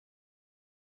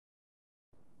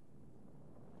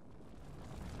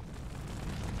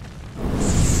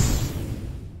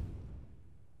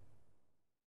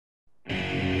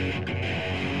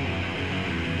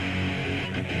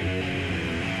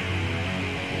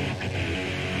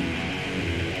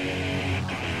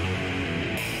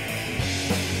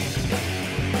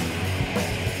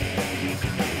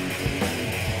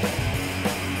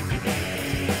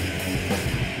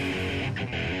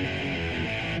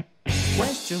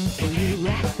for you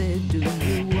after. Do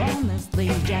you honestly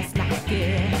just like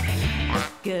it? I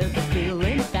get the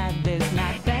feeling that there's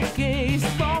not that case.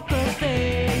 Poker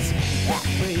face.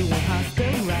 Everyone has the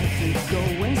right to go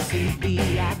and see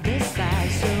the other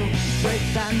side. So break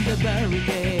down the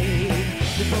barricade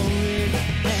before it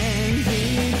ends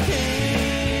in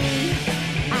pain.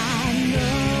 I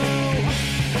know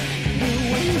you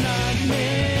were not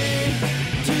made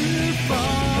to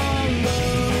follow.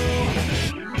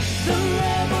 The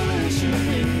revolution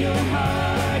in your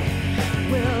heart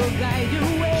will guide your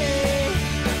way,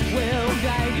 will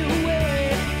guide your way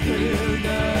through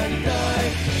the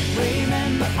dark.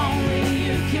 Remember, only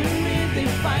you can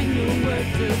redefine your word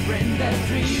to bring that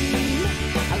dream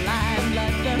alive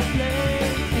like the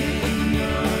flame in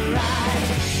your eyes.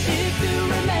 If you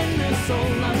remain a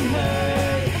soul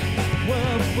unheard,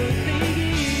 what would they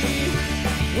give?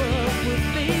 What would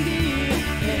they give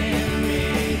in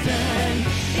return?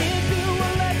 If you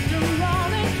were left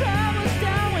alone and travel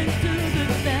down into the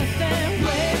depths and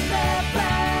wave their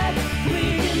flag, we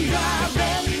can drive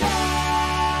them mad.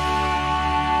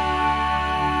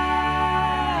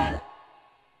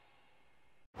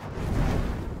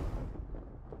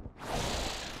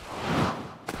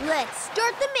 Let's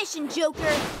start the mission,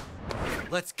 Joker.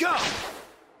 Let's go!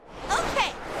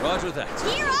 Okay, Roger that.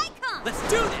 here I come. Let's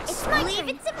do this! It's my Leave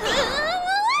it to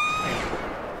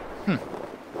me.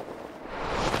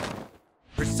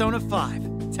 Persona 5,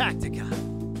 Tactica.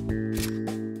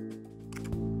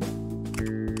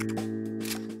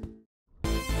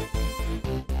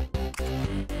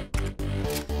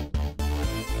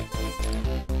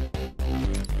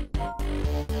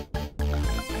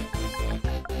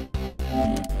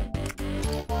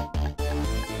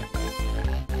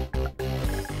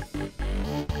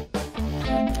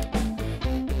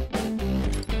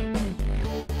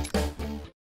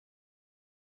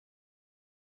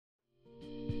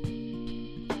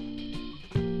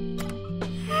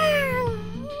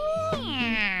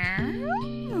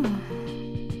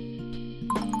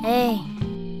 Hey,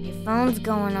 your phone's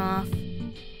going off.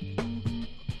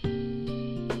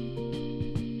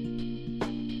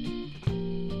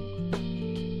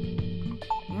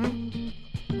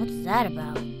 What's that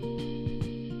about?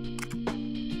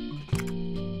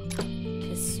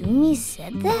 Kasumi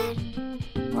said that?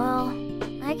 Well,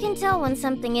 I can tell when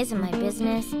something isn't my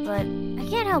business, but I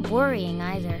can't help worrying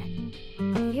either.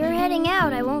 If you're heading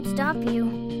out, I won't stop you.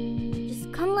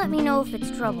 Just come let me know if it's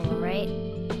trouble, alright?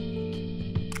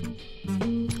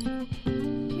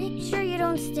 Make sure you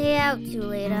don't stay out too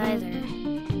late either.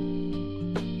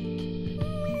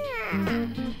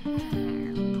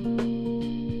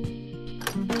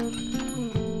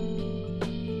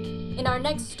 In our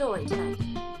next story tonight,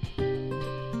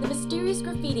 the mysterious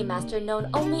graffiti master known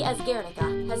only as Guernica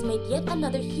has made yet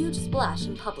another huge splash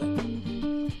in public.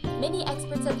 Many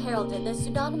experts have heralded the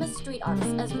pseudonymous street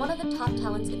artist as one of the top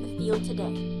talents in the field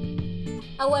today.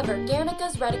 However,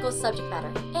 Guernica's radical subject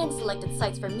matter and selected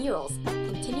sites for murals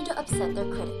continue to upset their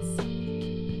critics.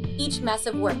 Each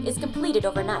massive work is completed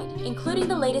overnight, including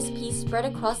the latest piece spread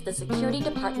across the security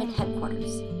department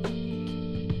headquarters.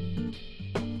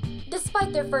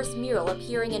 Despite their first mural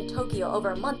appearing in Tokyo over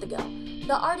a month ago,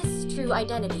 the artist's true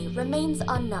identity remains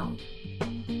unknown.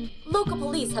 Local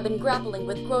police have been grappling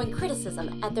with growing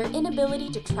criticism at their inability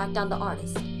to track down the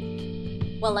artist.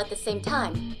 While at the same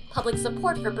time, public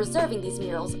support for preserving these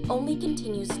murals only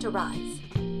continues to rise.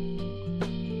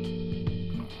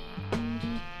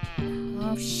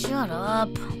 Oh, shut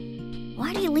up.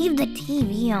 Why do you leave the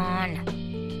TV on?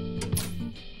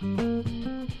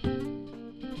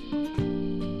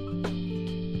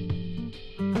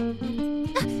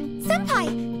 Senpai!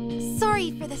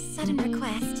 Sorry for the sudden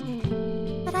request,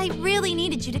 but I really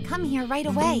needed you to come here right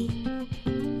away.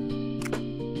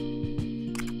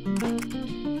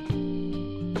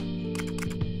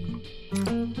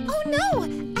 Oh no!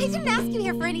 I didn't ask you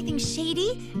here for anything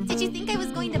shady. Did you think I was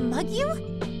going to mug you?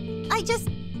 I just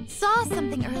saw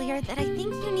something earlier that I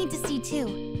think you need to see too.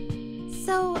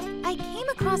 So, I came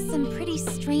across some pretty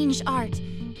strange art,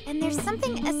 and there's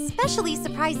something especially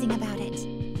surprising about it.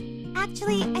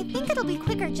 Actually, I think it'll be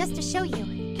quicker just to show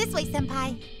you. This way,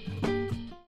 Senpai.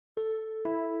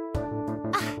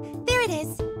 Ah, there it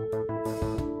is.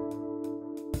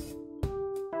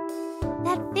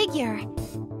 That figure,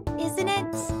 isn't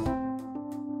it?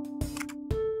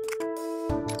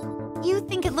 You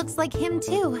think it looks like him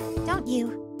too, don't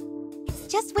you? It's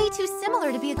just way too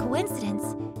similar to be a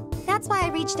coincidence. That's why I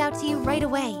reached out to you right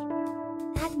away.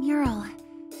 That mural.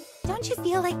 Don't you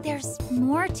feel like there's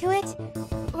more to it?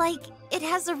 Like it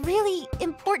has a really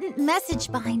important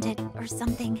message behind it or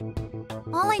something.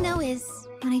 All I know is,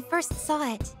 when I first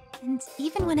saw it, and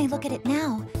even when I look at it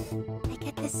now, I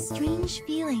get this strange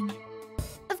feeling.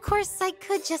 Of course, I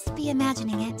could just be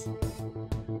imagining it.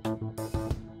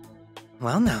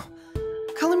 Well now,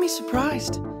 color me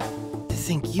surprised. To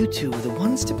think you two were the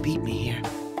ones to beat me here.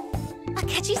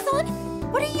 Akechi-san?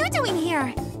 What are you doing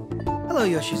here? Hello,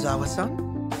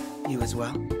 Yoshizawa-san. You as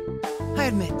well. I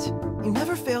admit, you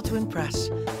never fail to impress.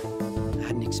 I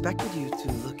hadn't expected you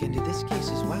to look into this case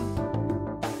as well.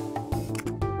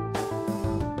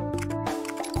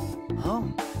 Oh,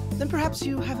 then perhaps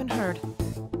you haven't heard.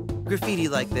 Graffiti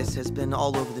like this has been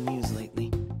all over the news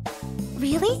lately.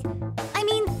 Really? I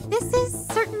mean, this is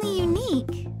certainly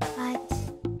unique, but...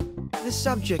 The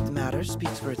subject matter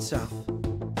speaks for itself,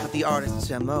 but the artist's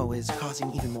MO is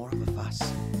causing even more of a fuss.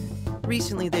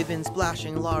 Recently, they've been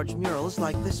splashing large murals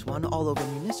like this one all over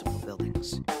municipal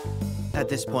buildings. At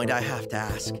this point, I have to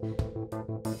ask,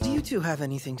 do you two have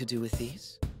anything to do with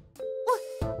these?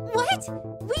 What?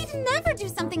 We'd never do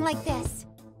something like this!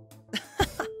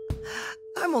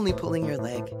 I'm only pulling your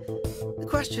leg. The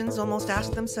questions almost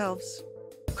ask themselves.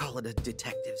 Call it a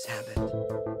detective's habit.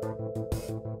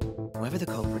 Whoever the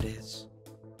culprit is,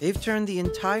 they've turned the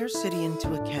entire city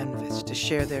into a canvas to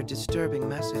share their disturbing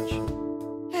message.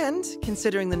 And,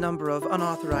 considering the number of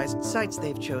unauthorized sites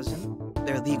they've chosen,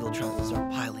 their legal troubles are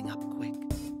piling up quick.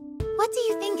 What do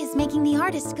you think is making the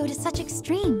artists go to such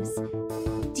extremes?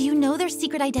 Do you know their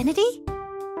secret identity?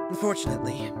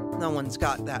 Unfortunately, no one's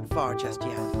got that far just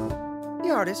yet. The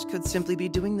artist could simply be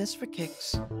doing this for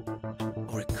kicks.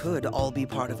 Or it could all be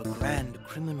part of a grand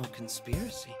criminal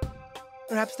conspiracy.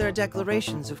 Perhaps there are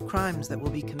declarations of crimes that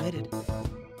will be committed.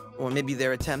 Or maybe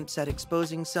their attempts at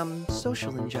exposing some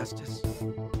social injustice.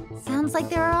 Sounds like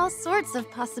there are all sorts of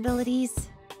possibilities.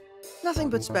 Nothing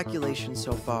but speculation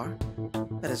so far.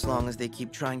 But as long as they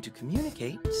keep trying to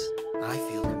communicate, I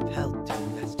feel compelled to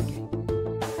investigate.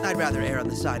 I'd rather err on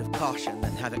the side of caution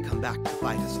than have it come back to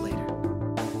bite us later.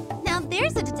 Now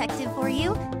there's a detective for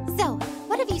you. So,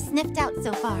 what have you sniffed out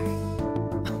so far?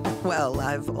 Well,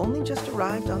 I've only just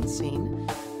arrived on scene.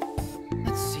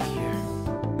 Let's see here.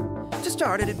 To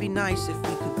start, it'd be nice if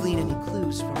we could glean any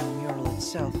clues from the mural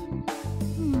itself.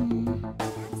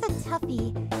 That's a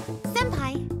toughie.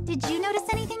 Senpai, did you notice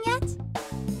anything yet?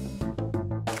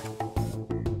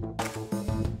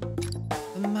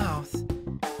 The mouth.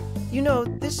 You know,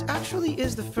 this actually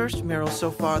is the first mural so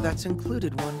far that's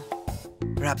included one.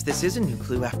 Perhaps this is a new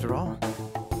clue after all.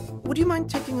 Would you mind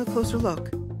taking a closer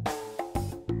look?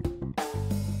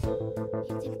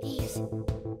 Phantom Thieves.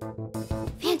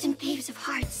 Phantom Thieves of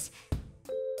Hearts.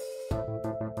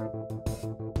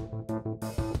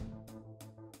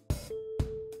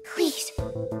 Please,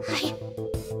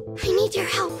 I need your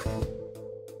help.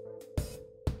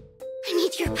 I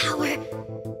need your power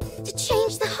to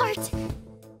change the heart.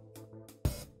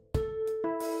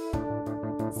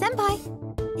 Senpai,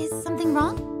 is something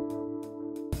wrong?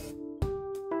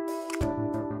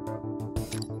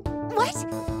 What?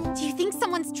 Do you think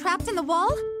someone's trapped in the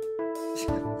wall?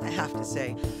 I have to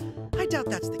say, I doubt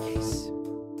that's the case.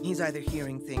 He's either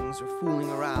hearing things or fooling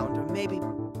around, or maybe...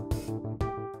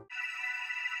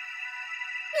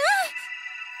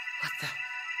 What the...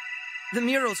 The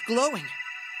mural's glowing!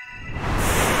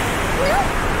 No!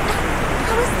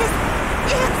 How is this?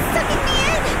 It's sucking me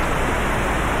in!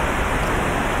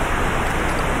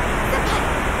 Senpai,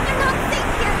 you're not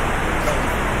safe here!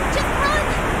 Please, just run!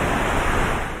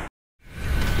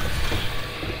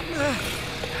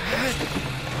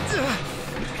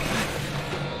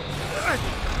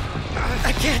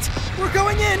 I can't! We're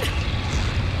going in!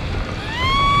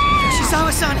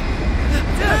 Yoshizawa-san!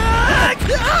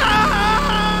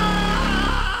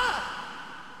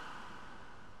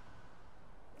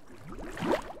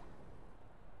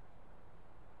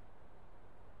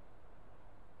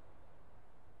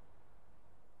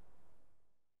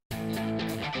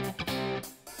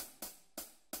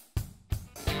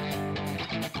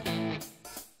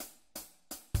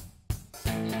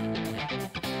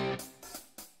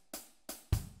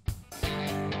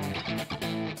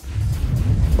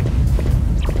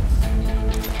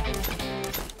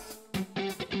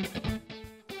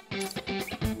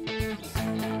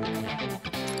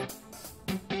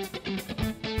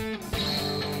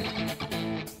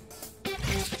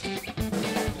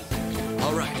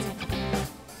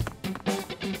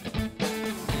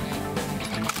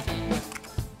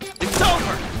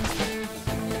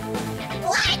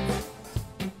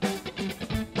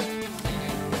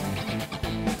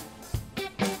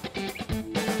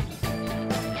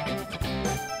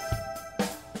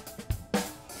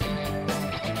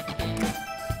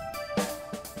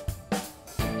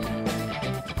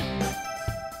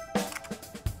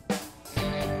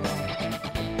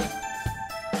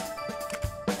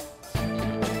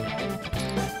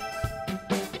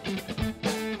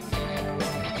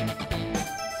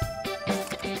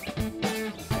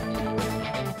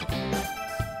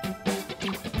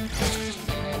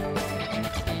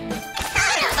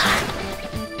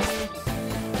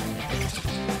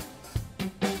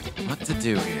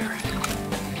 do here?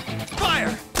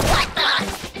 Fire!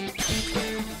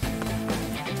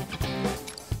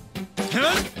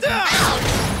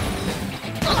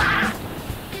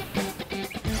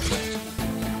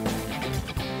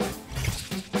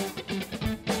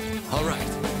 All right.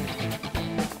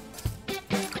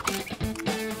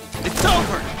 It's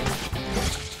over!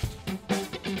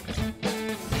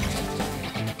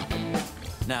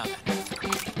 Now then.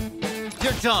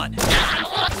 You're done!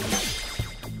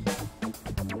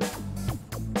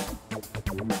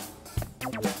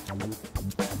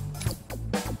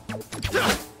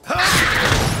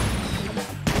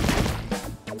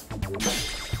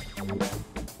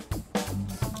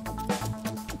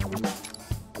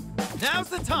 Now's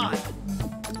the time!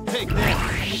 Take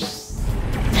this!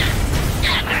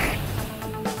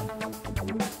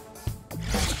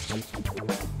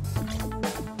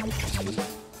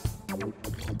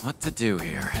 What to do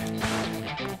here?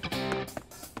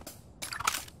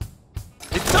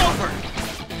 It's over!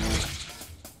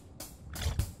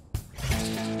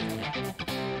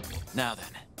 Now then.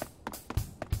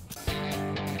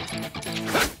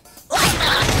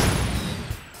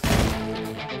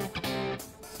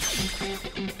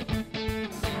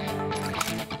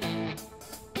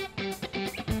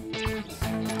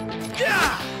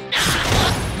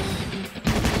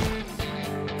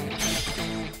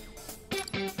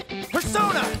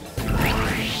 Persona!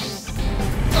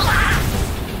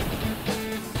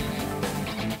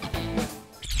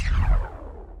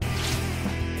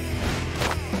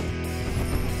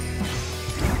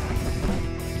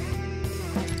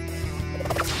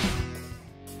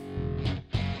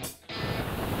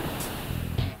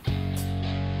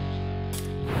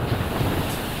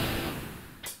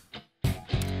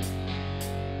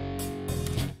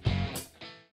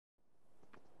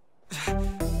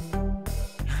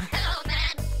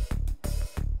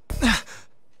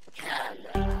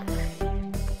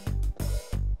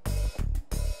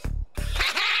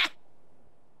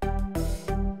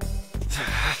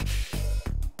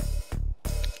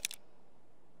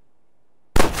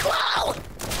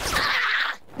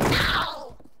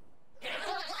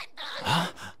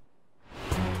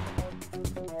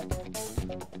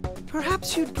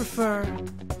 Perhaps you'd prefer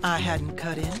I hadn't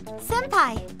cut in?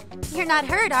 Senpai, you're not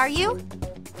hurt, are you?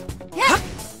 Yeah.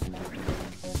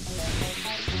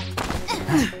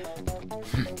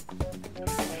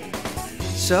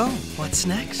 So, what's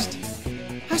next?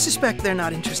 I suspect they're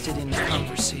not interested in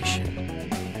conversation.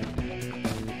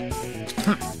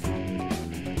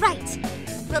 Right.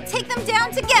 We'll take them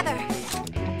down together.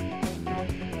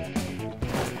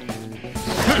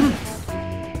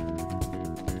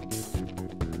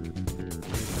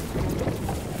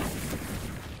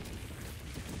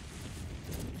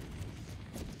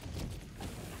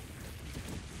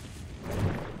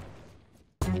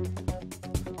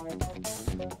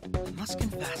 I must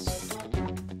confess,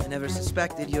 I never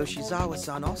suspected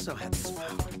Yoshizawa-san also had this power.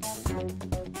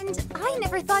 And I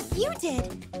never thought you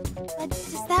did. But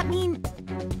does that mean...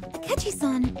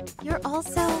 Akechi-san, you're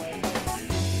also...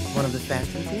 One of the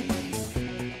Phantom Thieves?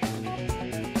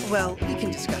 Well, we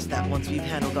can discuss that once we've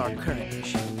handled our current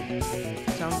issue.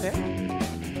 Sound fair?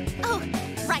 Oh,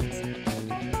 right.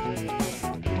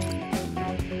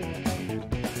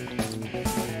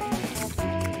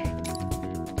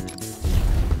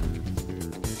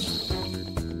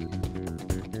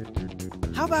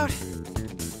 How about...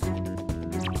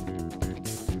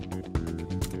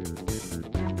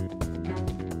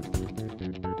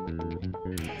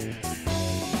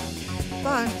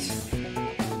 But...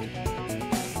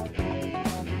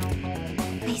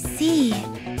 I see.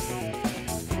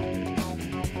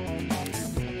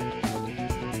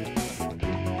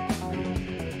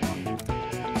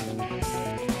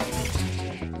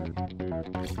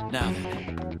 Now then.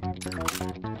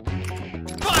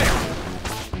 Fire!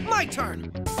 My turn!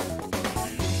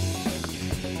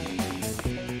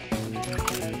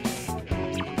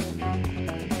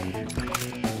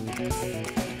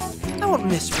 I won't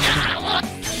miss for you.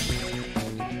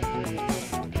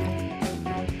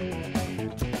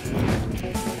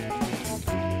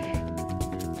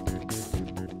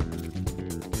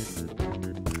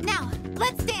 Now,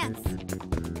 let's dance.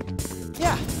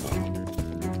 Yeah.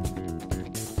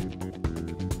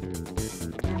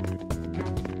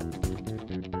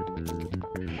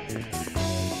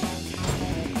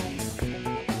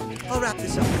 I'll wrap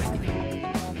this up quickly.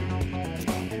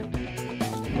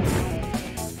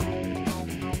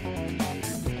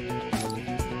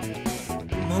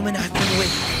 Moment I've been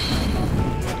waiting.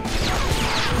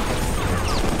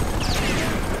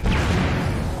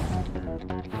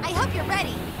 I hope you're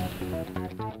ready.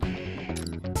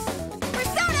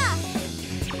 Persona!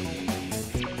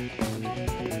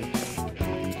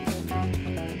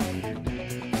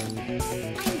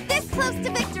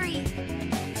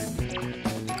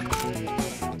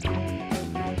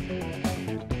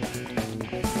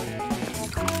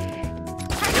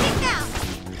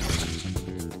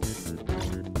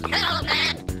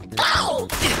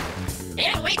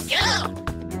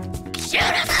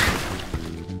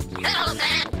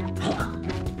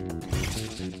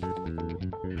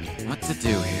 What to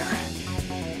do here?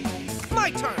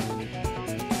 My turn!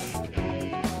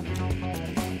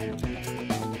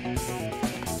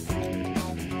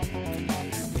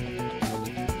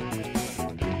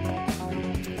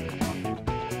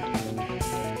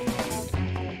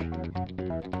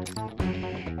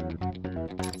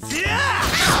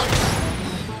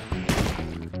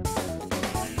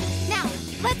 Now,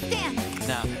 let's dance.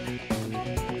 Now then.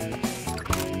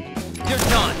 You're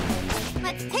done!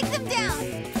 Let's take them down.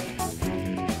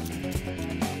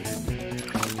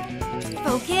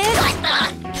 Focus.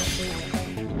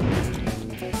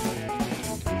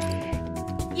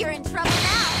 You're in trouble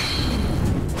now.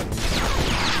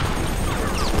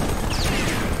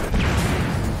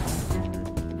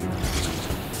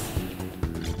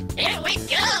 Here we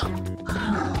go!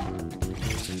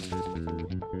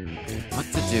 What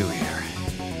to do here?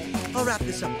 I'll wrap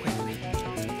this up quickly.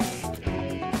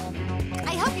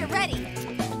 I hope you're ready.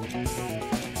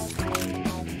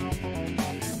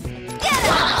 Get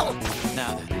him!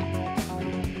 Now then.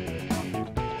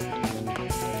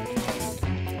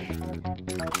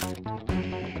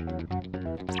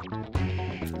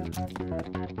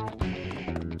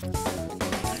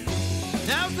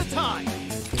 Now's the time!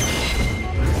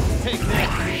 Take this!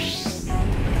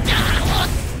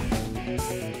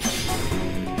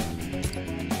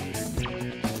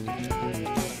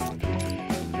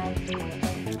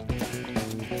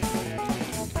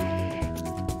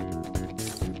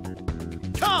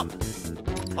 Come!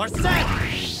 Or say!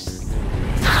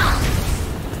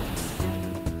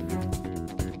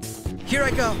 Here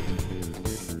I go.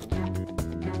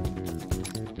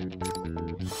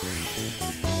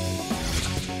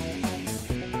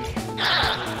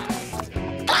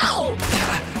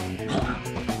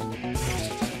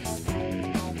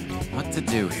 What to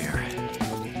do here?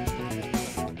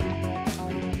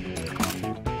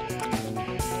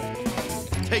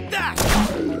 Take that!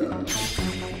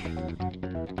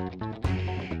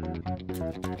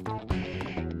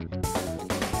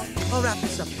 I'll wrap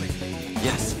this up quickly.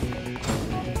 Yes.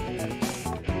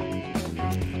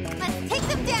 Let's take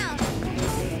them down.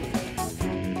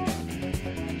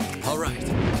 All right.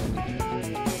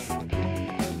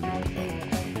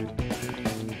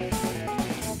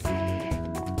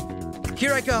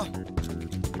 Here I go.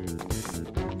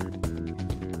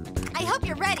 I hope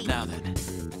you're ready. Now then.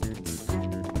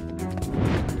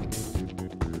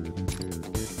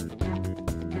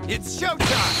 It's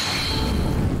showtime!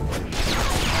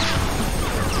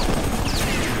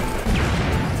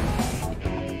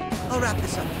 I'll wrap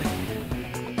this up quickly.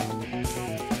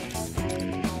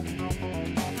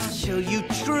 I'll show you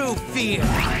true fear.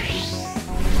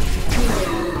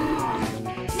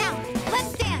 Now,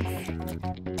 let's dance.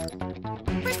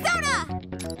 Persona!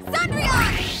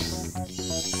 Sandrion!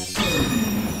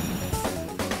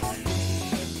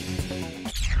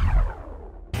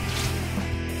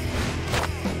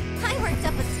 I worked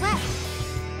up a sweat.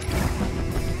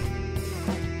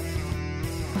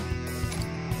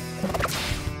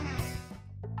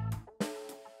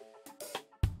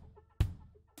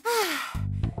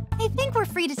 I think we're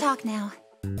free to talk now.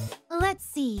 Let's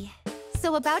see.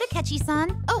 So about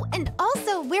Akechi-san. Oh, and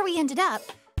also where we ended up.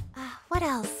 What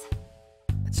else?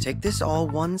 Let's take this all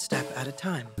one step at a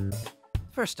time.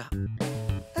 First up,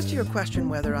 as to your question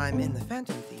whether I'm in the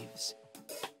Phantom Thieves.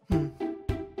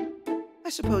 I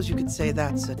suppose you could say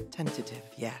that's a tentative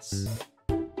yes.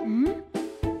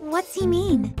 What's he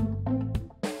mean?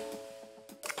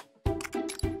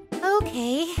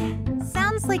 Okay.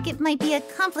 Sounds like it might be a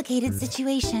complicated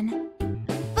situation.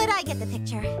 But I get the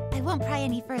picture. I won't pry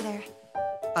any further.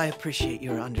 I appreciate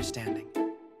your understanding.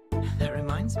 That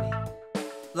reminds me.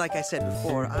 Like I said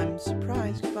before, I'm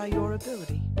surprised by your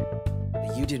ability.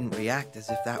 You didn't react as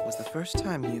if that was the first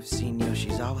time you've seen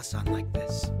Yoshizawa-san like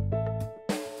this.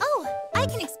 Oh, I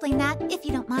can explain that if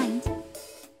you don't mind.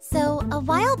 So, a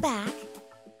while back...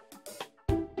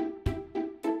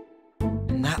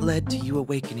 And that led to you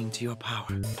awakening to your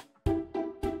power.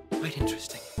 Quite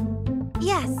interesting.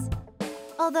 Yes.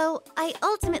 Although, I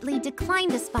ultimately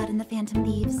declined a spot in the Phantom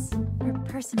Thieves, for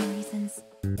personal reasons.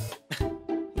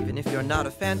 Even if you're not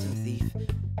a Phantom Thief,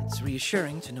 it's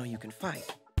reassuring to know you can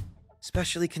fight.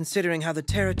 Especially considering how the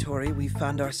territory we've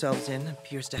found ourselves in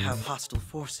appears to have hostile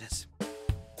forces.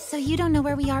 So you don't know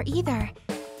where we are either.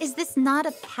 Is this not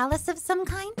a palace of some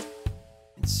kind?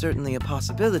 It's certainly a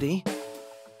possibility,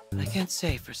 but I can't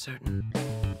say for certain.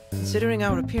 Considering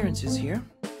our appearances here,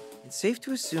 it's safe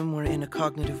to assume we're in a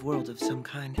cognitive world of some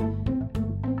kind.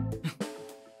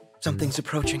 Something's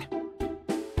approaching.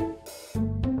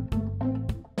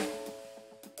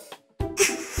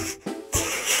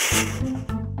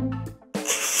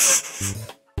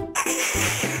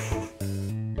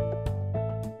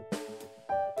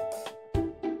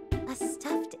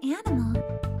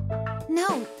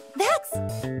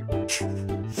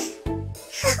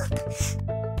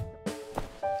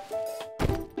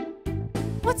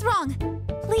 What's wrong?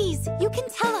 Please, you can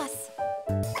tell us.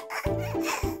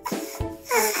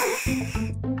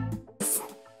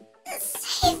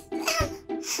 Save them.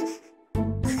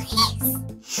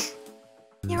 Please.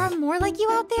 There are more like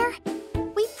you out there?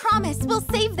 We promise we'll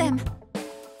save them.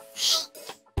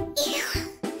 You.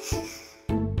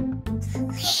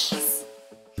 Please.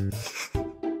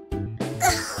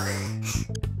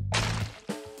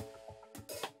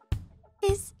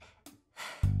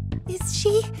 Is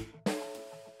she?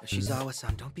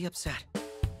 Shizawa-san, don't be upset.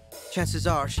 Chances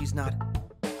are she's not.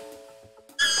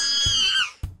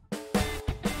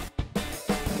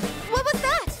 What was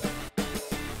that?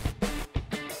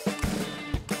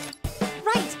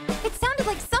 Right, it sounded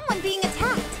like someone being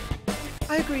attacked.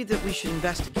 I agree that we should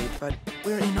investigate, but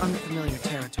we're in unfamiliar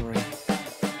territory.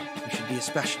 We should be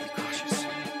especially cautious.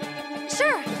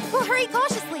 Sure, we'll hurry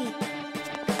cautiously.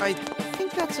 I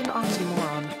think that's an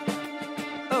oxymoron.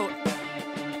 Oh,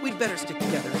 we'd better stick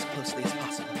together as closely as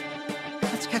possible.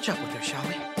 Let's catch up with her, shall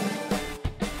we?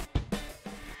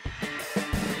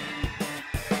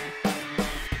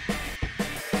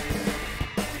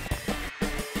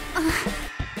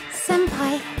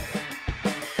 Senpai.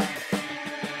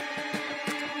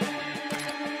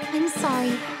 I'm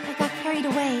sorry, I got carried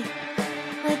away.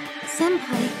 But,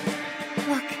 Senpai,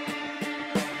 look.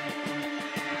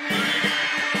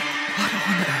 What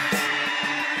on earth?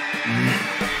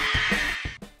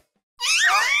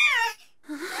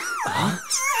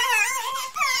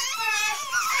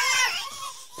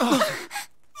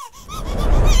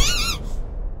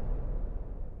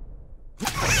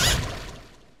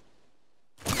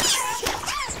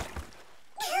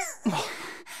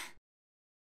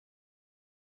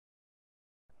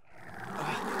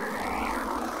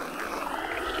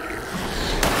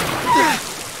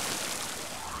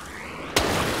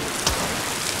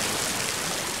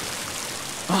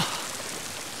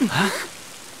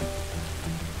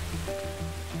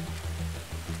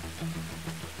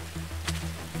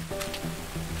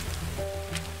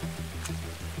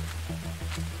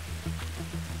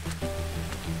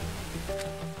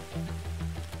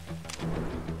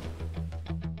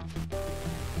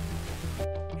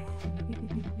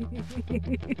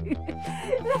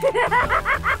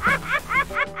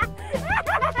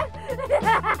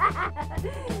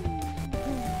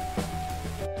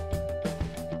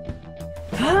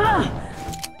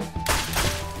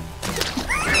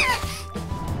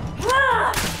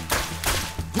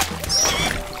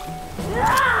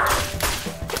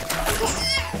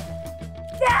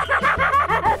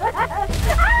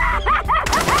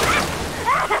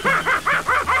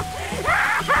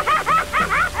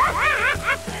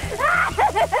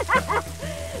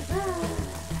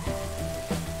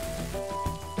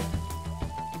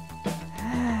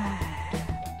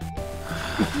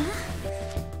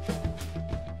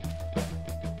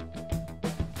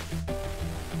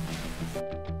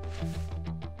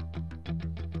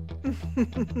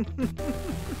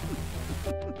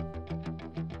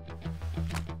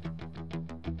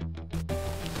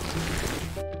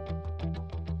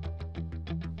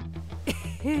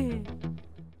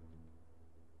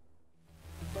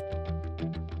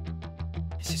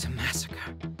 This is a massacre.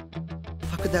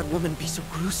 How could that woman be so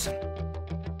gruesome?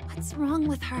 What's wrong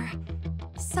with her?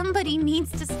 Somebody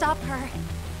needs to stop her.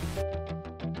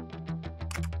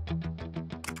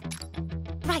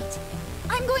 Right.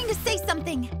 I'm going to say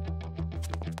something.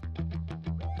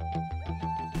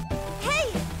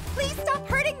 Hey! Please stop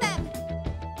hurting them!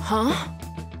 Huh?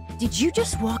 Did you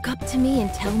just walk up to me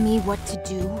and tell me what to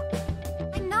do?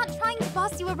 I'm not trying to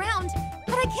boss you around,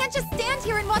 but I can't just stand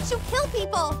here and watch you kill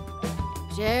people!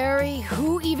 Jerry,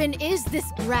 who even is this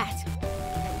brat?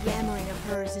 That yammering of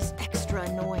hers is extra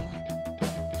annoying.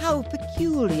 How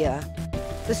peculiar.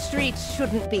 The streets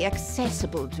shouldn't be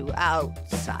accessible to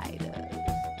outsiders.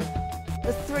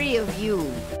 The three of you,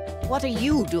 what are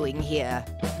you doing here?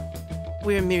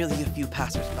 We're merely a few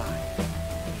passersby.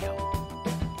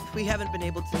 If we haven't been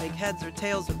able to make heads or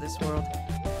tails of this world,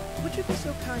 would you be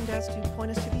so kind as to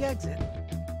point us to the exit?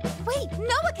 Wait,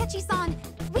 no, Akechi-san!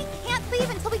 We can't leave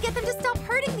until we get them to stop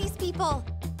hurting these people!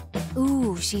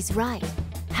 Ooh, she's right.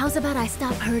 How's about I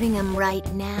stop hurting him right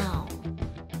now?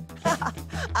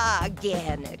 Ah,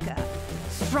 Guernica.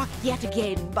 Struck yet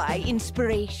again by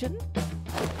inspiration?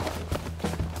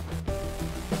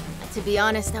 To be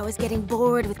honest, I was getting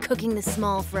bored with cooking the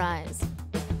small fries.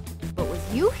 But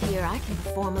with you here, I can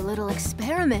perform a little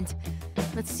experiment.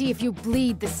 Let's see if you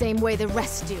bleed the same way the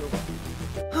rest do.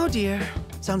 Oh dear.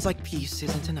 Sounds like peace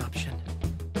isn't an option.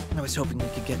 I was hoping we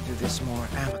could get through this more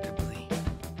amicably.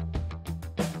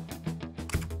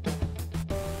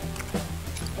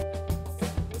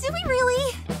 Do we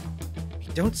really? Be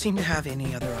Don't seem to have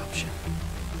any other option.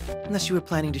 Unless you were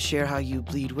planning to share how you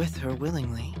bleed with her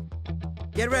willingly.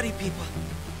 Get ready, people.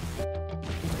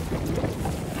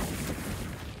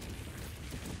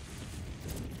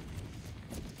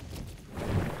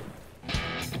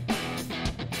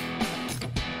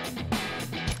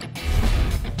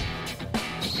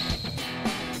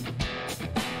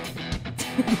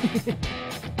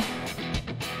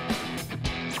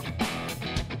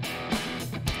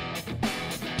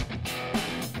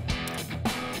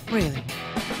 Really?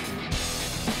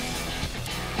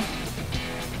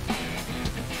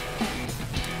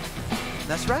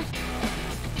 That's right.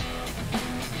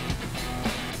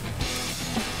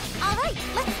 All right,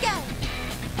 let's go.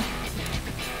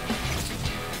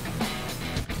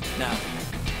 Now.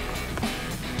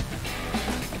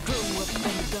 Grew up in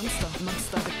a dumpster,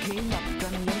 amongst other came up,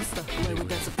 gun and youngster, play with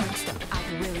as a prankster. I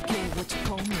don't really care what you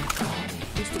call me.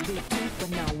 Used to be two, but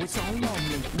now it's all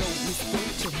lonely. No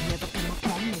misfortune, never come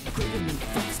upon me. Pretty me,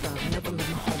 footster, never leave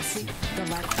my home seat. The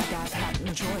life I got had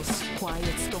no choice.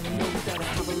 Quiet, don't know that I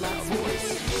have a loud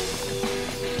voice.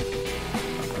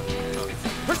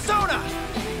 Persona!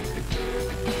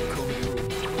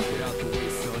 Get out the way,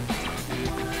 son.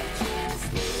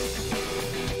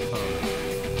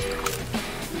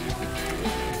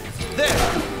 There!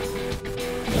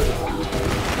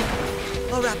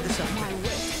 I'll wrap this up. My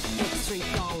wit, X-ray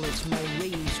knowledge, my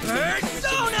rage.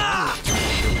 Persona!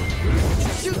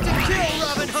 Shoot to kill,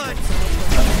 Robin Hood!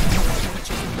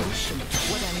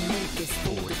 What I make is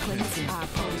for the cleansing. I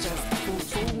apologize for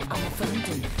fool, I'm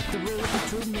offending. The real, the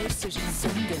true message is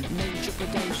sending. Major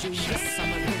predation, yes,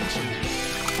 I'm a legend.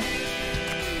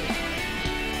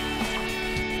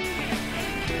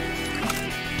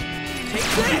 Take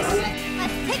this!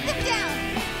 Let's take them down.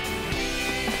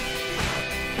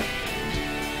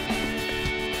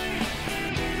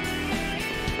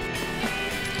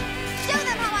 Show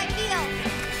them how I feel.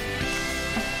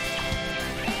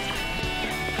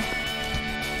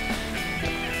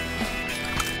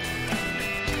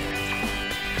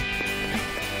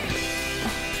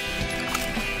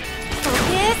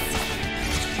 Focus.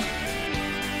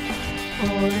 Oh,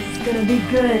 this is gonna be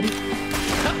good.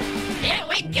 Here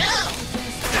we go!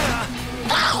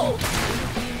 Oh!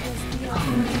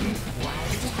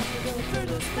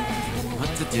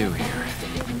 What to do here?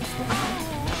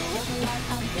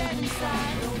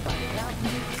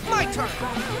 My turn!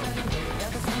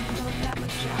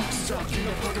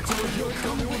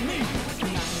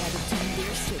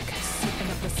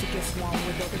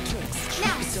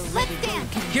 Now, let's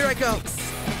dance. Here I go!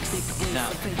 Now.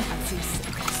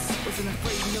 Wasn't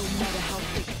afraid no matter how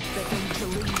thick that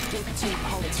eventually get to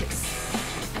politics.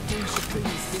 Attention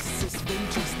please, this is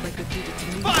vengeance like they did it to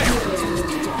me. Fire!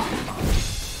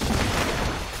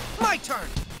 My turn!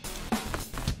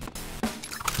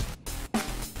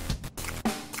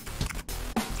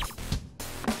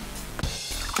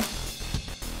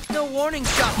 No warning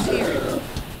shots here.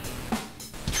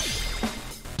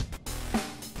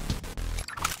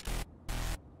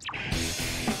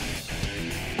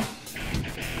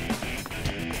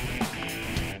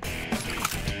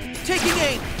 Taking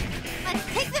aim! Let's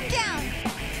take them down.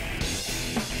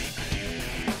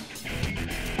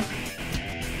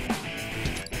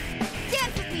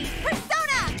 Dance with me,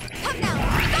 Persona. Come now,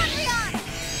 Thundrion.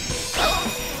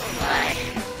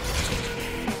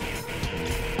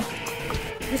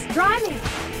 Just try me.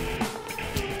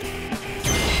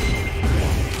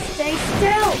 Stay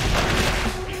still.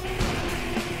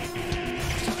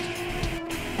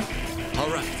 All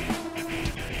right.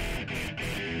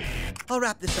 I'll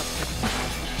wrap this up quickly.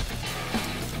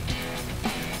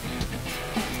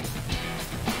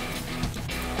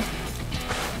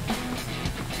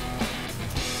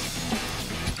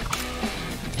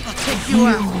 I'll take you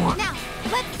out. Now,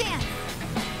 let's dance.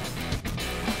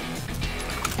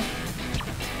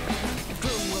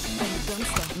 Grew up in a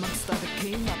dumpster, amongst other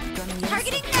came up, gun and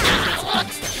Targeting youngster. now.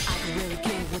 I don't really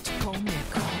care what you call me.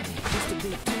 Used to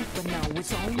be two, but now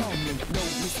it's all on me. No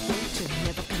misfortune,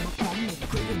 never come upon me.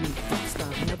 Pretty me, footster,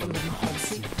 never leave my home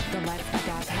seat. The life I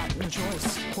got had no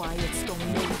choice. Quiet, don't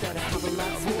know that I have a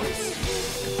loud voice.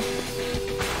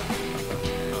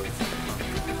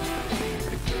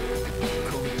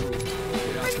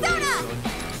 Persona.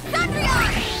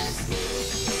 Thundrion.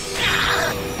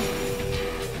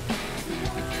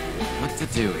 What to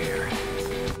do here?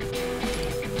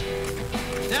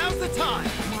 Now's the time!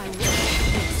 My way,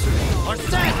 Or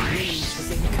set!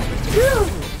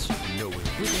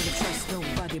 we didn't trust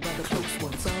nobody but the close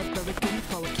ones. American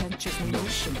power can't change my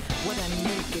notion. What I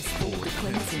need is for the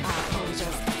cleansing. I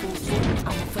apologize for fool,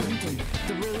 I'm offending.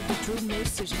 The real, the true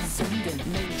message is sending.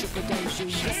 Major predation,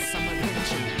 yes, I'm a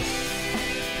legend.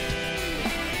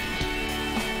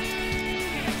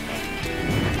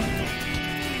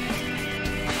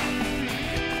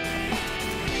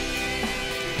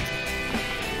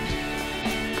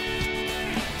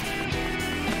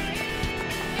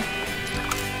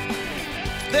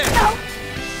 There! No!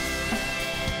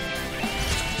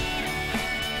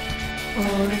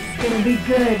 Oh, this is gonna be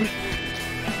good.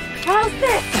 How's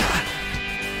this?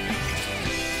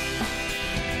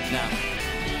 Now.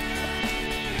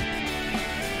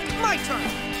 My turn!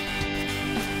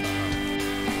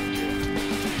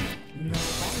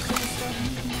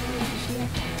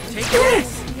 Take this!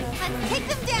 Let's take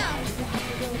them down!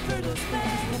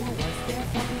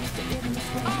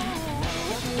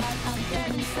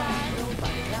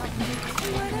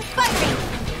 Firing!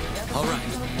 All right.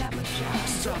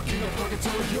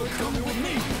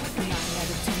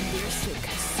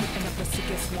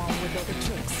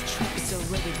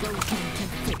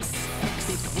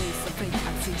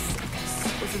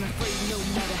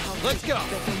 Let's go!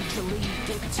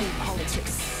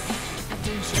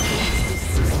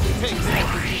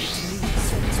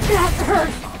 That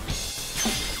hurt!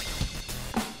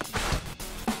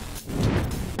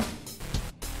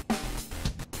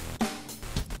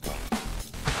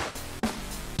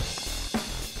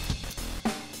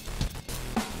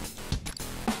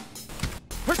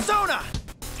 Persona!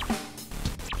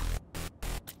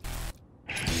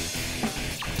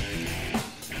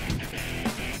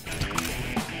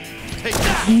 Take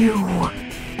that! You!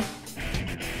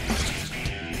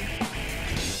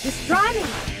 Just try me!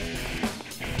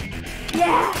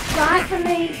 Yeah, try for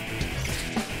me!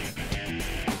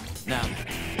 Now.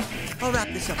 I'll wrap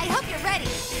this up. I hope you're ready.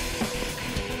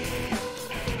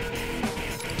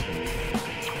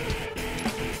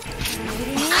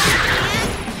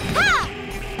 Ha!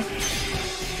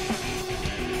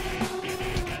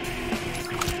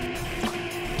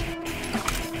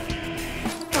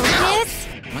 Focus.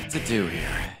 What to do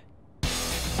here?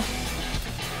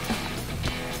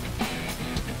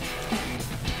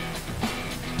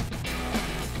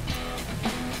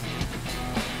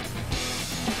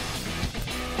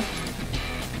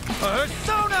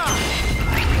 Persona!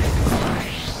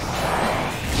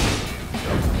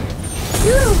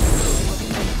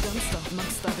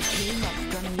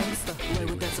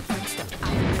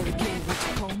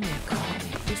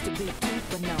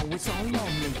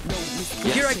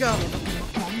 Here I go.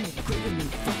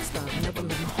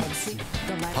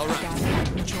 All right.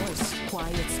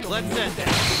 Let's end it.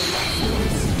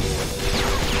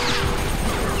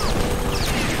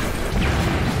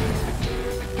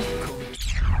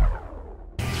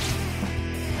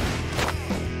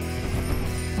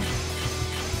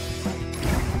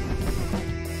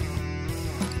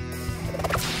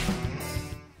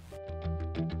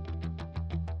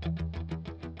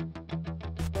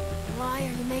 Why are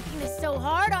you making this so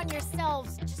hard on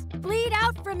yourselves? Just bleed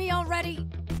out for me already!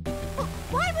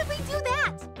 Why would we do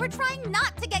that? We're trying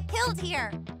not to get killed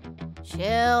here.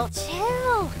 Chill,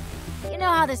 chill! You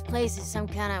know how this place is some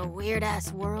kind of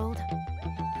weird-ass world?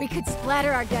 We could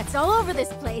splatter our guts all over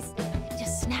this place.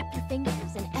 Just snap your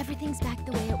fingers and everything's back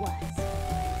the way it was.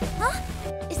 Huh?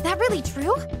 Is that really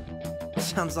true?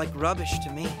 Sounds like rubbish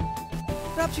to me.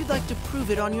 Perhaps you'd like to prove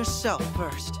it on yourself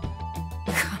first.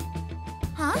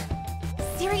 Huh?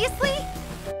 Seriously?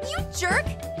 You jerk!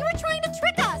 You were trying to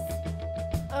trick us!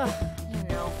 Ugh, you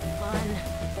know,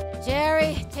 fun.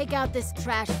 Jerry, take out this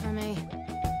trash for me.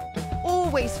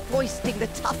 Always foisting the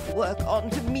tough work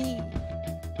onto me.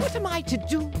 What am I to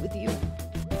do with you?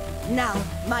 Now,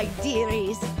 my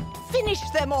dearies, finish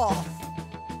them off.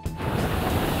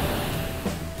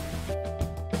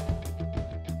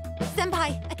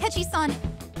 Senpai, Akechi-san,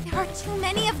 there are too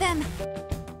many of them.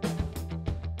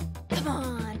 Come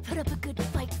on, put up a good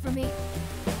fight for me. I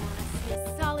want to see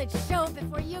a solid show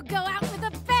before you go out with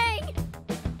a bang!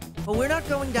 Well, we're not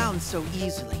going down so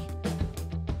easily.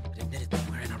 But admittedly,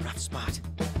 we're in a rough spot.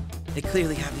 They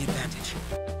clearly have the advantage.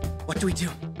 What do we do?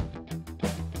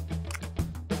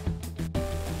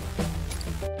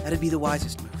 That'd be the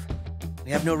wisest move.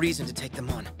 We have no reason to take them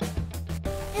on.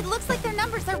 It looks like their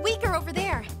numbers are weaker over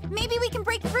there. Maybe we can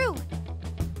break through.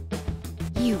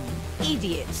 You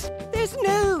idiots! There's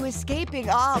no escaping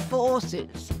our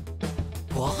forces.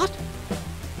 What?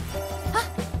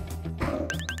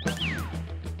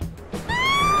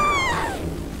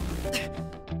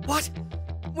 What?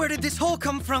 Where did this hole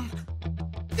come from?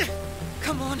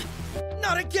 Come on,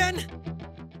 not again!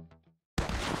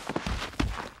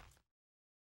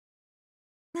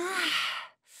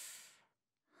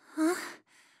 Huh?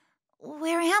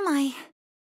 Where am I?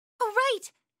 Oh,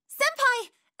 right! Senpai!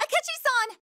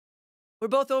 Akechi-san! We're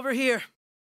both over here.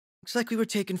 Looks like we were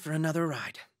taken for another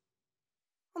ride.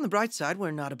 On the bright side,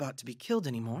 we're not about to be killed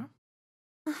anymore.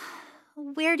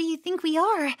 Where do you think we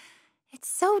are? It's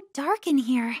so dark in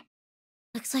here.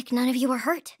 Looks like none of you were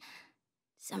hurt.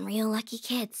 Some real lucky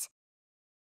kids.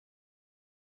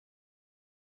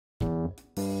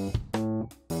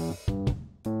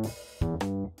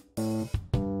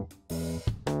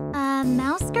 A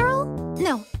mouse girl?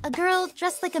 No, a girl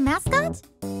dressed like a mascot?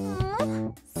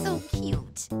 Aww, so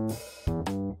cute.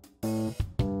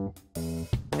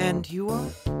 And you are?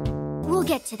 We'll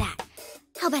get to that.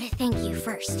 How about a thank you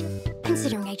first,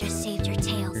 considering I just saved your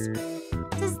tails.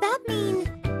 Does that mean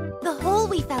the hole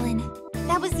we fell in,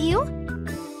 that was you?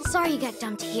 Sorry you got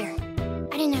dumped here.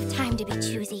 I didn't have time to be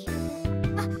choosy.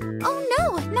 Oh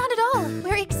no, not at all.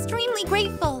 We're extremely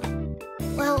grateful.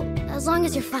 Well, as long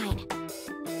as you're fine.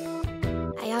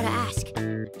 I ought to ask,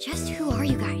 just who are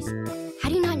you guys? How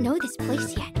do you not know this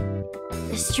place yet?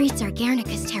 The streets are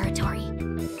Guernica's territory.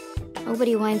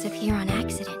 Nobody winds up here on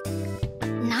accident.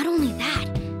 Not only that,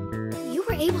 you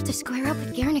were able to square up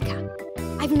with Guernica.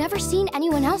 I've never seen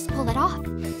anyone else pull it off.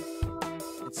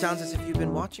 It sounds as if you've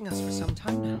been watching us for some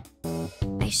time now.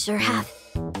 I sure have.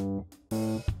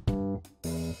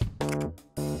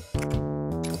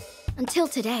 Until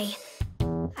today,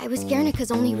 I was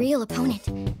Guernica's only real opponent.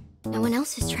 No one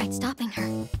else has tried stopping her.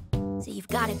 So you've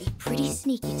got to be pretty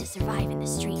sneaky to survive in the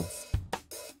streets.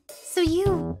 So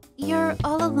you're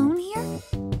all alone here?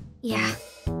 Yeah.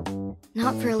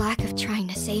 Not for lack of trying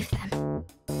to save them.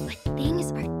 But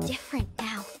things are different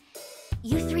now.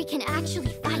 You three can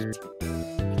actually fight.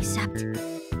 Except,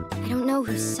 I don't know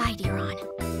whose side you're on.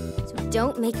 So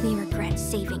don't make me regret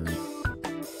saving you.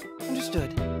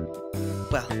 Understood.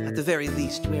 Well, at the very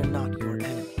least, we're not your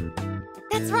enemy.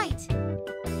 That's right.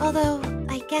 Although,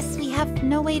 I guess we have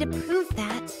no way to prove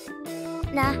that.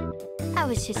 Nah, I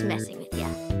was just messing with ya.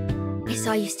 I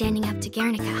saw you standing up to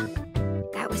Guernica.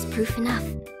 That was proof enough.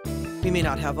 We may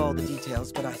not have all the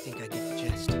details, but I think I get the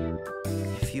gist.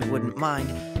 If you wouldn't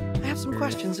mind, I have some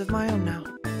questions of my own now.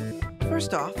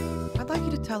 First off, I'd like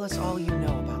you to tell us all you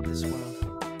know about this world.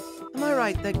 Am I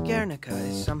right that Guernica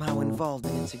is somehow involved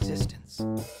in its existence?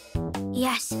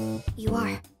 Yes, you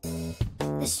are.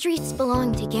 The streets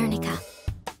belong to Guernica.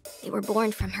 They were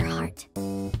born from her heart.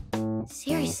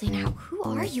 Seriously now, who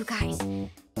are you guys?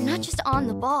 You're not just on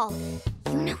the ball.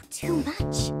 You know too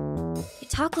much. You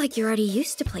talk like you're already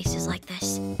used to places like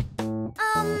this.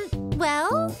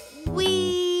 Well,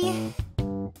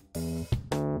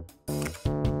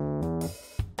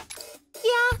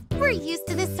 Yeah, we're used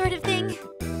to this sort of thing.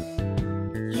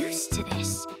 Used to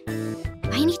this?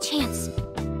 By any chance,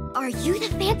 are you the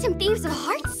Phantom Thieves of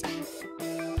Hearts?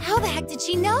 How the heck did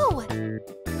she know?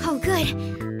 Oh, good.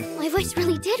 My voice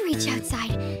really did reach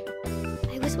outside.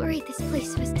 I was worried this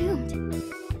place was doomed.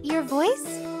 Your voice?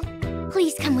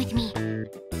 Please come with me.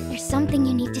 There's something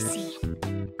you need to see.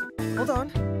 Hold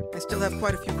on. I still have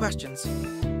quite a few questions.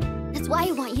 That's why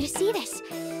I want you to see this.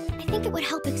 I think it would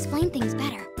help explain things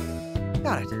better.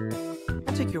 Got it.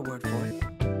 I'll take your word for it.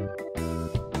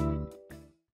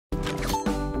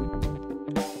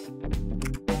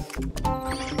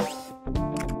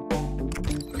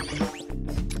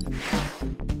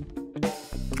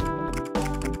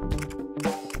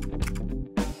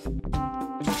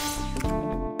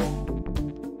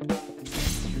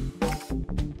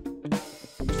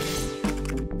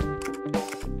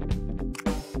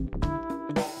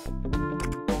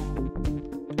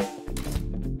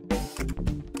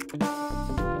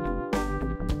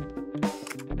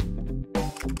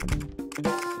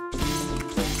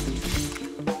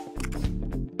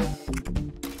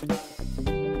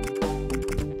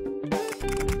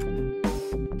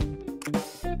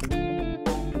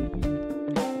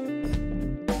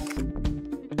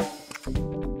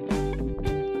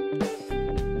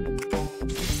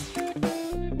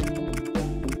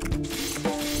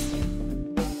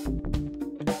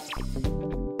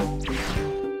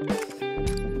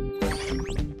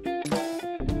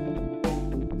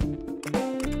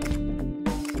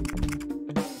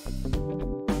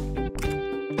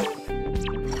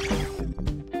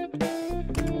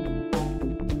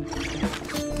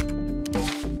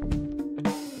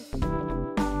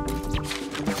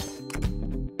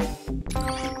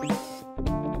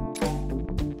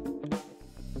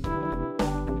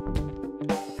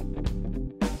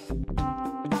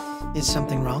 Is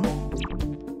something wrong?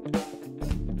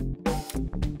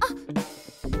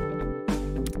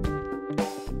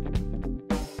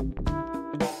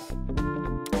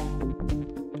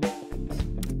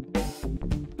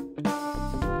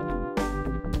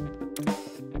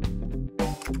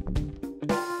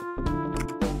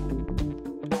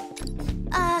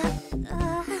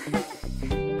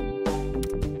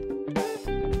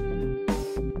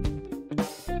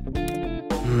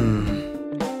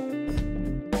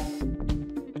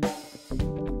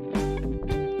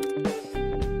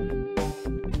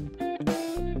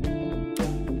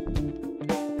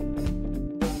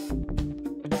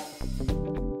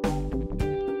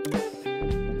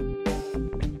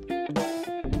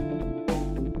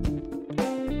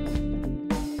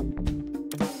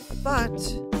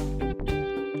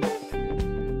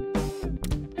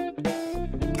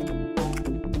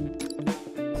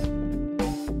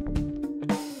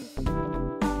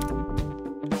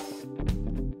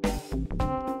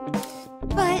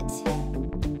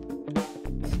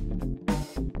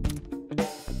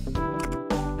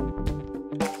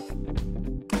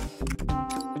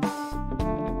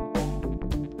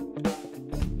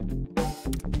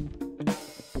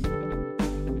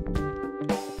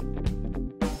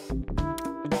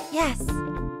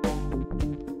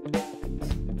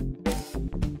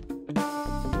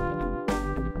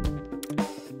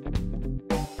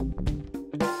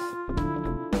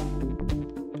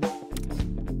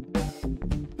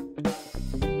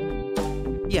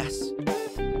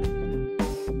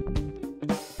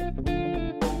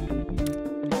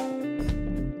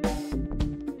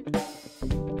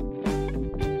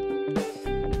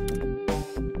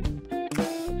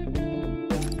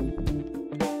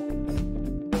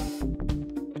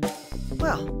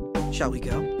 Shall we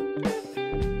go?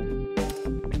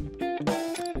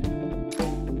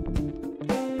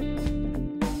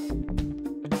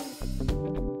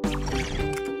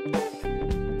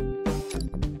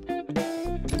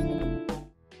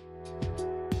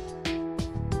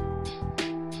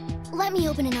 Let me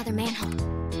open another manhole.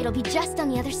 It'll be just on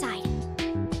the other side.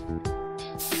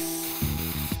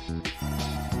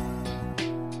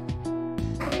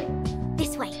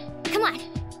 This way. Come on.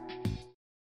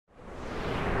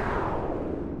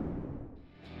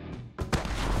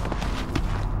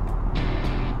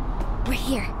 We're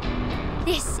here.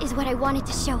 This is what I wanted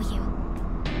to show you.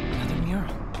 Another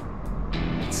mural.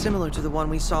 It's similar to the one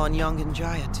we saw in Yongen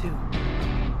Jaya, too.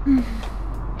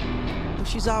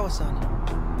 Yoshizawa-san,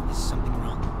 is something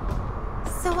wrong?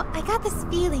 So I got this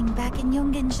feeling back in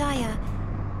Yongen Jaya.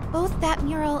 Both that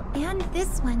mural and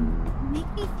this one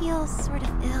make me feel sort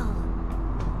of ill.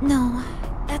 No,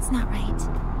 that's not right.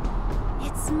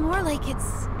 It's more like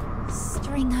it's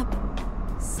stirring up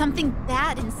something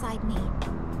bad inside me.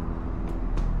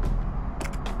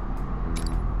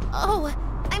 Oh,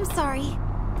 I'm sorry.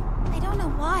 I don't know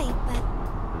why, but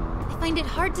I find it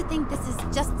hard to think this is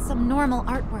just some normal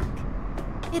artwork.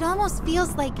 It almost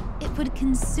feels like it would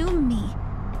consume me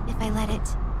if I let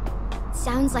it.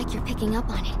 Sounds like you're picking up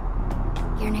on it.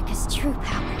 Guernica's true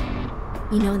power.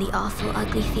 You know, the awful,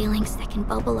 ugly feelings that can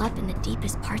bubble up in the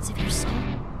deepest parts of your soul?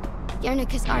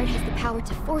 Guernica's art has the power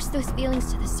to force those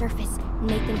feelings to the surface and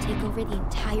make them take over the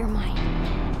entire mind.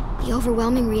 The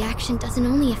overwhelming reaction doesn't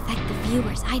only affect the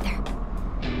viewers either.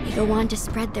 They go on to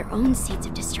spread their own seeds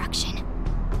of destruction.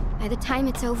 By the time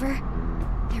it's over,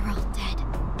 they're all dead.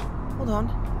 Hold on.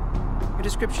 Your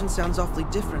description sounds awfully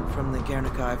different from the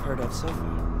Guernica I've heard of so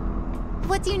far.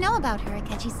 What do you know about her,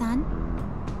 Akechi-san?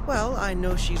 Well, I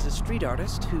know she's a street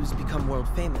artist who's become world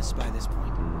famous by this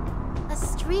point. A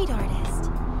street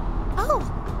artist? Oh,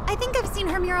 I think I've seen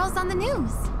her murals on the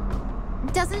news.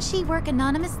 Doesn't she work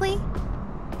anonymously?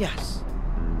 Yes.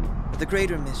 The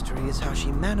greater mystery is how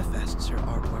she manifests her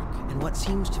artwork in what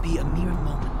seems to be a mere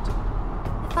moment.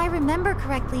 If I remember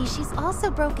correctly, she's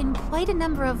also broken quite a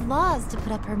number of laws to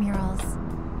put up her murals.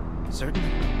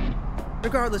 Certainly.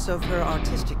 Regardless of her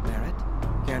artistic merit,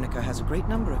 Guernica has a great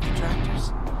number of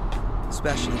detractors.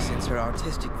 Especially since her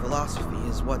artistic philosophy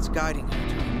is what's guiding her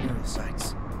to her mural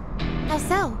sites. How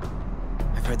so?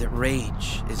 I've heard that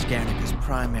rage is Guernica's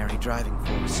primary driving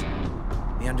force.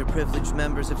 The underprivileged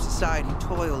members of society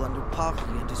toil under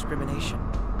poverty and discrimination.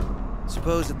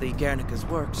 Supposedly, Guernica's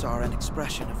works are an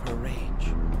expression of her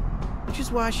rage. Which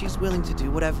is why she's willing to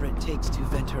do whatever it takes to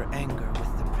vent her anger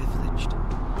with the privileged.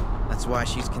 That's why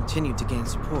she's continued to gain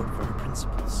support for her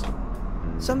principles.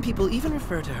 Some people even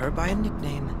refer to her by a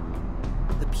nickname.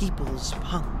 The People's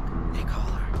Punk, they call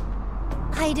her.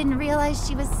 I didn't realize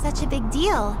she was such a big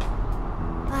deal.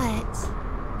 But...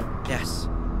 Yes.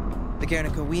 The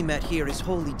Guernica we met here is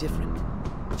wholly different.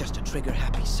 Just a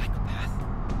trigger-happy psychopath.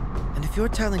 And if you're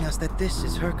telling us that this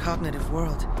is her cognitive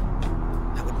world,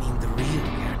 that would mean the real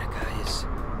Guernica is...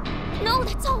 No,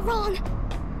 that's all wrong!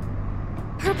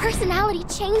 Her personality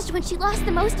changed when she lost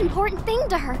the most important thing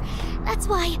to her. That's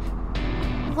why...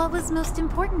 What was most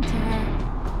important to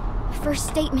her? The first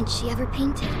statement she ever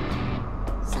painted.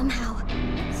 Somehow,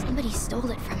 somebody stole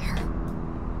it from her.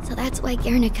 So that's why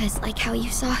Guernica's like how you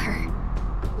saw her.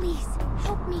 Please,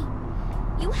 help me.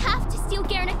 You have to steal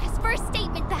Guernica's first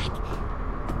statement back.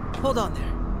 Hold on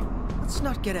there. Let's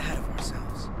not get ahead of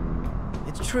ourselves.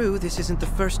 It's true, this isn't the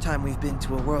first time we've been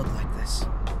to a world like this.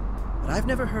 But I've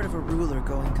never heard of a ruler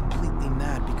going completely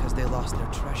mad because they lost their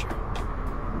treasure.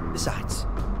 Besides,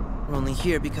 we're only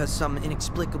here because some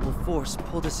inexplicable force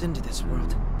pulled us into this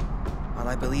world. While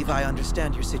I believe I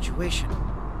understand your situation,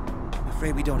 I'm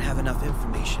afraid we don't have enough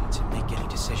information to make any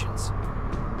decisions.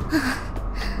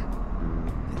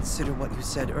 Consider what you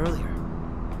said earlier.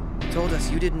 You told us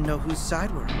you didn't know whose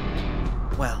side we're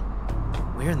on. Well,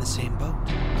 we're in the same boat.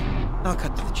 I'll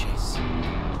cut to the chase.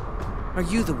 Are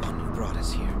you the one who brought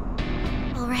us here?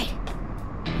 All right.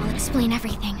 I'll explain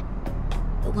everything.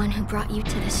 The one who brought you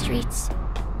to the streets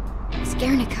was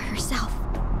Guernica herself.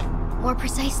 More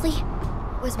precisely,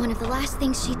 it was one of the last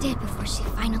things she did before she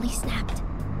finally snapped.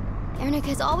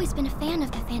 Guernica's always been a fan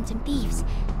of the Phantom Thieves.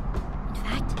 In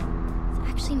fact, it's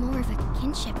actually more of a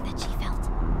kinship that she felt.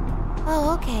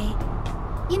 Oh, okay.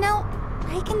 You know,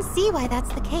 I can see why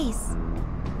that's the case.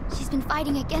 She's been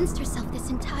fighting against herself this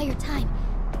entire time,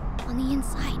 on the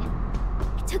inside.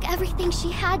 It took everything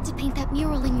she had to paint that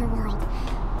mural in your world.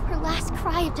 Her last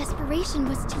cry of desperation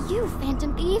was to you,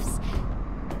 Phantom Thieves.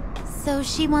 So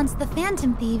she wants the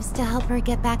Phantom Thieves to help her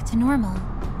get back to normal.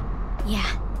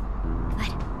 Yeah,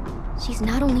 but she's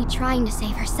not only trying to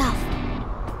save herself.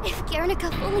 If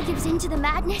Guernica fully gives in to the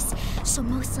madness, she'll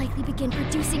most likely begin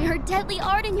producing her deadly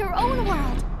art in your own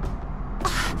world.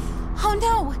 Oh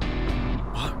no!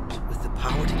 Art with the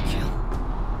power to kill?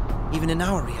 Even in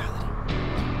our reality?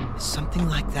 Is something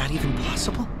like that even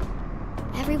possible?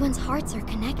 Everyone's hearts are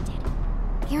connected.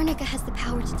 Guernica has the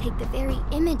power to take the very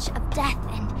image of death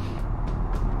and...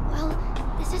 Well,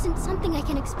 this isn't something I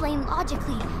can explain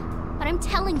logically, but I'm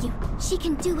telling you, she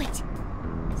can do it.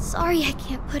 Sorry I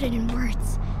can't put it in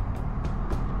words.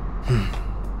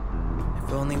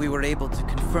 If only we were able to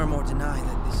confirm or deny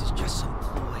that this is just some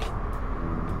ploy.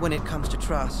 When it comes to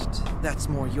trust, that's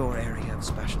more your area of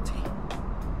specialty.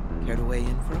 Care to weigh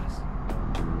in for us?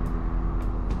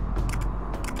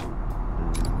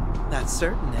 That's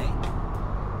certain, eh?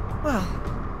 Well,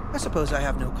 I suppose I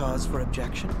have no cause for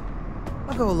objection.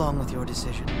 I'll go along with your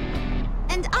decision.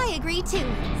 And I agree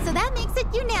too, so that makes it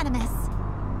unanimous.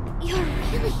 You're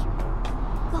really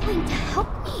going to help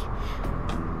me?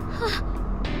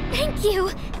 Thank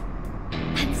you!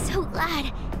 I'm so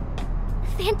glad.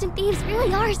 Phantom Thieves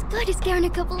really are as good as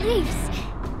Guernica believes.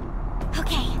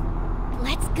 Okay,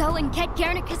 let's go and get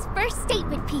Guernica's first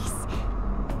statement piece.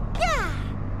 Yeah!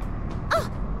 Oh,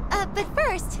 but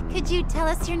first, could you tell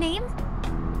us your name?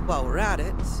 While we're at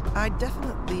it, I'd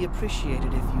definitely appreciate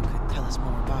it if you could tell us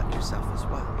more about yourself as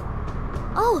well.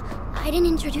 Oh, I didn't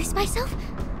introduce myself?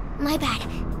 My bad.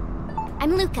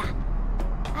 I'm Luca.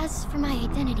 As for my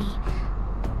identity,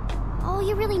 all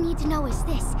you really need to know is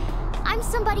this. I'm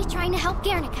somebody trying to help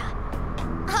Guernica.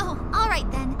 Oh, alright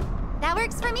then. That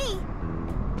works for me.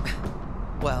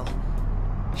 Well,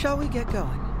 shall we get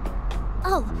going?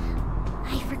 Oh,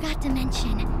 I forgot to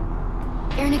mention.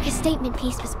 Guernica's statement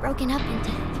piece was broken up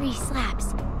into 3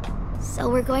 slabs. So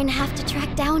we're going to have to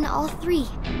track down all 3.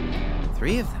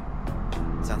 3 of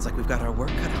them? Sounds like we've got our work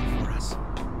cut out for us.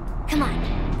 Come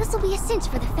on, this'll be a cinch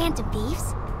for the Phantom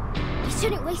Thieves. We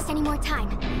shouldn't waste any more time.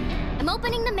 I'm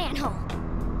opening the manhole.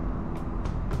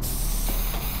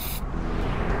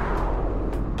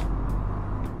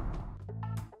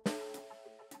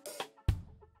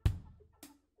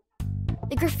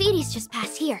 The graffiti's just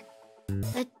past here,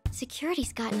 but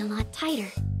security's gotten a lot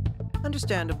tighter.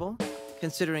 Understandable,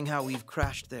 considering how we've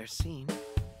crashed their scene.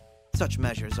 Such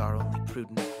measures are only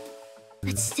prudent.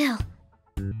 But still,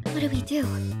 what do we do?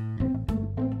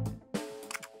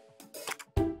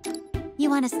 You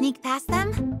want to sneak past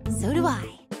them? So do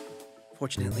I.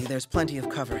 Fortunately, there's plenty of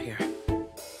cover here.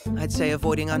 I'd say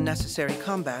avoiding unnecessary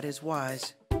combat is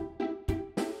wise.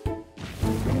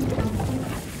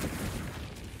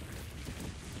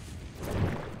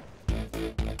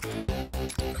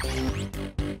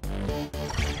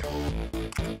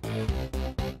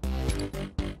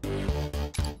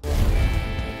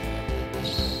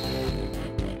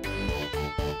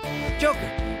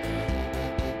 Joker!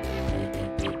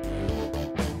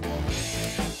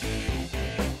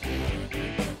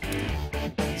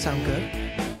 Sound good?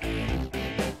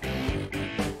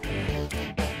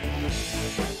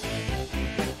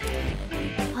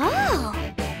 Oh!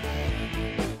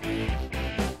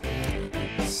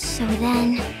 So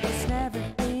then... It's never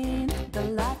been the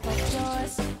life of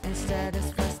choice. Instead it's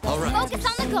first All right. Focus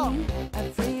on the goal!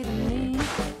 I'm free to me.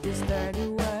 This dirty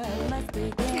world must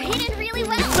begin. You're hitting really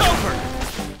well! It's over!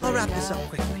 I'll wrap this up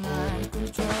quickly. Mind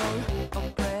control,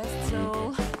 oppressed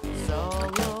soul.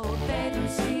 Solo, they don't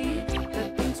see the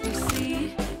things we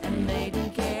see, and they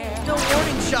don't care. No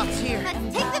warning shots here!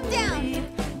 Let's take them down!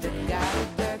 They've got a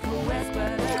dark west,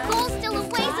 but The goal's still a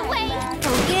ways away!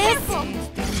 Focus!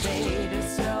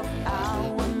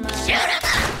 Shoot him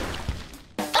up!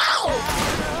 Oh!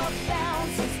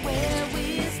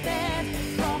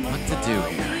 What to do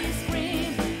here?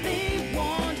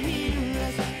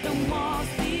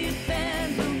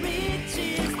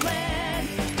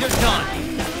 You're done!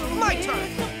 My turn!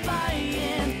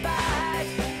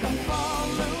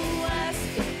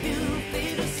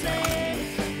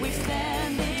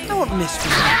 I won't miss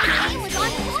you. He was on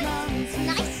point!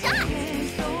 Nice shot!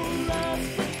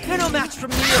 You're no match for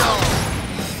me at all!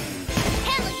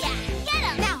 Hell yeah! Get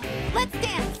him! Now, let's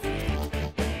dance!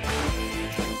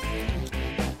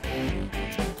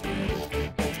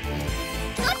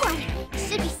 Good one!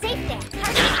 Should be safe there.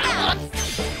 Target's down!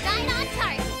 Right on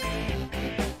target!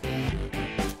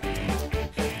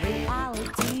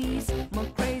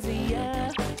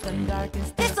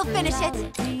 This'll finish it!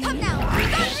 Come now!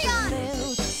 Leon!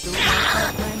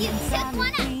 You took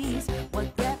one out!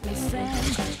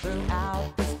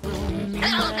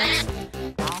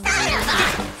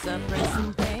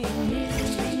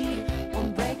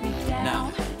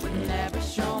 Now.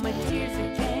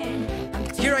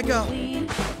 Here I go!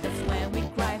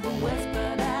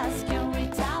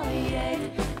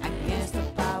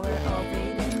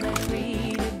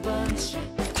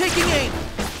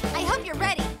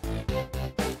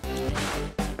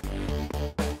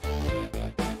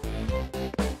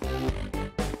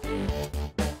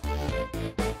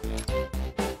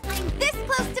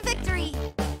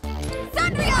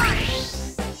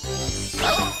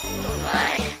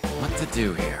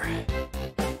 do here?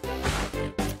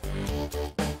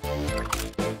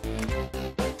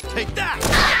 Take that!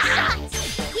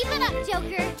 Keep it up,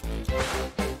 Joker!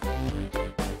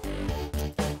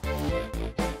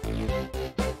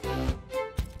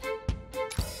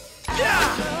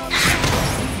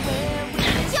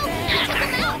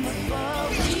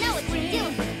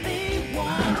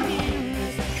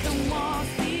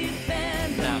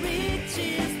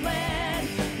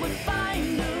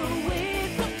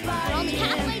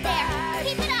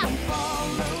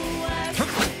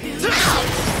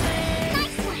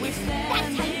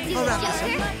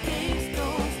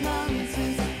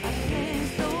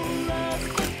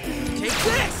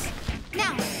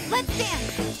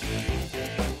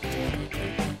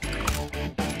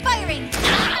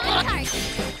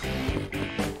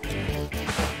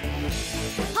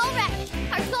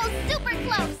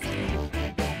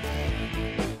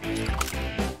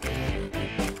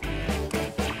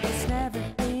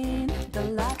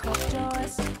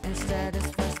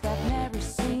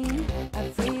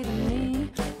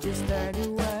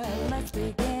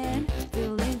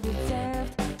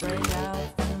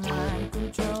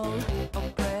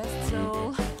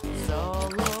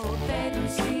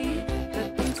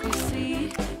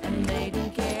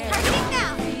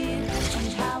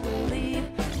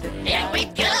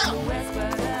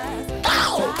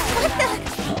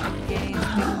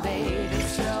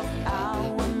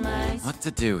 What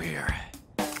to do here?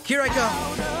 Here I go.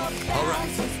 All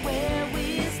right.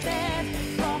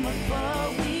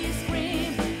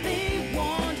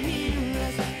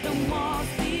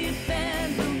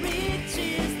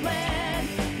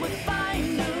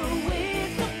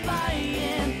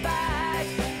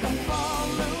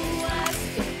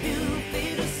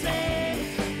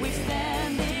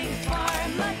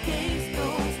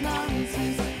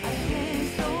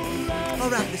 I'll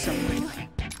wrap this up quickly.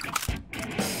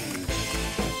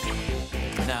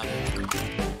 Now.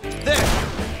 There!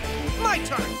 My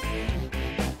turn!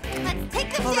 Let's take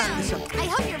them I'll wrap down. this up. I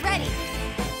hope you're ready.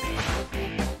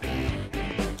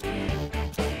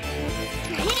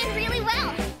 You're hitting really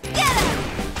well! Get him!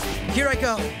 Here I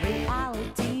go.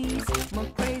 Realities more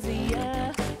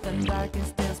crazier than dark and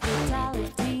still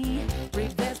brutality.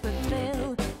 Regrets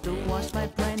fulfill to wash my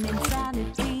brain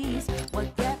insanities.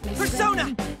 What kept me Persona!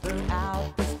 sane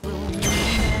throughout this gloomy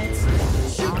nights.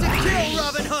 Shoot to kill,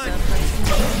 Robin Hood!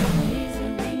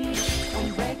 Misery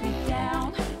won't break me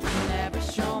down. Never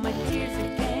show my tears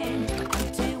again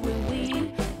until we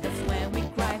win. That's when we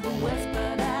cry. Who else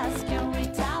but us can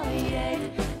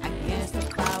retaliate against the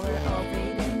power of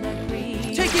it and the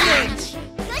greed? Taking aim!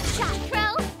 Good shot,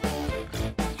 Crow!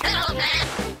 Hello, man.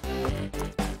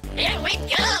 Here we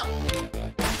go.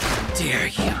 Dare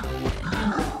you?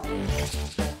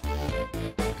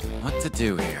 What to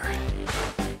do here?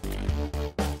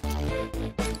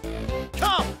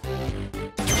 Come!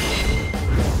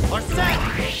 Or set!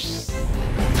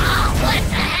 Oh, what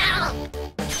the hell?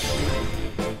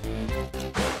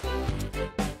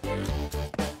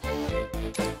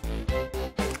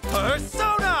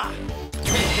 Persona!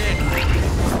 Take it!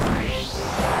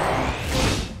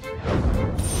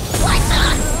 What's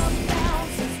up?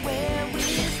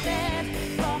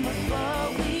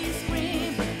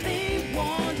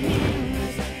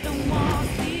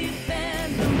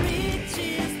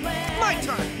 My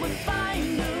turn!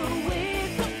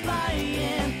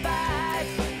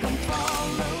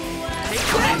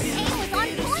 Take this! Aim was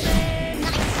on point!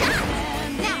 Nice shot!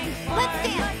 Now, let's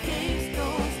dance.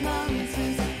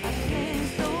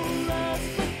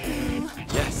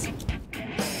 Yes.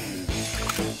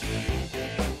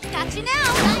 Got you now.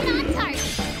 Right on target!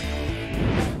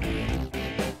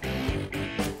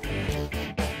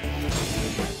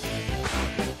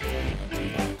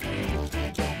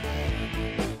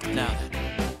 Now then.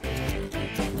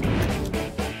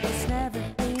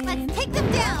 Let's take them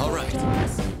down. All right.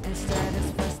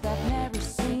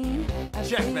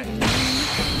 Checkmate!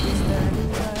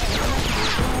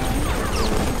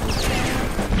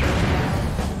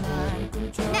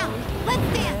 Now, let's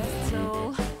dance.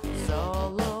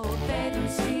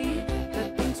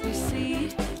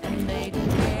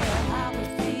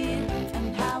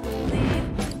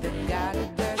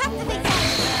 Captivate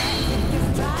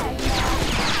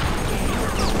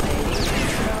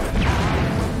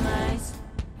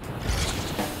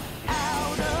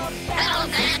Hello,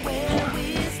 man.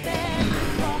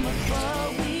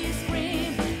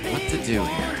 What to do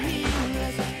here?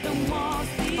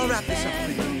 I'll wrap this up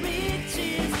quickly.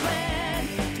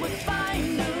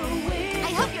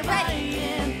 I hope you're ready.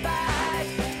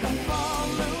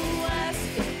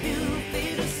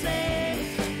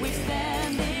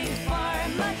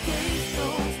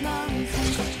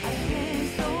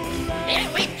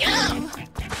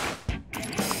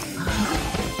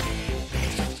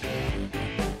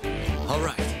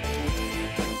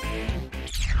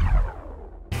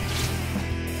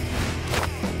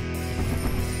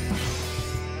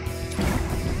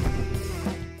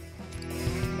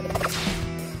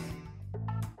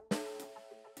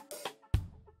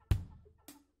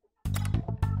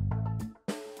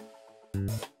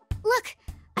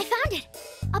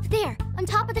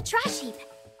 the trash heap.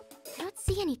 I don't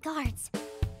see any guards.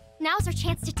 Now's our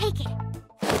chance to take it.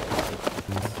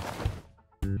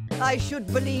 I should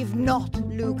believe not,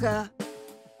 Luca.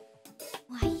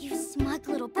 Why, you smug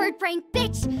little bird-brained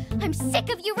bitch! I'm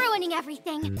sick of you ruining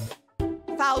everything!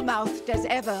 Foul-mouthed as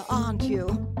ever, aren't you?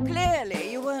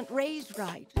 Clearly, you weren't raised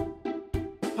right.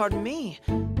 Pardon me,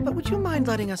 but would you mind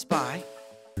letting us by?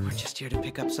 We're just here to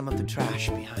pick up some of the trash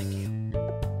behind you.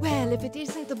 Well, if it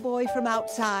isn't the boy from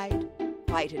outside.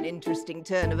 Quite an interesting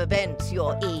turn of events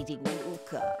you're aiding,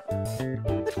 Luca.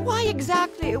 But why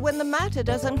exactly when the matter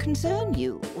doesn't concern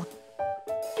you?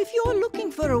 If you're looking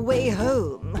for a way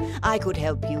home, I could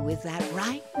help you with that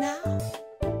right now.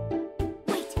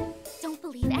 Wait, don't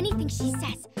believe anything she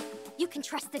says. You can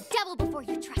trust the devil before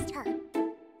you trust her.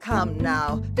 Come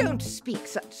now, don't speak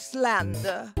such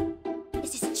slander.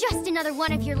 This is just another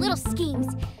one of your little schemes,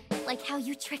 like how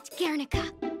you tricked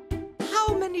Guernica.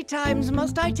 How many times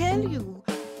must I tell you?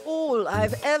 All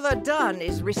I've ever done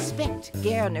is respect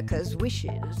Guernica's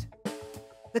wishes.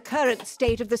 The current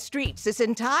state of the streets is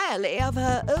entirely of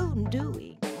her own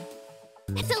doing.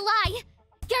 It's a lie!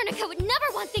 Guernica would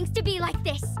never want things to be like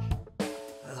this!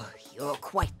 Oh, you're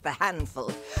quite the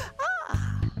handful.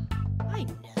 Ah, I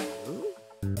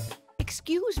know.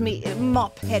 Excuse me,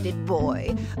 mop-headed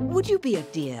boy. Would you be a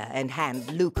dear and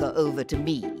hand Luca over to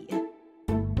me?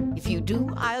 If you do,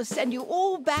 I'll send you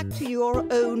all back to your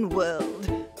own world.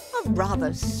 A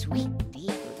rather sweet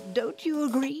deal, don't you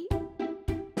agree?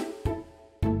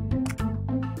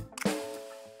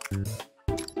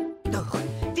 Oh,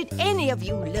 did any of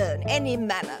you learn any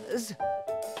manners?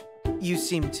 You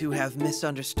seem to have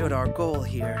misunderstood our goal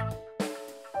here.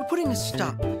 We're putting a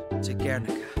stop to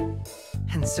Guernica.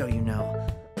 And so you know,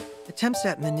 attempts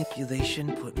at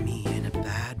manipulation put me in a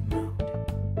bad mood.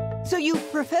 So you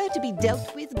prefer to be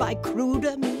dealt with by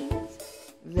cruder means?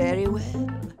 Very well.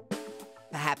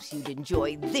 Perhaps you'd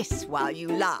enjoy this while you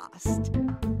last.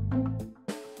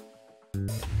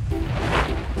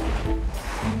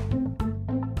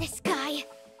 This guy,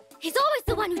 he's always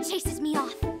the one who chases me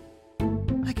off.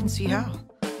 I can see how.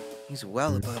 He's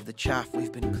well above the chaff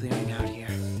we've been clearing out here.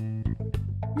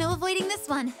 No avoiding this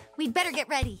one. We'd better get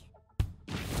ready.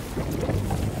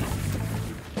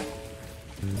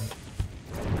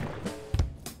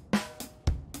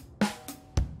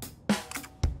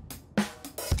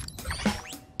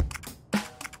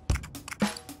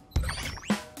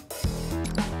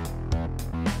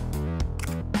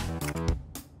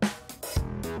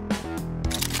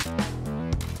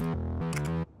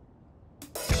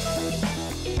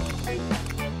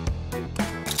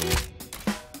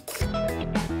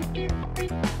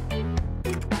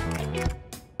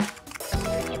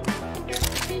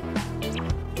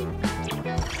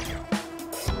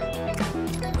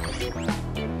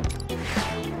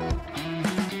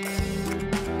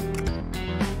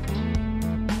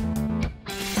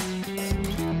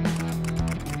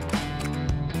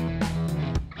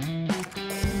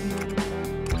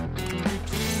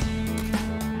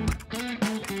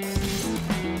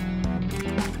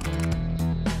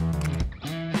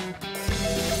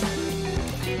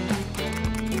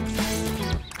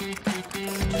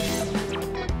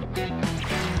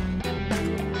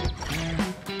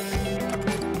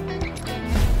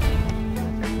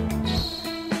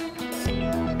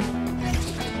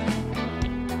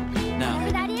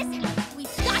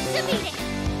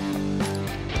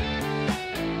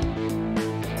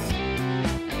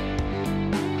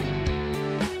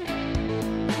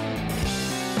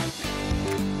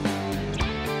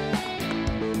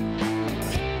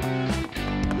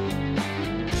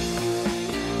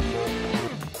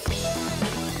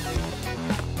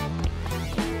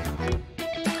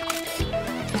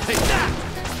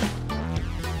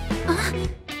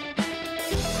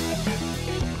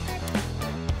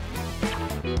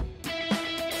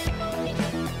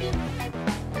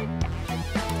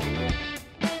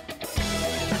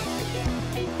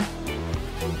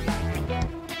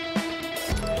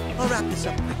 I'll wrap this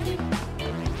up quickly.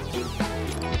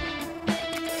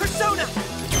 Persona!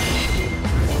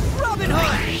 Robin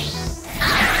Hood!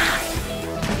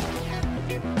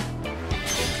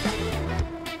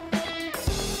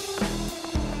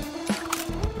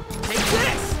 Take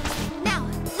this! Now,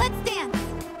 let's dance!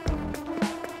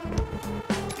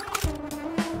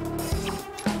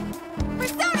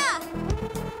 Persona!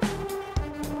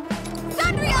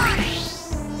 Sandrion!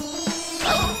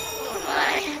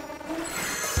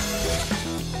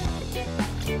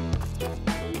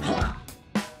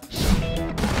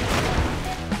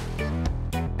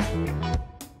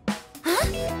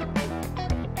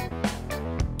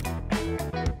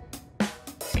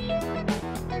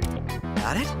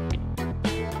 Got it?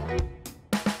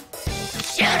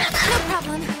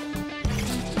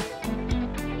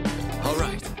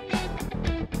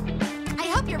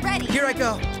 Here I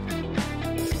go.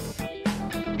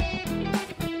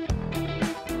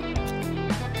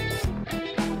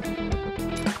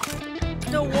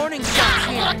 No warning shots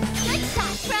here. Good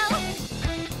shot, bro.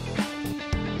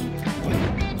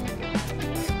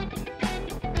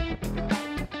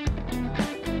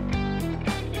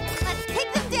 Let's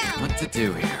take them down. What to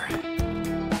do here?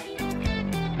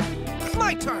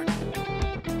 My turn.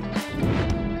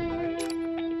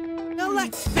 Now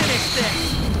let's finish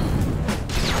this.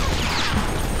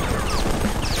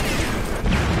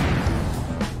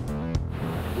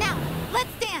 Now, let's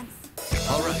dance.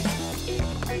 All right.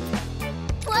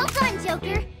 Well done,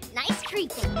 Joker. Nice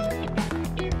creeping.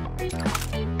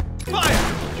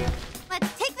 Fire! Let's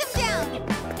take them down.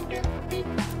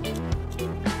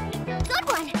 Good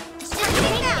one. Shut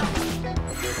it down.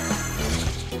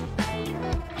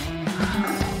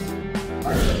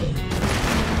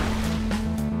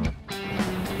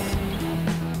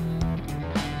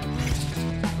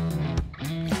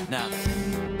 Now,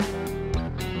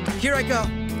 Here I go.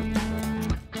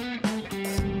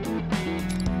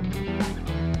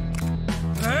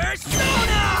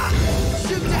 Persona!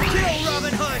 Shoot to kill,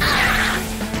 Robin Hood!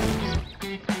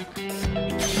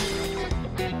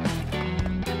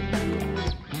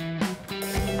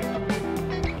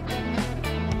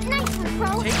 Nice one,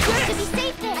 Pro. Take To this! be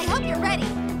safe there. I hope you're ready.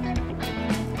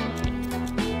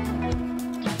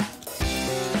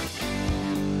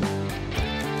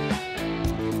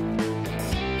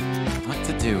 what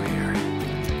to do here?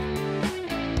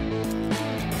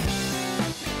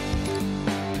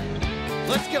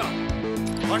 Let's go!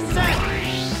 Our set!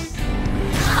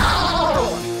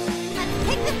 Let's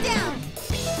take them down.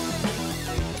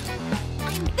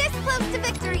 I'm this close to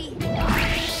victory.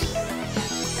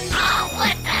 Oh,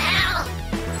 what the hell?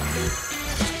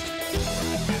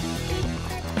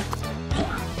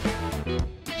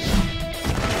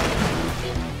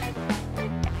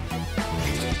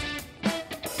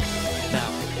 Now,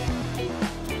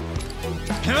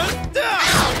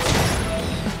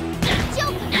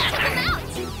 Joker, you took him out.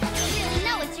 You really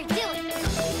know what you're doing.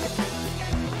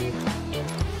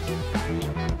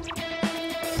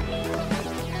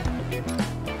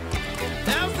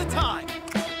 Now's the time!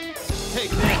 Take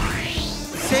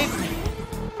this! Save me.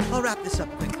 I'll wrap this up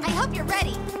quickly. I hope you're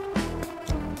ready.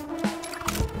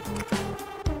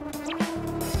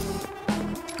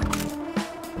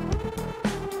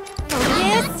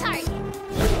 Yes. Target.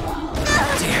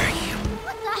 how dare you?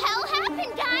 What the hell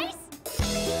happened, guys?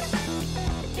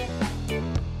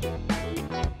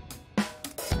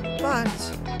 But...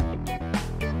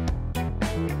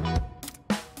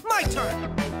 My turn!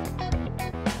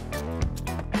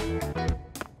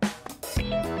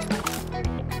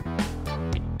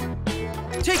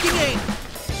 Taking aim!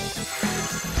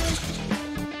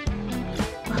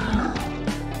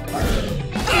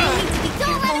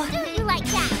 Don't let him do you like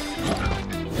that.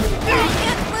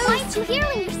 Why aren't you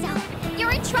healing yourself?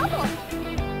 You're in trouble.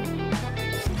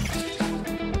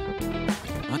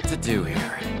 What to do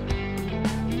here?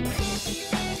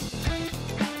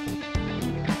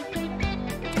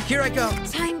 Here I go.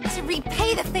 Time to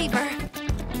repay the favor.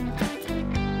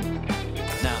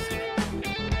 Now,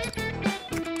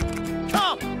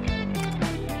 Come!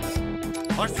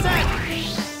 Our set!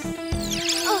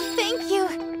 Oh, thank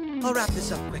you. I'll wrap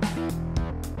this up quickly.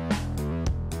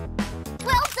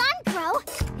 Well done, Bro.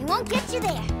 It won't get you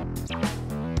there.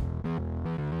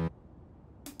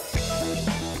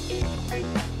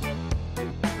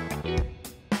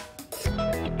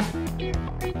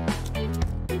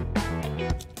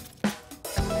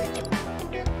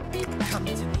 Come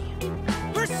to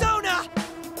me. Persona!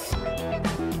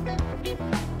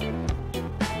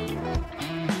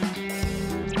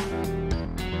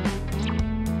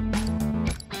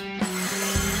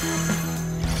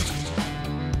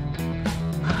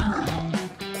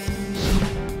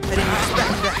 I didn't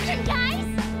expect that. Action, guys!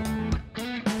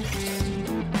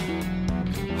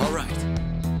 all right.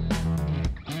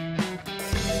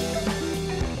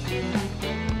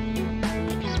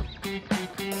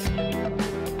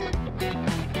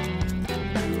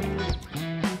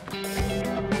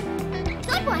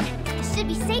 Good one. It should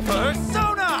be safe there.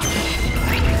 Persona!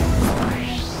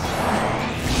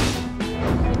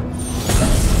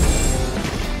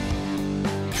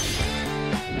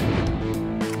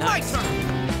 My turn!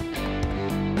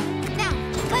 Now,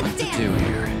 let's What to dance. do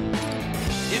here?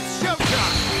 It's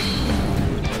showtime!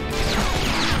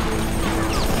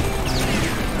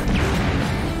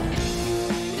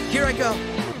 Here I go.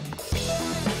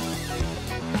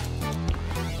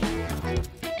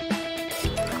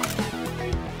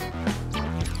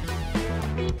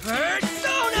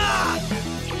 Persona!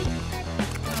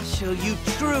 I'll show you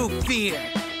true fear.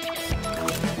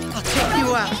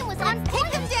 you out. Aim was on point.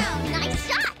 Take them down. Nice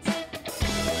shot!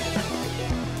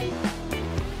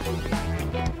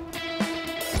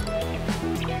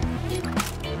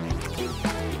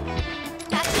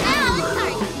 That's now.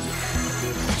 Sorry.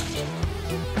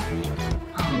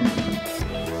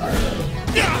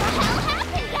 What the hell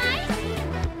happened, guys?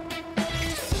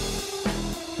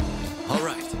 All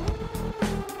right.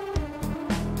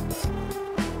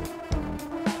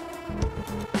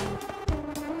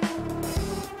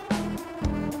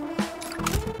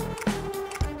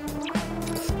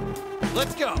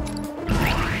 Let's go.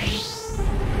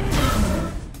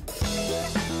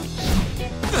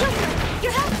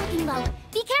 Your health's looking low.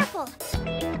 Be careful.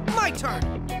 My turn.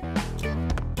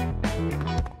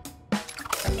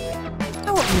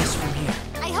 I won't miss from here.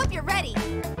 I hope you're ready.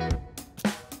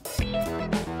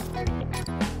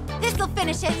 This'll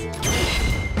finish it.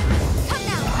 Come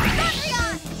now, battery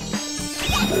on!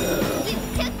 Yes! You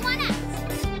took one out!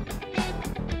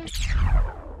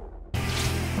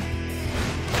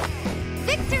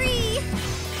 Victory!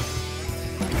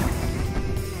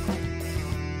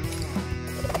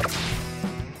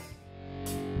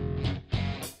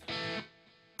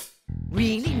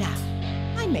 Really now?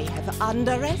 I may have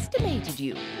underestimated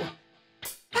you.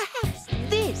 Perhaps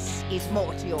this is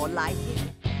more to your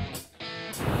liking.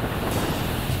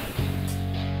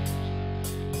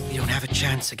 We don't have a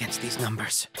chance against these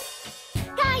numbers.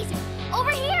 Guys,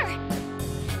 over here!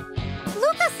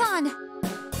 Luca-san!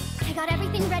 I got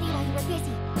everything ready while you were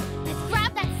busy. Let's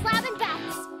grab that slab and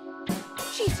bounce.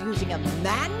 She's using a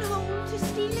manhole to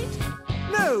steal it?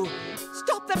 No!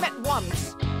 Stop them at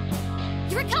once!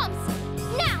 Here it comes!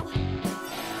 Now!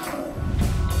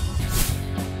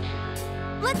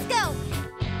 Let's go!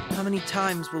 How many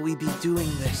times will we be doing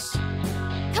this?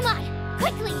 Come on,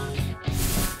 quickly!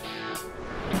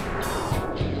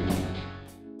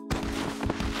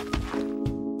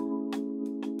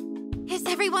 Is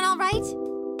everyone all right?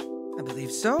 I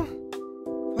believe so.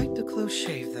 Quite the close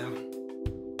shave, though.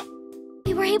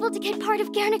 We were able to get part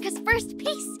of Guernica's first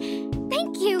piece.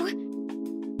 Thank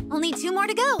you. Only 2 more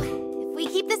to go. If we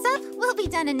keep this up, we'll be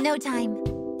done in no time.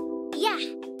 Yeah.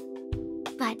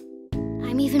 But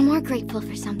I'm even more grateful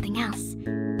for something else.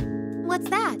 What's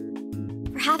that?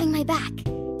 For having my back,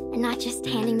 and not just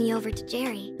handing me over to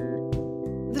Jerry.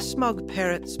 The smug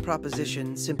parrot's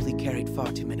proposition simply carried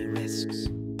far too many risks.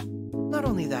 Not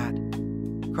only that,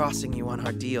 crossing you on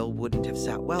our deal wouldn't have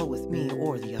sat well with me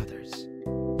or the others.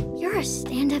 You're a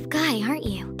stand-up guy, aren't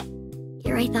you?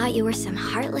 Here I thought you were some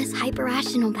heartless,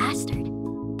 hyper-rational bastard.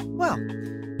 Well,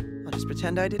 I'll just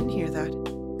pretend I didn't hear that.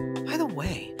 By the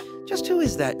way, just who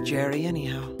is that Jerry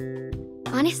anyhow?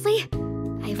 Honestly,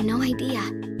 I have no idea.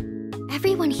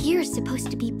 Everyone here is supposed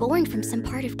to be born from some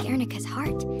part of Guernica's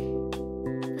heart.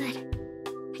 But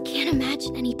I can't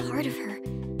imagine any part of her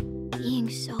being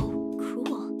so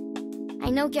cruel. I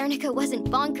know Guernica wasn't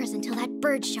bonkers until that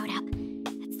bird showed up.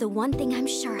 That's the one thing I'm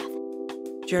sure of.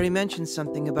 Jerry mentioned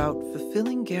something about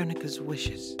fulfilling Guernica's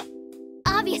wishes.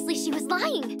 Obviously she was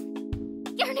lying.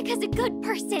 Guernica's a good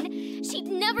person. She'd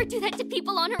never do that to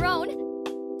people on her own.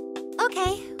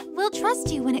 Okay, we'll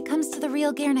trust you when it comes to the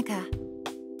real Guernica.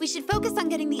 We should focus on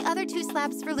getting the other 2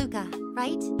 slabs for Luca,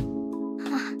 right?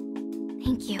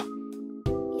 Thank you.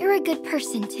 You're a good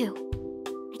person, too.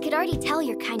 I could already tell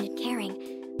you're kind and caring.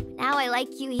 But now I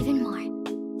like you even more.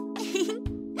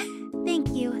 Thank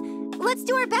you. Let's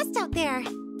do our best out there.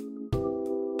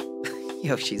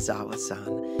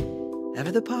 Yoshizawa-san.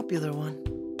 Ever the popular one.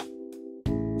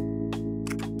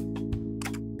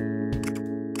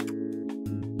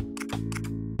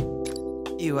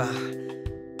 You,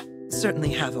 certainly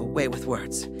have a way with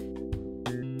words.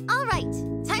 All right,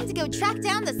 time to go track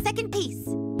down the second piece.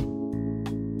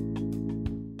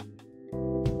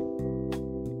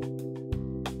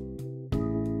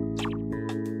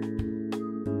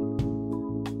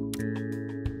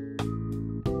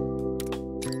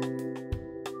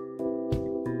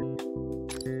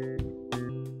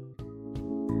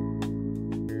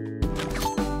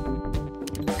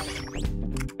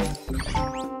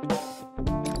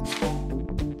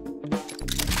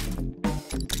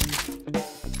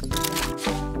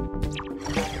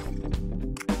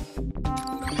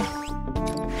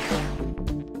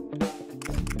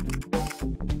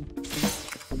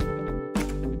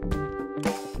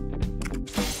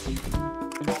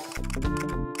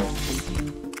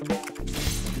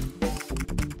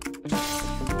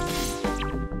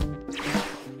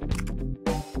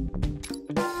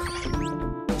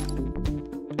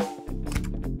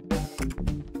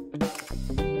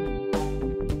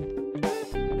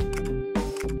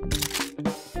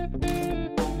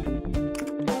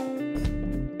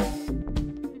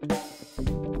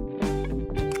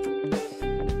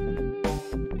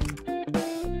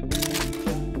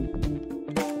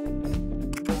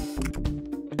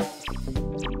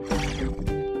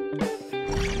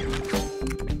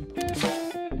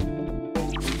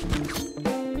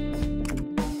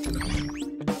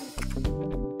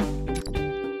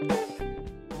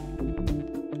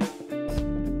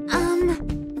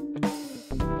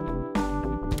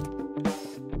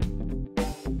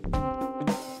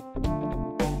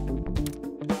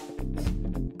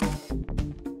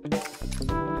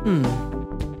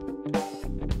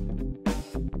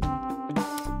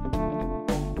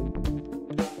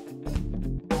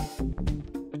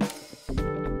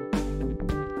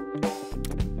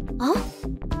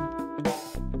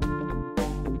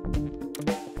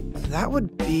 That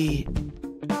would be...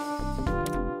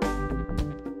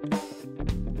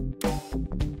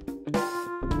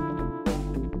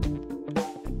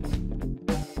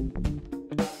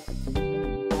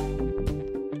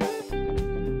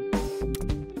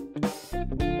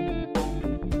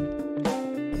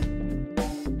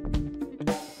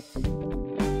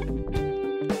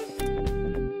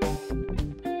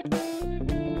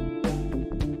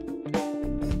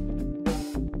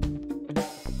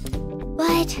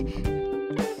 But...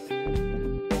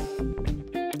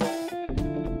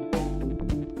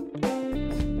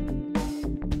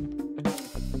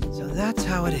 So that's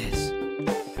how it is.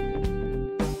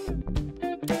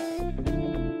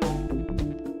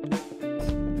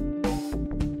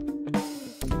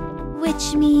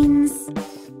 Which means...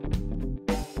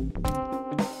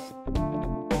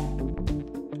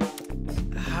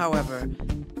 However...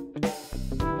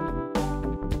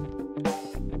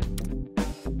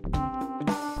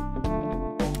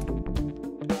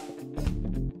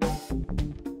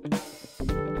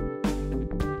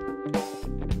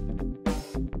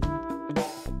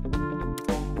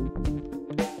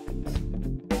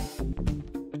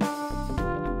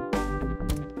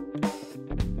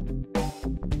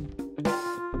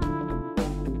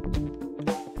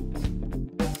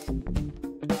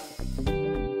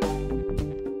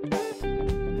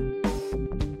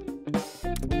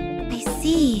 I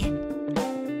see.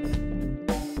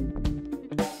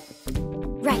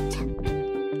 Right.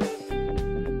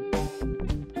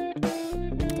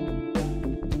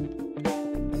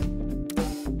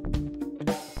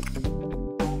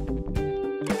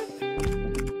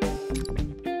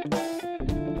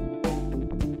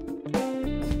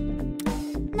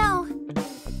 No.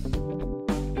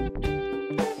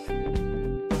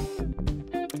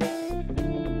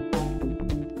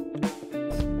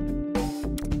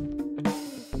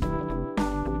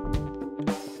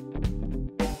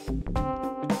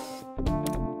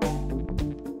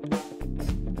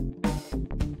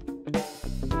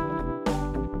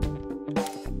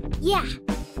 Yeah.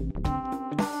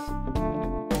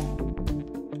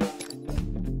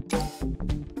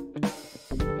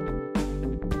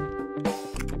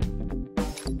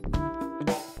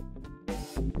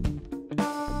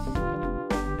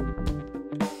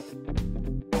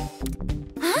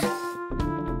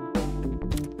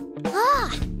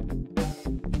 Ah!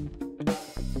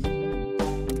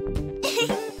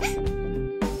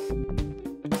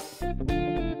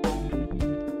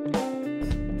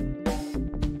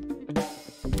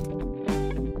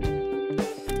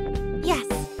 Yes.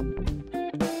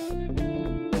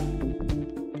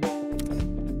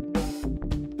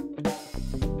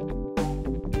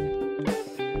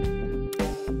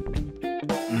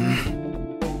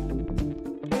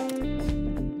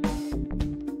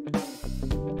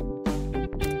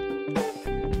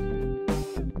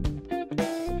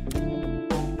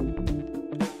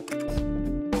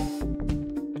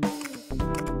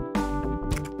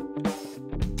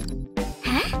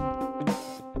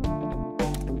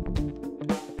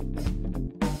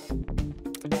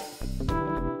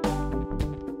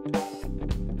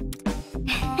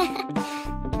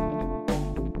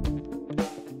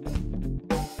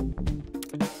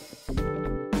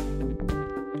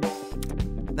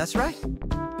 That's right.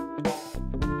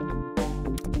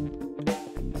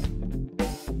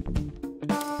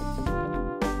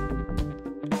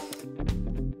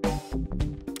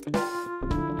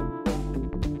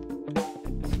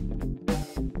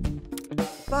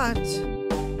 But...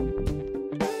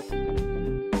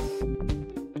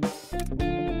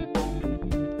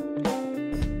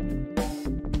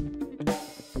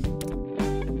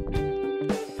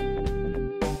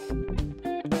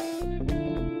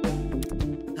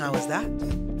 How is that?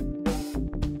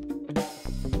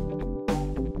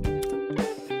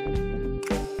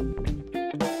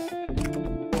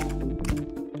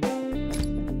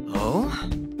 Oh?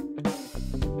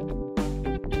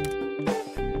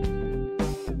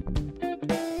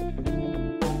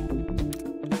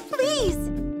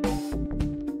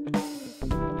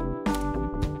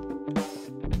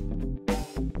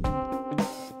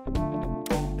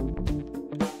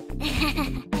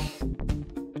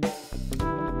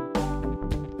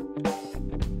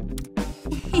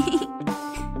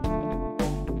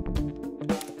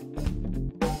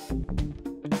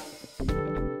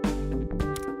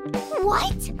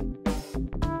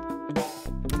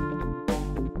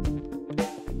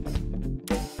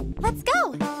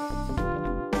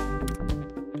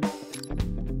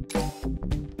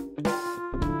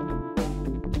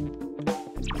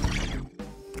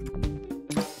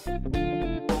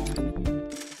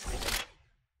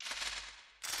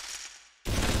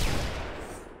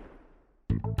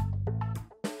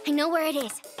 I know where it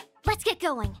is. Let's get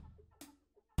going.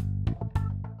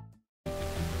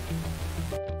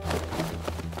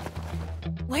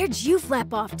 Where'd you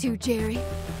flap off to, Jerry?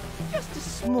 Just a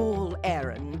small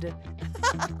errand.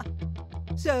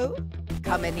 So,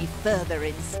 come any further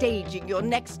in staging your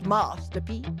next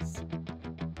masterpiece?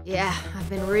 Yeah, I've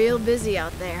been real busy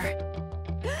out there.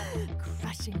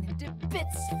 Crushing them to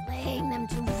bits, flaying them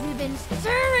to ribbons,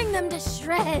 tearing them to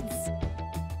shreds.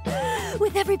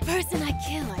 With every person I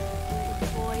kill, I feel the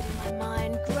void in my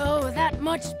mind grow that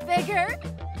much bigger.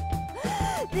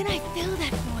 Then I fill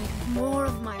that void with more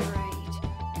of my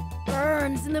rage.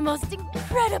 Burns in the most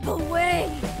incredible way.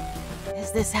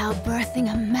 Is this how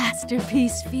birthing a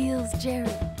masterpiece feels, Jerry?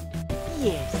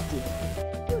 Yes,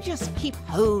 dear. You just keep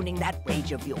honing that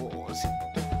rage of yours.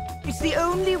 It's the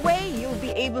only way you'll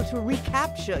be able to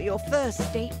recapture your first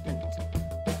statement.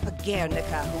 A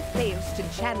Guernica who fails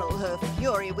to channel her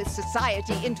fury with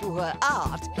society into her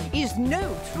art is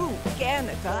no true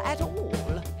Guernica at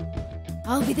all.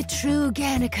 I'll be the true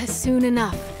Guernica soon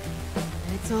enough.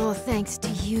 And it's all thanks to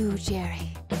you,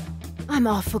 Jerry. I'm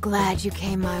awful glad you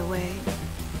came my way.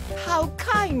 How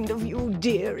kind of you,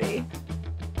 dearie.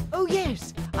 Oh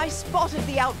yes, I spotted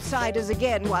the outsiders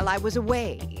again while I was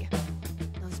away.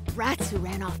 Those brats who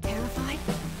ran off terrified?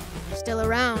 They're still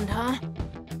around, huh?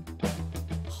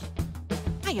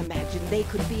 I imagine they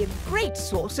could be a great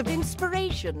source of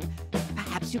inspiration.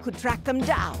 Perhaps you could track them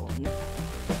down.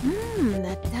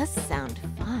 That does sound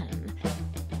fun.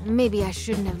 Maybe I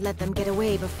shouldn't have let them get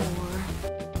away before.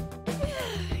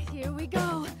 Here we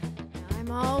go. Now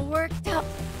I'm all worked up.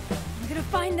 I'm gonna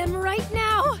find them right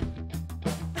now.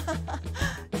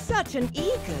 Such an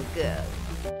eager girl.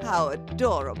 How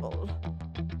adorable.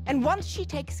 And once she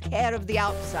takes care of the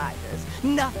outsiders,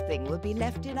 nothing will be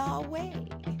left in our way.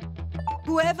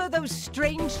 Whoever those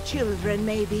strange children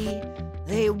may be,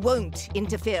 they won't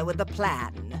interfere with the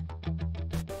plan.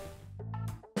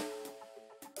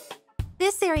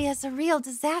 This area's a real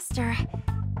disaster.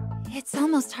 It's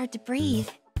almost hard to breathe.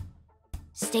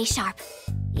 Stay sharp.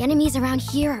 The enemies around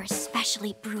here are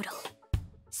especially brutal.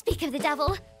 Speak of the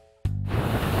devil.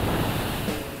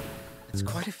 It's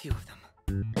quite a few of them.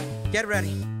 Get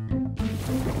ready.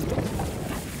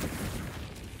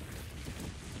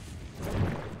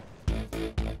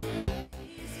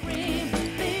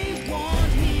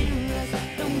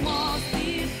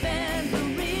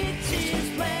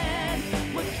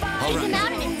 Take him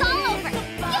out and it's all over. You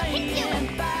can do it.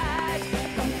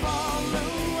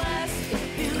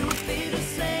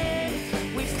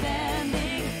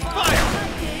 Fire!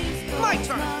 My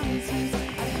turn!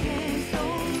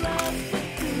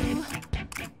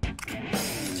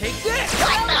 Take this!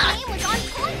 My aim was on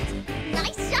point.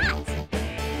 Nice shot.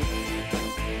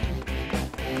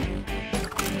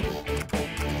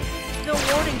 No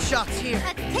warning shots here.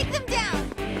 Let's take them down.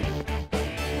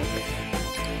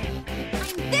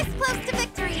 I'm this close to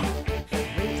victory.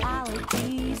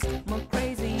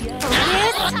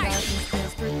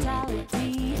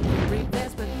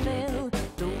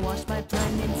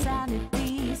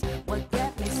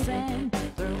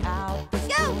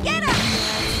 Go, get her!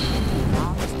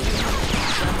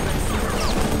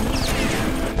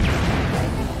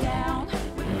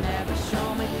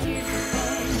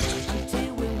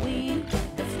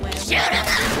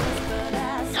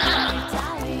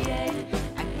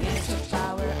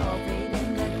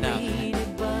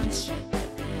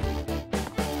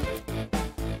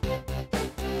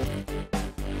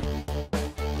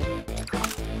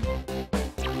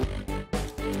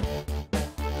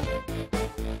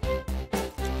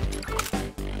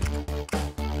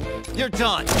 You're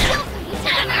done.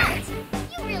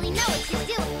 You really know what you're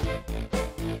doing.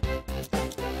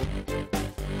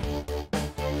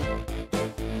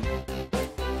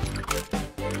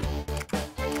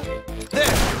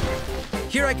 There!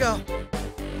 Here I go.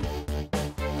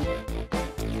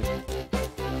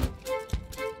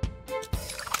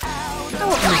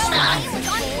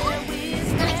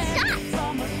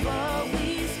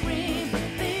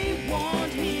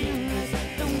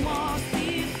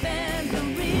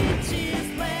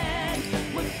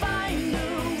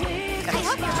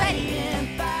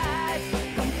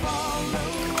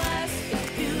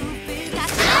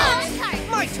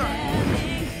 My turn!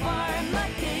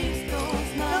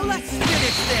 Now let's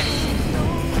finish this!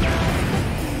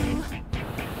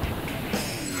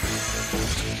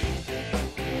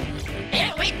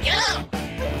 Here we go!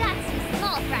 We've got some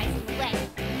small fries in the way.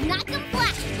 Knock 'em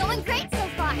flat. Going great so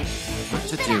far. What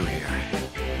to do here?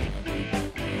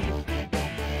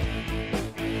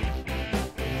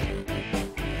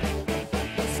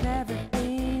 It's never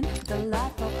been the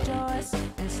life of choice.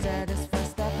 Instead, it's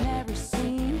first I've never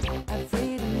seen. A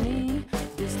freedom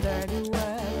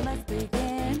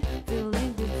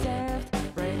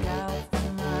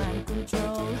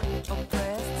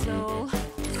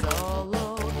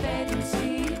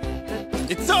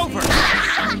It's over!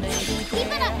 Keep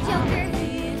it up, Joker.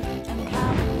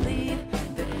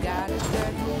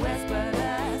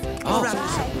 I'll wrap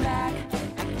this up.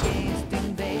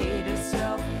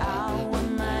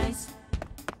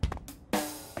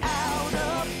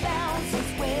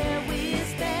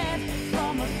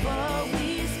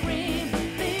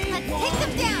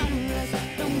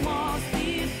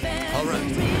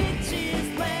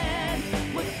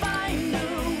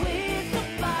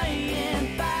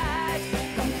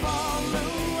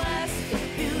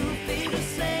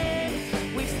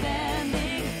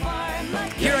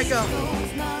 Here I go.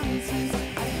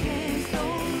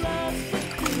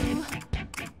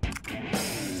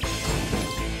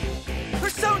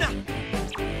 Persona!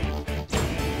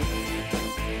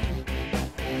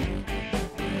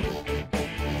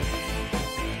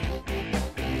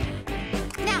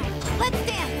 Now, let's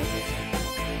dance.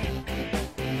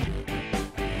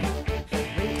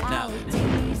 Now.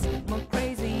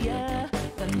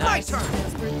 My turn!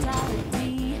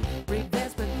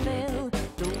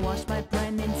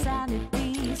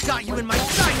 Got you in my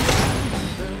sight!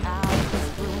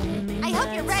 I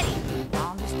hope you're ready.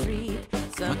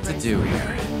 What to do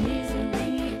here?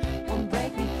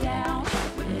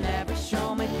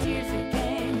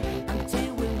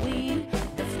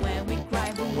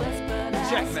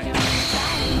 Checkmate.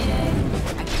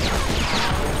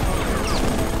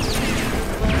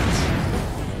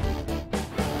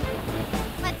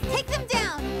 Let's take them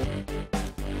down.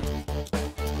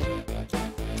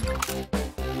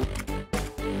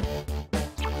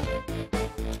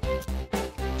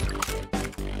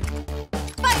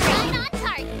 Right on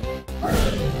target.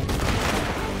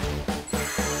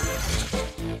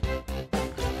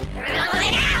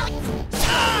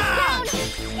 Down.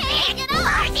 Take it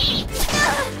off.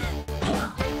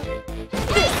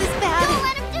 This is bad. Don't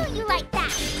let him do you like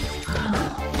that.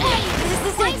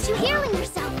 Why aren't you healing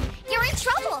yourself? You're in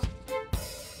trouble.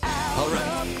 All right.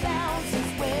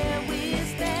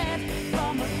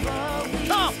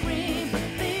 Come!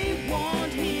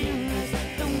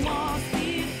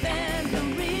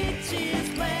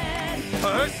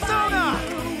 Persona!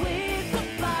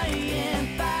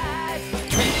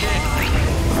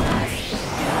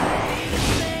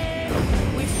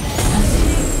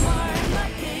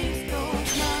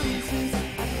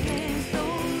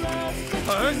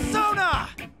 Persona!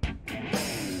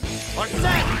 Or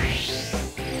set!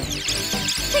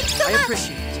 Thanks so I much.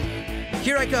 appreciate it.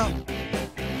 Here I go.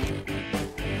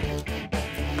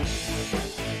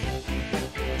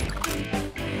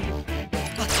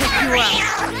 I'll take you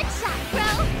out. Good shot, bro.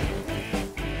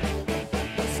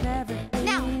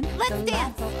 Now, let's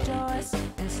dance.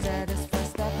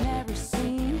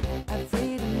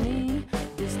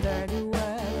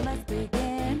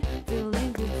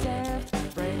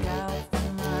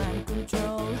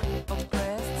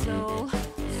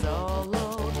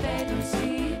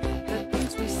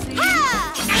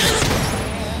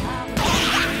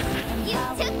 You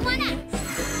took one out.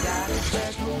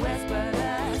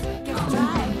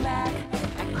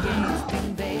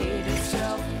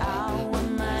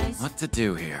 What to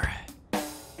do here?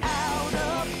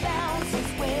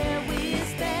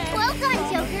 Well done,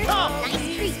 Joker. Nice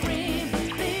treat.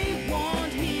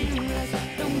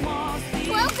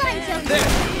 Well done, Joker. There.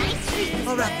 Nice treat.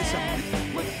 I'll wrap this up.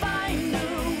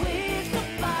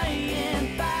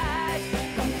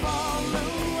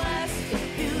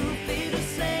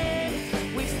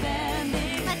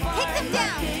 Let's take them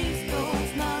down.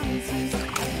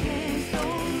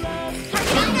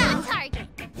 Right on target.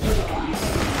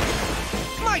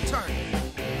 My turn.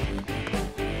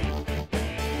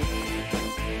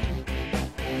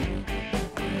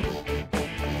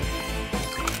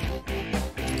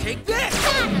 Take this!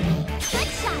 Got him. Good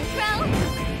shot, bro.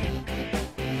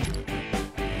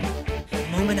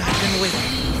 Moment I've been waiting.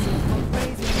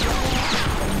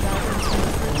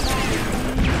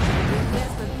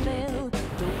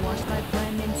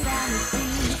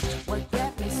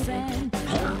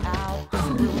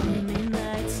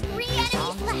 Three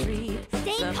enemies left.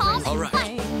 Stay calm All and right.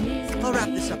 fight. I'll wrap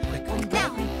this up quick. Now,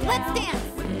 let's dance.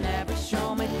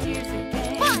 1 and 2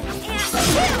 and yes.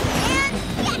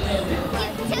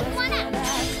 You took one out.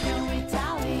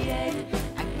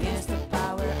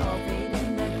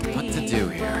 What to do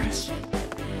here?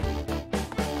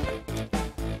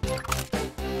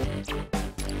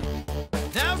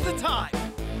 Now's the time.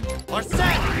 Or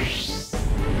set!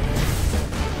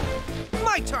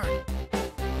 My turn.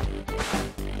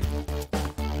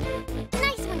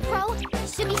 Nice one, Crow.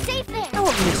 Should be safe there. I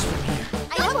won't miss from here.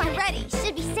 I hope you're ready.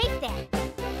 Should be safe there.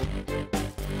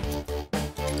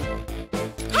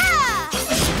 Ha!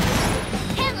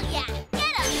 Hell yeah.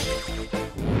 Get him.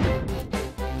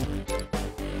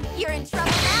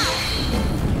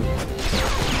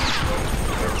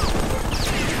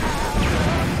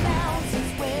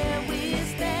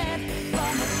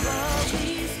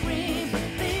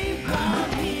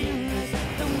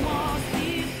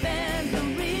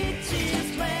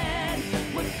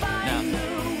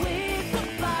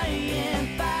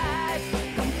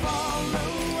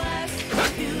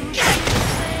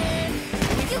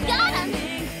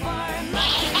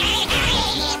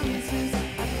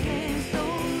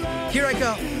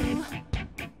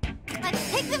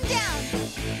 Out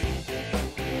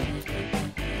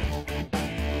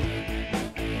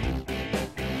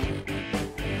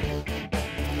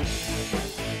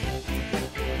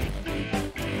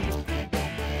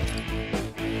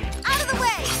of the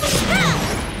way!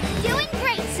 Doing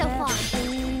great so far.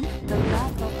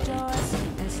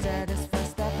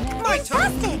 My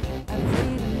turn! Fantastic!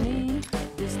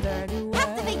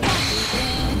 Activate that!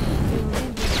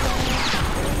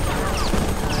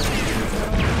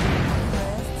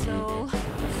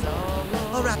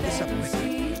 I'll wrap this up quickly.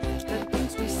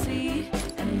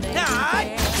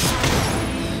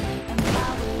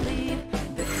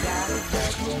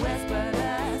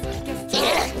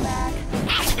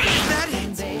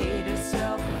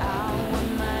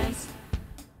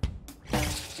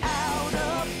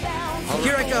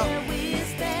 Here I go.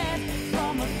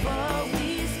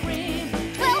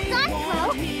 Well done, Pro.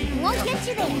 Won't get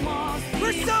you there.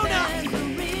 Persona!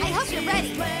 I hope you're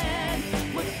ready.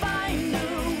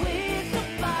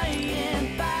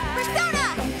 Persona!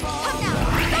 Come now!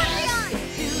 Totally on!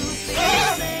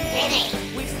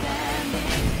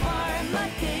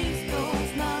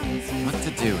 What to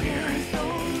do here?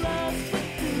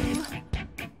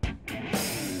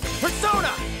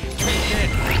 Persona!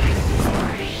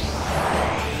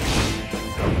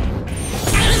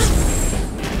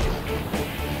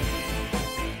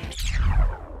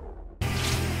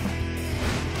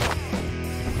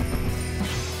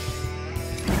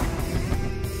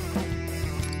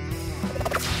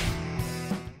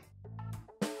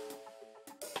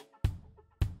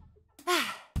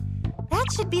 That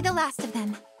should be the last of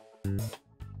them.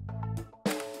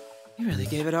 You really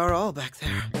gave it our all back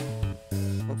there.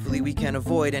 Hopefully we can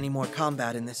avoid any more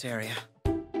combat in this area.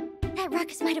 That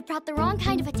ruckus might have brought the wrong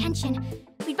kind of attention.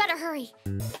 We'd better hurry.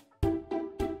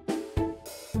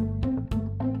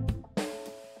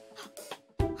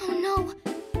 Oh no!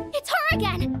 It's her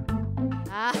again!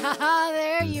 Ah,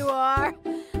 there you are.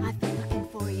 I've been looking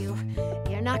for you.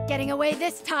 You're not getting away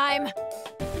this time.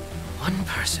 One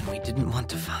person we didn't want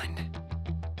to find.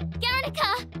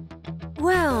 Guernica!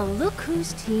 Well, look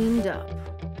who's teamed up.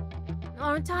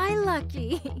 Aren't I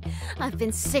lucky? I've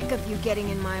been sick of you getting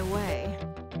in my way.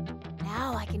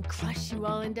 Now I can crush you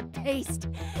all into paste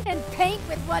and paint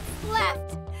with what's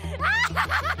left.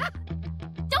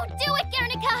 Don't do it,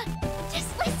 Guernica!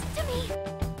 Just listen to me!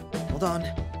 Hold on.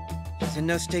 She's in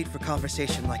no state for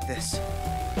conversation like this.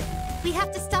 We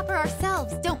have to stop her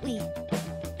ourselves, don't we?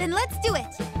 Then let's do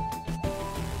it!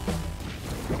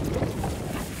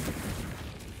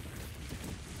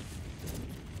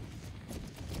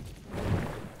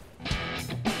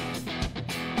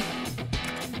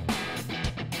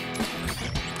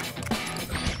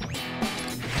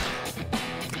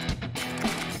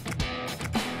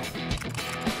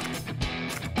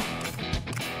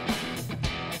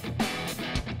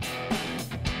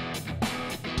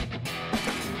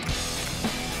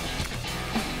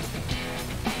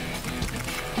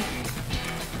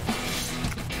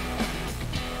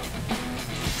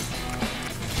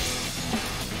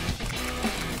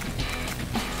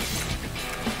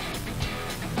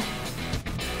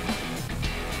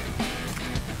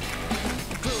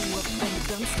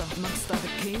 Monster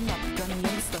that came up, gun and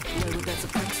youngster. Well, that's a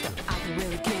prankster. I don't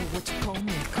really care what you call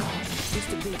me. Used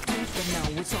to be tooth, but now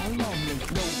it's all on me.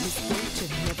 No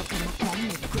misfortune, never come upon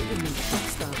me. Pretty me,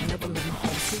 rockstar, never leave my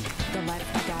home seat. The life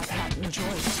I got had no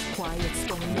choice. Quiet,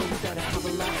 strong, know that I have a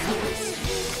loud voice.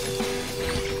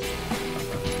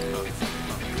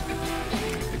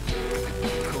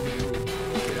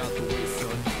 Get out the way,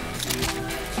 son.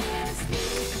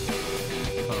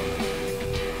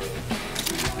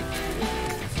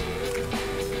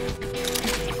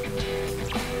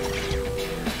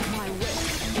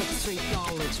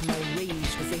 My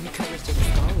rage was encouraged in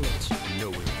college.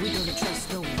 We don't trust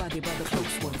nobody but the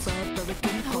close ones.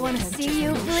 I want to see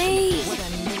you bleed. What I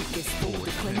make is for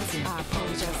the cleansing. I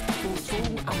apologize for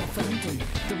fool, I'm offending.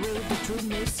 The real, the true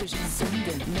message I'm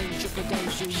sending. No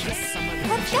jeopardization, yes, I'm a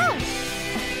Let's go!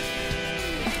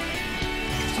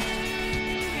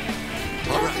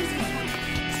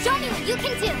 Show me what you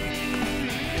can do!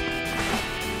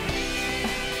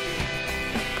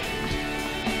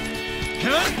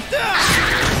 Nice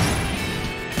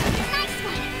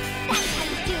one! That's how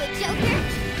you do it, Joker!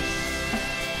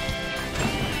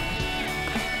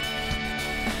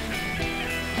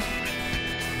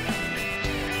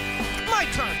 My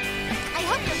turn! I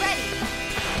hope you're ready.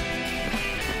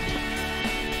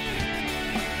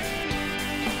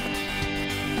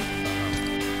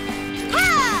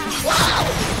 Wow!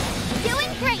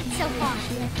 Doing great so far!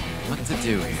 What to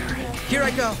do here? Here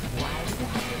I go!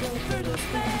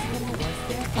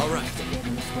 All right.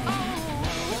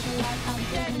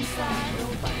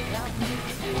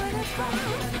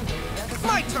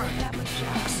 My turn! Nice.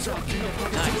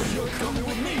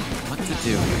 What to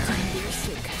do here?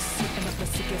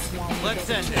 Let's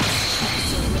end it.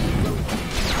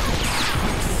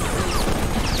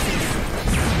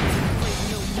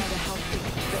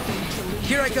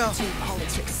 Here I go.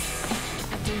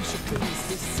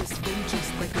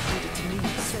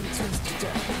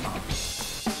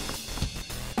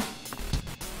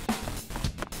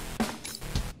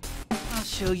 I'll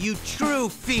show you true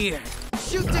fear.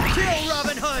 Shoot to kill,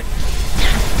 Robin Hood!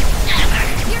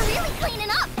 You're really cleaning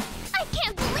up! I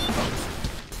can't believe it!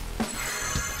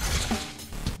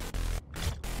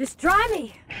 Destroy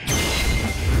me!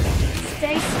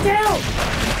 Stay still!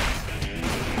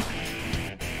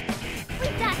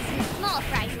 We've got some small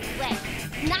fries in the way.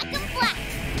 Knock them flat!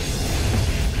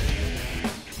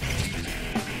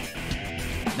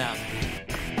 Now,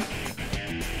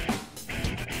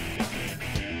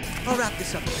 I'll wrap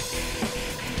this up quick.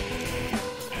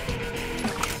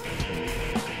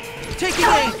 Taking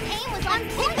aim! Aim was on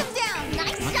point. Them down!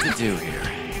 Nice what shot! to do here?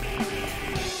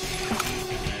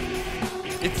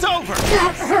 It's over!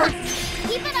 That hurts!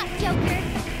 Keep it up, Joker!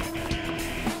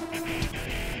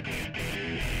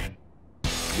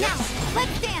 Now,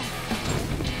 let's dance.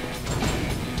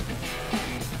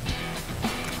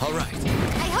 All right.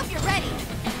 I hope you're ready.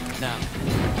 Now,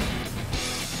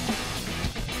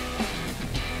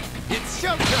 It's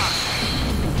showtime!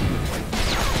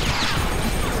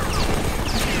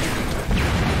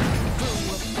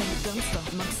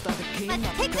 Let's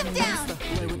take them down.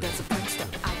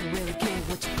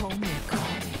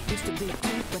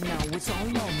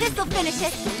 This'll finish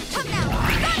it. Come now.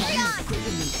 Got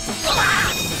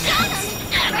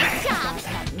Great job!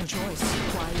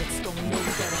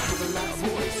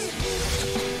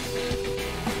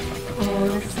 Oh,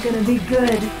 this is gonna be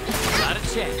good. Got a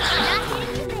chance. Not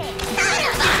hitting you there!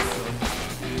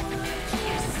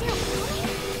 You're still going?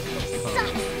 This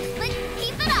sucks, but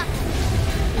keep it up!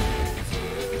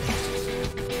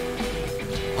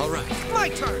 all right. My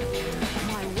turn!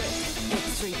 My wit,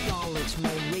 extreme knowledge,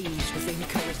 my rage was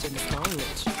encouraged in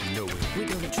college. No way. We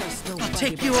don't trust nobody. I'll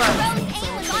take you out! Rose's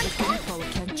aim was on point!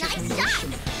 Nice shot!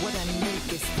 What I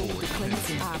make is full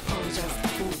cleansing. I apologize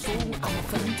for fool, I'm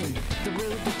offending. The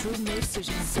real, the true message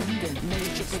is sending.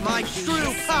 Major My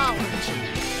true power!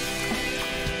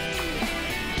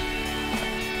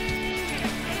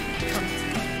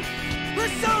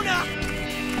 Persona!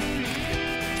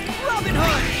 Robin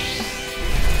Hood!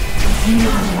 What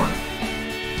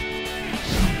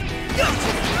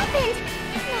happened?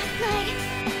 Not good.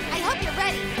 I hope you're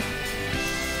ready.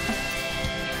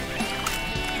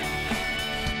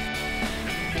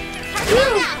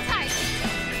 Now, target!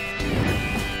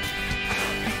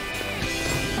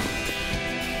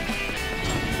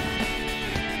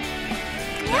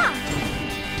 Yeah!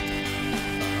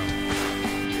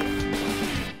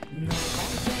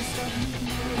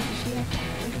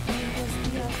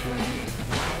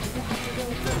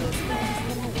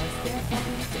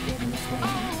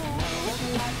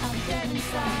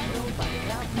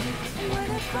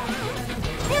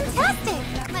 Fantastic.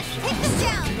 Let's take them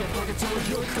down.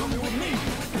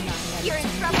 You're in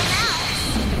trouble now!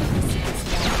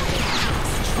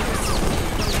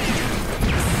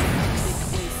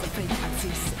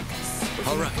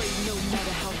 All right. no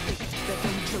matter how big,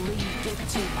 eventually get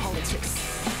to politics.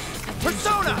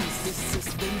 Persona! This is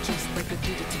vengeance like they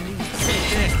did it to me.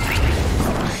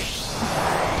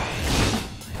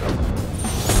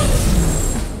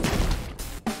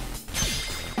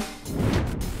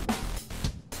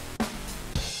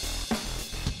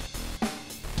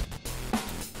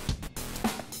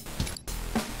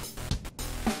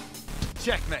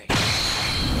 Checkmate.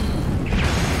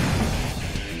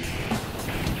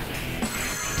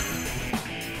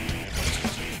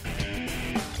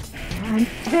 I'm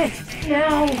pissed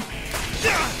now.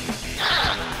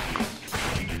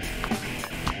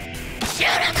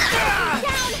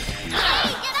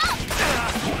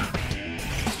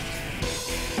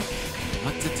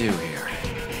 What to do here?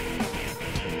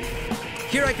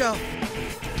 Here I go.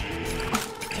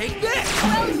 Take this!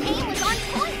 Rose's aim was on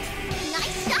point!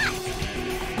 Nice shot!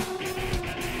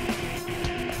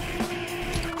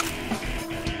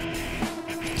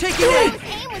 Take it in! Rose's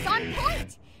aim was on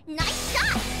point! Nice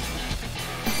shot!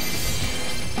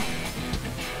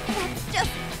 That's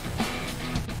just...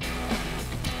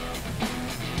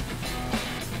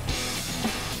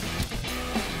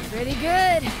 Pretty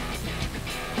good.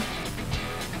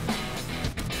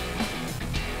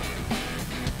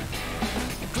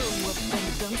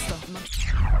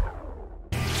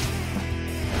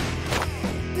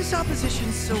 This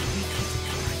opposition's so weak.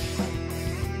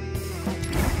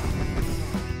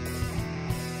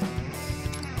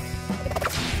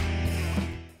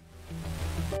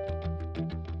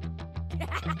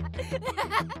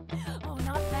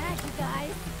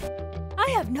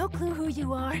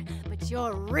 are, but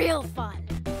you're real fun.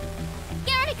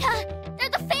 Guernica! They're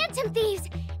the Phantom Thieves!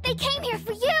 They came here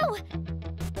for you!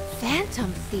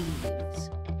 Phantom Thieves?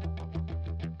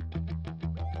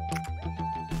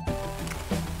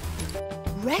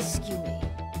 Rescue me?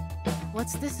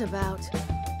 What's this about?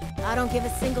 I don't give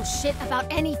a single shit about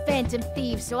any Phantom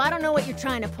Thieves, so I don't know what you're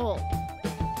trying to pull.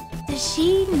 Does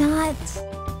she not...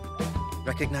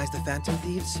 Recognize the Phantom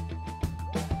Thieves?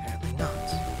 Apparently not,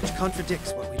 which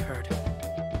contradicts what we'd heard.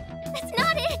 That's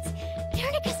not it!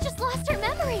 Guernica's just lost her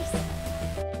memories!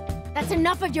 That's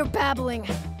enough of your babbling.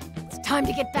 It's time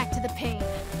to get back to the pain.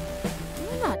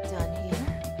 We're not done here.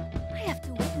 I have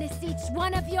to witness each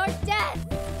one of your deaths!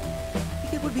 I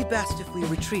think it would be best if we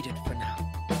retreated for now.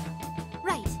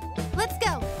 Right. Let's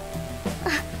go.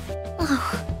 The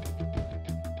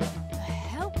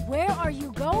hell? Where are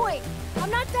you going? I'm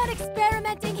not done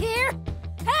experimenting here!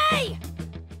 Hey!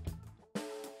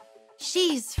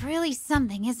 She's really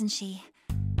something, isn't she?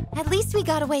 At least we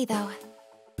got away, though.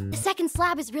 The second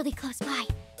slab is really close by.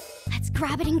 Let's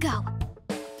grab it and go.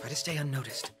 Try to stay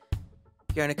unnoticed.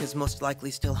 Guernica's most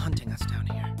likely still hunting us down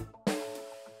here.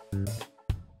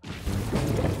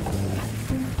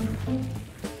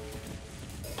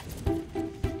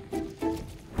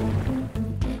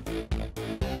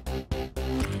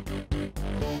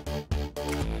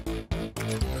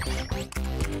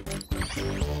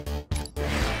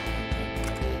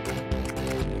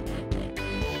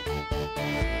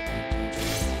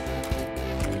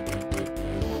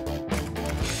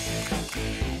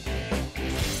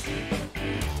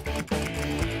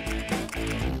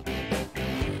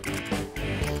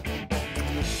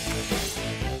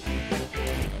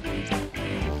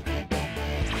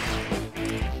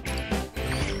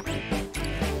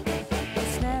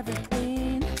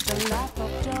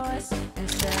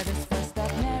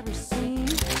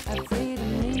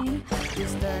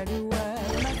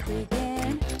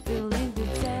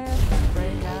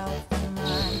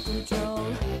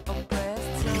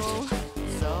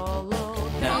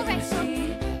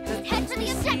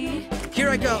 Here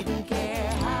I go.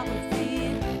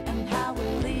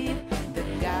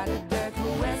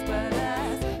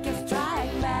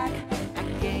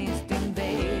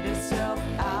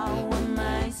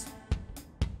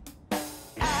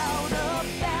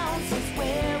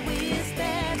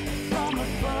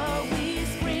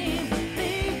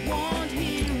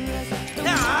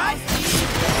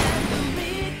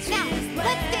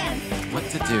 What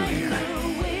to do here?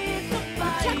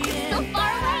 Objective's so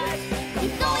far away!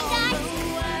 Keep going,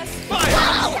 guys! Fire!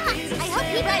 I hope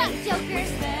you're ready, Joker!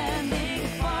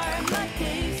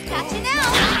 Got you now!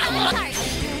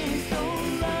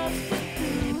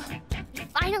 We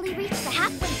finally reached the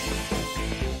halfway point.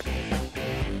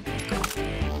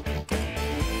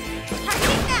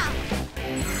 Target now!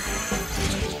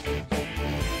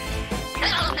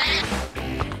 Hello, man!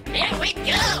 Here we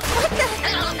go!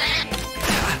 Hello, man!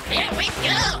 Here we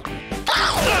go!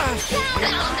 Oh!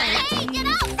 Hey, get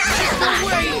up! No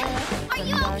way! Are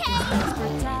you okay?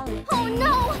 Oh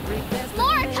no!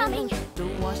 More are coming!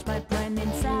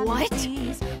 What?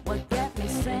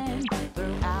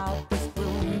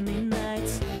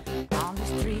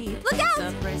 Look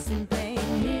out!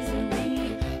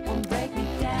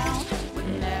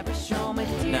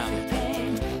 Now.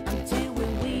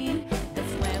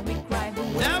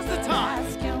 Now's the time!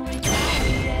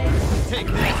 Take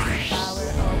this!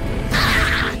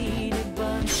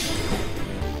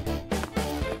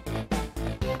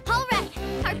 All right,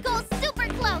 our goal's super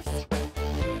close.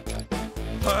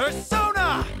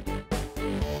 Persona!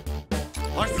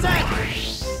 Or set!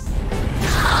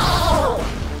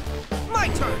 My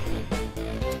turn!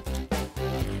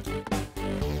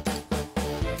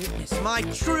 Witness my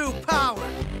true power!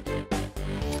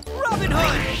 Robin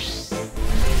Hood!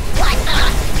 What the?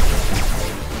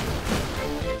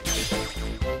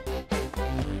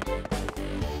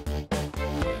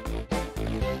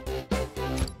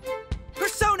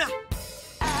 Persona!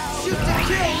 Shoot to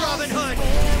kill, Robin Hood!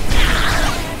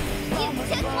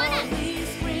 You took one up.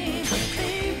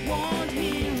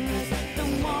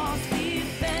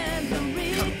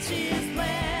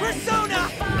 Persona!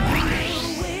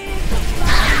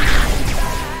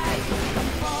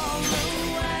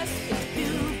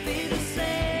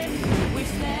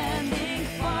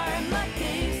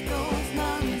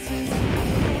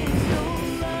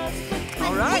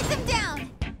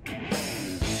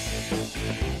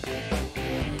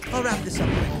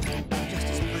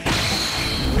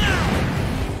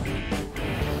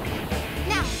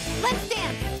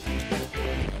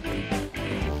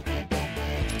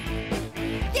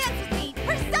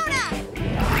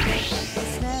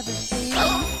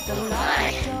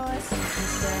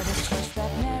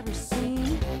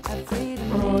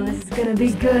 gonna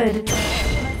be good.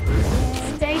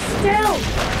 Stay still!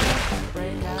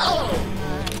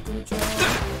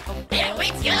 Here we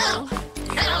go!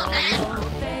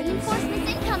 Reinforcements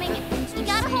incoming! You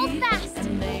gotta hold fast!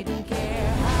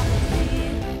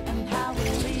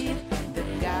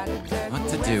 What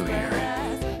to do here?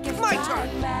 My turn!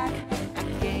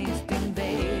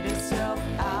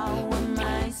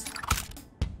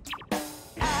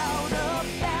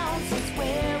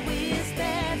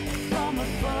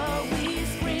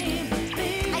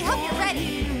 I hope you're ready.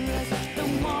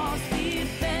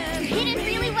 You're hitting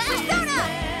really well! Persona!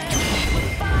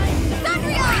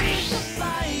 Thundereon!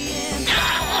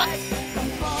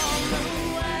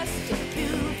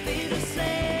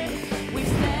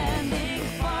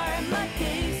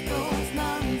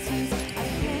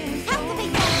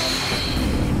 Activate that!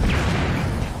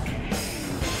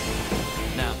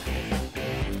 Now,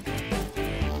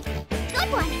 Good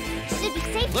one! Should be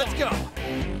safe. Let's go.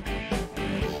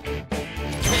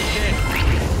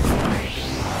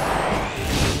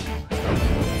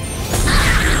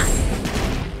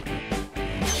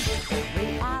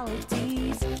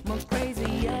 Realities more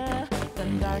crazier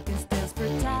than darkest there's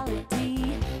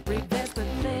brutality. Regrets but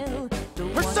fill the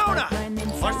Persona!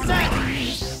 Or set!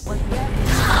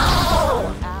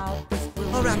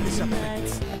 I'll wrap this up.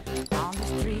 On the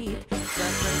street,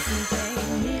 suppressing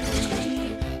pain,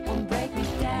 misery won't break me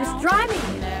down. Just try me!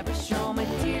 Never show my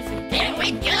tears again. Here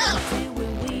we go! Till we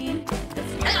win.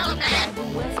 That's Hello, man! the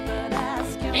whispered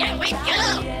ask. Here we go!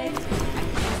 I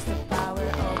guess the power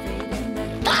of it in the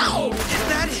Oh! Is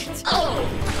that it? Oh!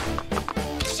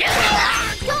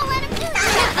 Shoot! Don't let him do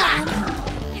that!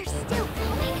 They're still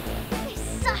going. This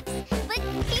sucks, but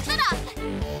keep it up!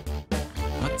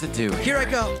 what to do Here I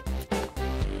go.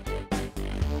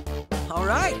 All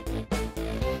right.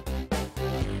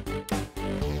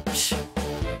 Psh.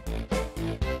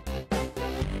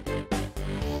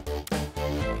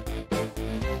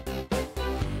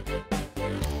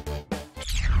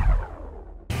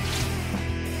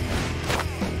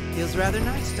 Feels rather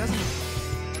nice, doesn't it?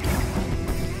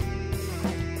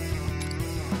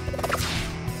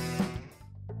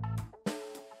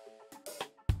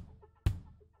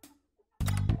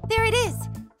 There it is!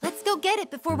 Let's go get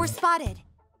it before we're spotted.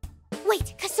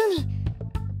 Wait, Kasumi!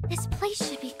 This place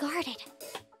should be guarded.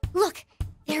 Look,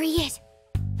 there he is.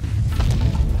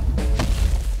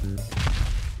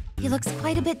 He looks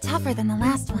quite a bit tougher than the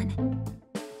last one.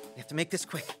 We have to make this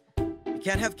quick. We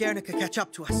can't have Guernica catch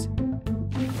up to us.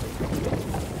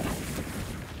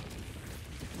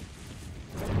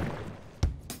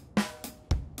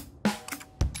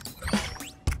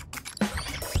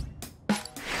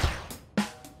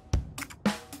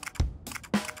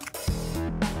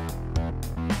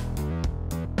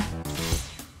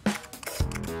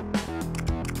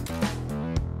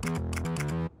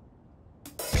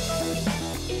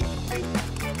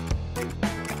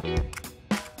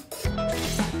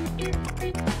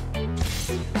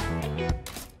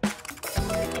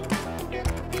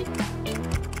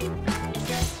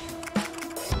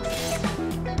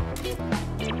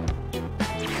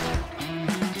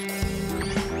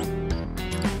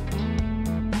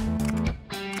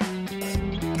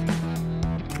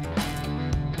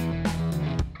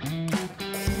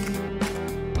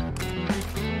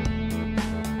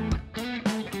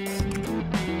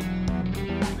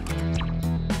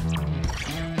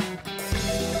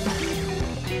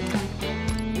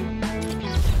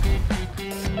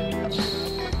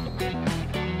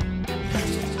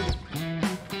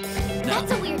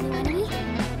 That's a weird new enemy.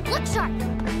 Look sharp.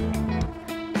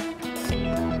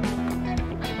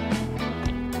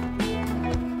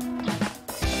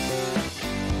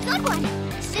 Good one.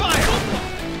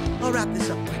 I'll wrap this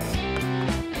up quick.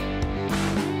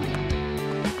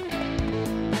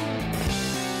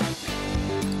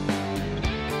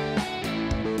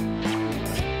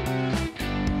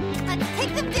 Let's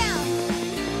take them down!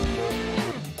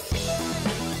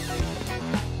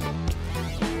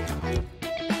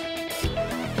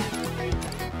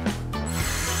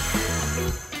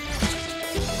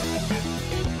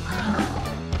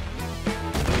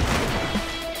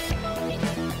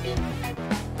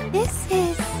 This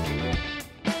is...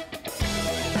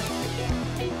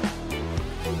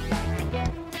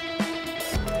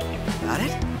 Got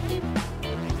it?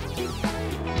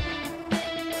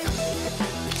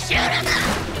 Shoot him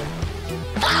up!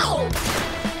 Oh!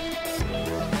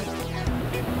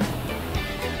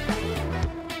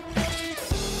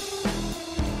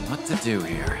 What to do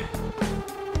here?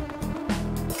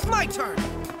 My turn!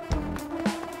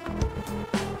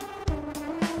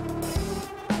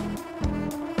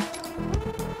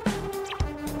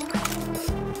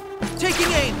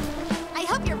 Taking aim! I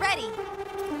hope you're ready.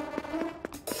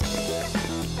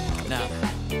 Now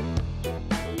then.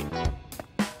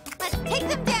 Let's take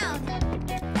them down.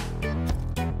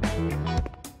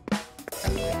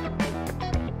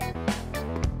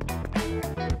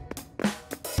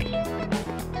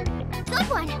 Good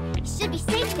one. Should be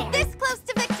safe there. This close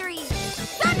to victory.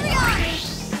 Thundrion!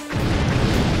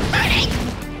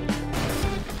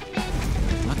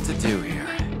 What to do here?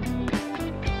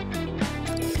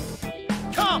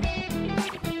 Come!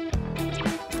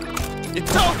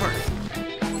 It's over!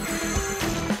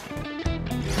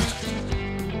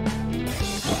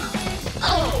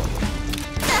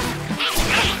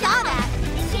 I saw that.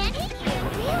 They can't hit you.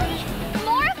 Really?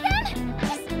 More of them?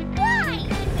 Just why?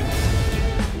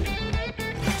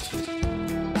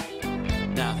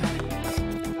 Now then.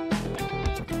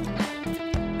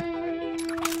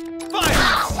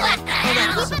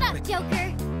 Keep it up, Joker.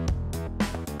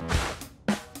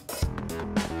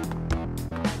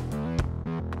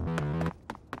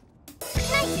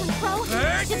 Nice one, Pro.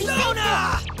 Should be safe there.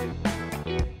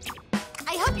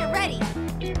 I hope you're ready.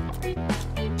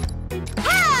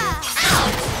 Ha!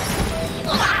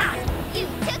 You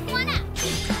took one out.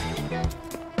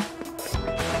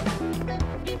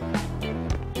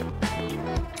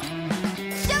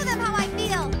 Show them how I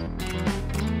feel.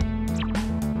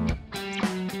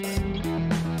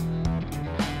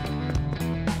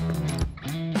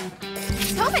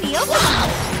 So many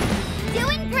openings.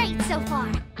 Doing great so far.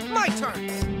 My turn!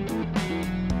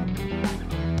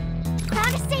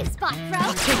 Found a safe spot, Pro.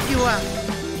 I'll take you out.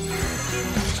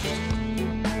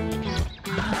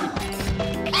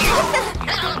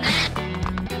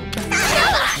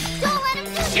 Don't let him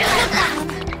do it.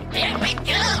 Here we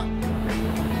go!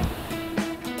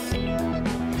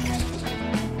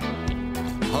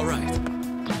 All right.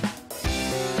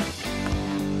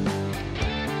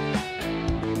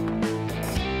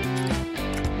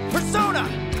 Persona!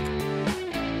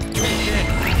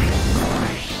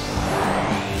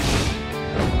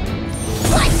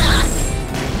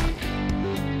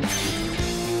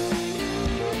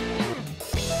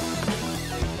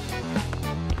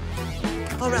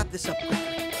 I'll wrap this up quickly.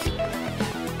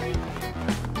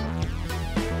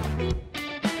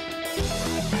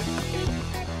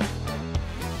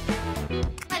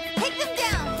 Let's take them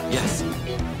down. Yes.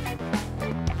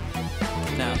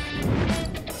 Now.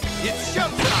 It's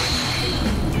showtime!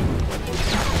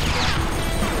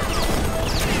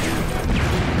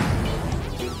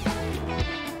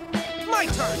 My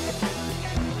turn!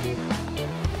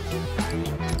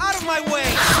 Out of my way!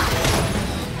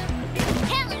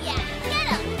 Hell yeah. Get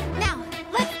him. Now,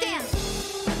 let's dance.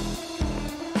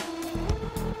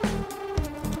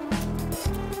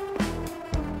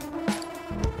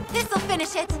 This'll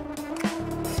finish it.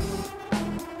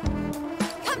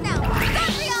 Come now,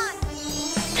 Thundrion!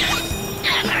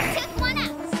 Took one out.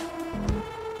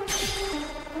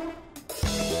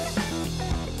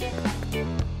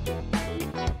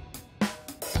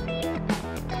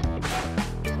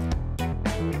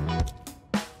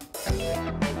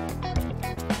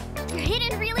 You're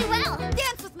hitting really well.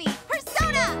 Dance with me,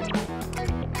 Persona!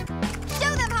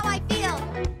 Show them how I feel.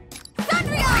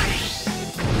 Thundrion!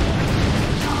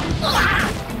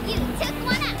 You took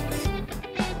one out.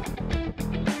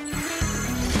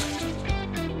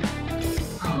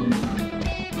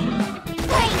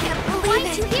 I can't Why believe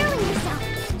aren't you it. healing yourself?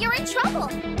 You're in trouble.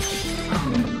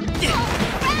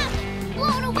 Crap!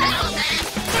 Blown away.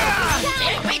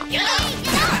 Here we go.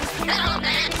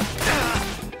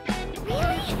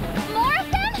 Really? More of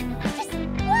them? Just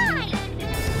why?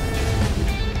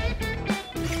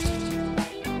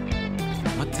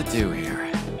 What to do here?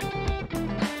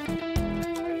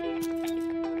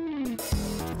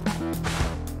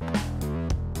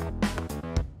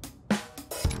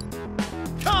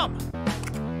 Come!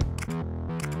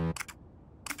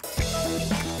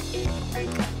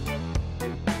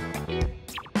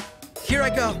 Here I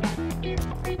go.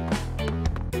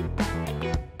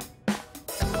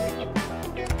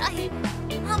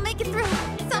 I'll make it through,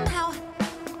 somehow.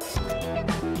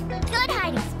 Good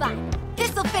hiding spot.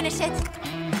 This'll finish it.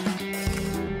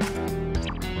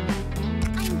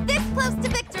 I'm this close to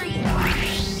victory.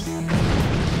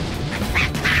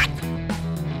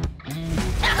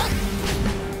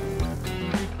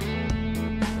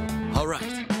 All right.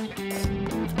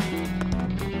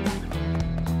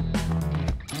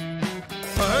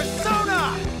 Persona!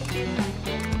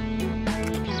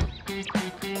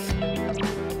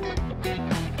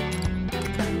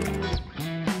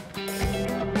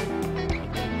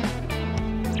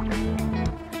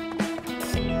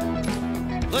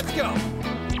 Let's go!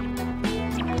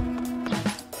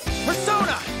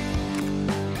 Persona!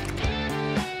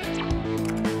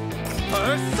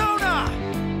 Persona!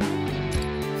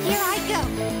 Here I go.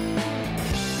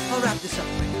 I'll wrap this up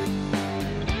for you.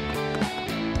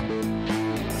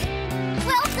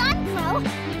 Well done, Crow.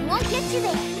 We won't get you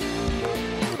there.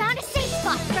 Found a safe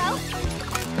spot, Crow.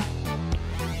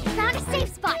 Found a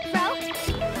safe spot, Crow.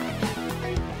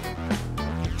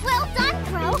 Well done,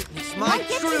 Crow. It's We my won't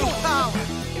get you true there. power!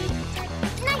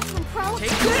 Nice one, Crow.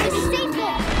 Take You're this. safe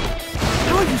there.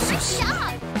 How are you so Good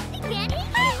job. Danny.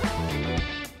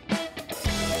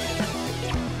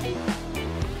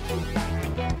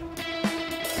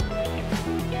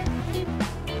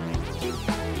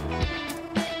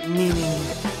 Meaning...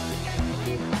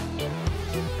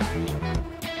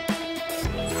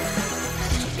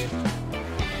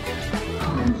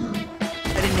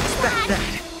 I didn't expect that.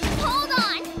 Hold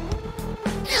on.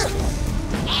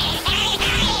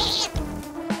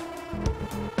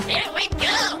 Here we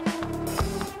go!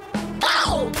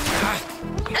 Oh!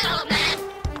 Hello, man!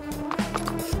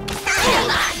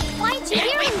 Why aren't you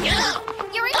Here we hearing me? go!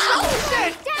 You're in trouble.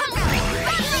 Down.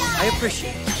 I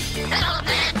appreciate it. Hello,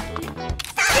 man!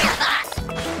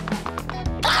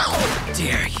 Oh!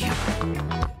 Dare you?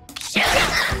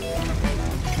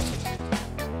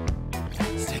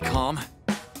 Stay calm.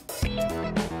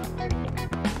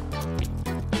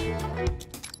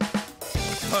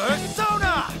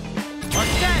 Persona!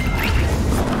 Again!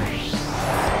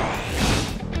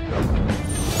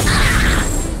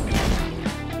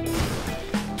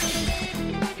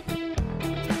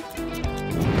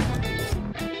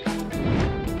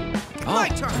 My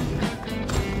turn!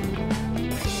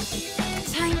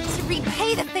 Time to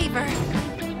repay the favor.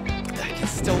 I can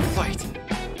still fight.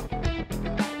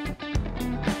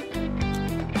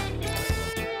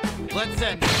 Let's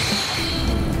end it.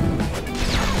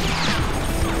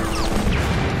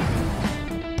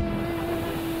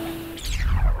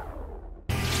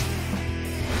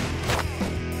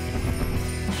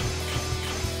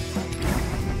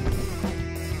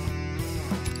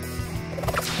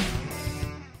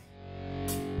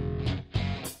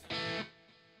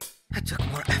 That took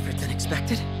more effort than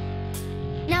expected.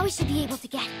 Now we should be able to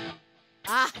get.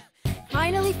 Ah,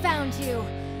 finally found you.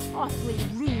 Awfully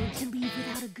rude to leave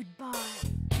without a goodbye.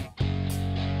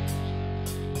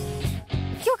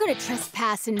 If you're gonna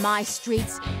trespass in my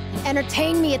streets,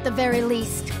 entertain me at the very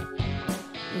least.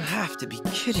 You have to be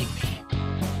kidding me.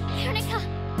 Veronica,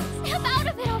 snap out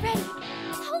of it already.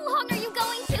 How long are you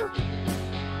going to?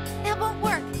 That won't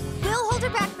work. We'll hold her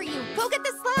back for you. Go get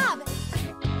the slab.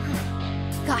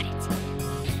 Got it.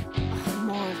 Oh,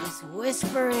 more of this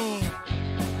whispering.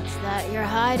 What's that you're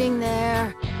hiding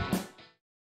there?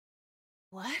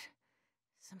 What?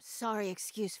 Some sorry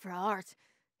excuse for art.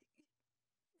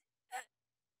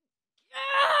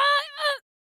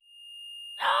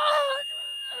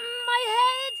 My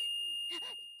head!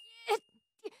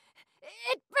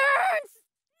 It burns!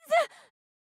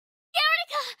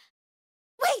 Veronica!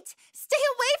 Wait! Stay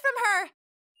away from her!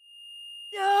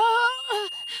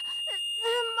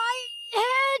 My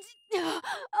head!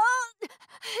 Oh,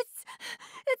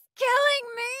 it's killing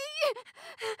me!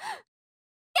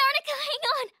 Veronica, hang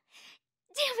on!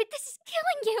 Damn it, this is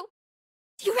killing you!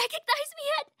 Do you recognize me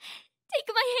yet? Take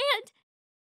my hand!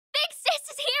 Big Sis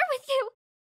is here with you!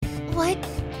 What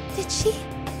did she?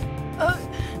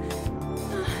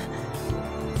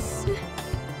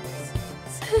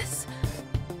 Sis,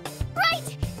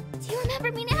 Right! Do you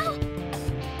remember me now?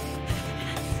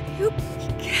 you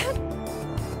can't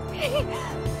be.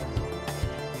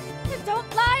 Don't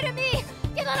lie to me,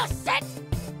 you little shit!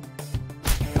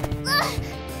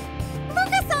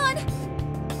 Move-us-on!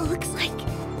 Looks like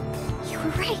you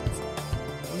were right.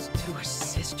 Those two are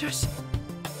sisters?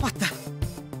 What the?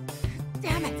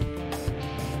 Damn it!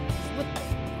 With the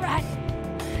rat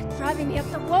driving me up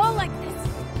the wall like this.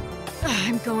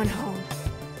 I'm going home.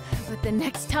 But the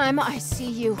next time I see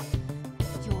you,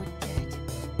 you're dead.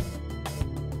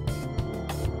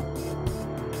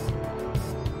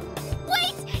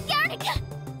 Wait! Veronica!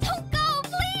 Don't go,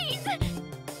 please!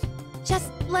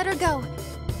 Just let her go.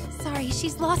 Sorry,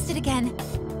 she's lost it again.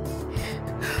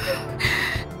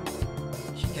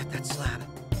 Should get that slab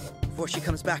before she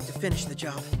comes back to finish the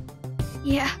job.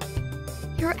 Yeah,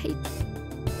 you're right.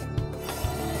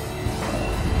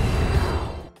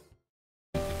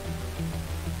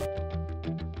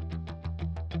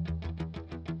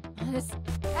 This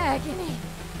agony.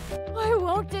 Why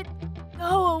won't it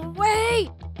go away?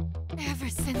 Ever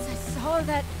since I saw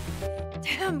that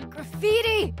damn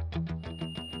graffiti.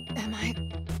 Am I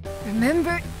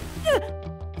remembered?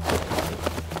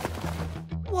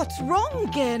 What's wrong,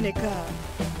 Guernica?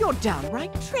 You're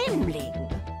downright trembling.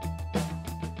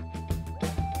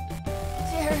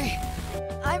 Jerry,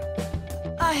 I'm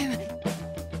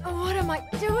I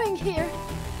doing here?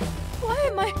 Why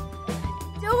am I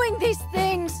doing these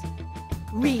things?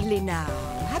 Really now,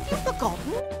 have you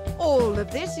forgotten? All of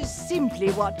this is simply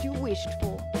what you wished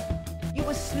for. You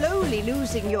were slowly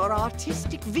losing your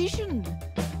artistic vision.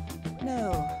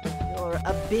 No, your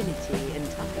ability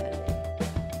entirely.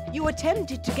 You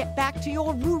attempted to get back to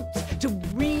your roots, to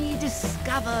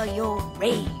rediscover your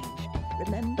rage.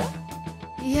 Remember?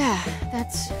 Yeah,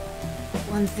 that's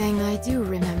one thing I do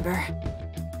remember.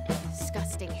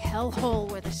 Disgusting hellhole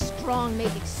where the strong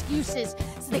make excuses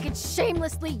so they could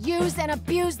shamelessly use and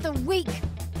abuse the weak.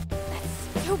 That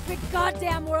stupid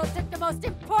goddamn world took the most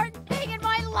important thing in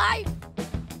my life!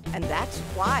 And that's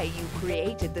why you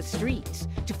created the streets,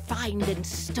 to find and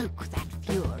stoke that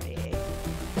fury.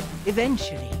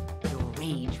 Eventually, your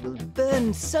rage will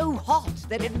burn so hot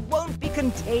that it won't be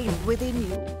contained within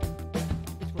you.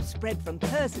 It will spread from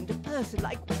person to person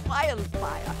like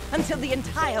wildfire until the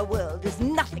entire world is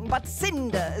nothing but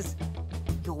cinders.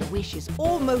 Your wish is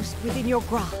almost within your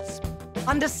grasp.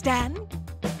 Understand?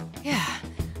 Yeah,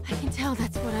 I can tell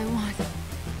that's what I want.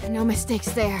 No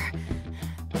mistakes there.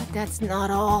 But that's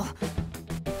not all.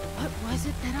 What was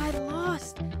it that I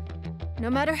lost? No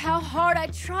matter how hard I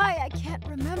try, I can't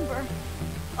remember.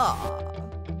 Ah,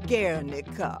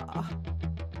 Guernica.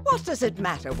 What does it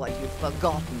matter what you've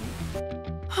forgotten?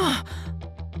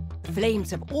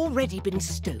 Flames have already been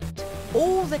stoked.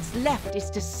 All that's left is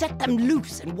to set them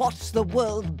loose and watch the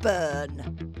world burn.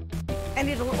 And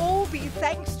it'll all be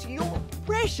thanks to your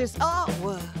precious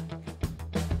artwork.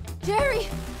 Jerry,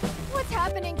 what's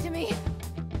happening to me?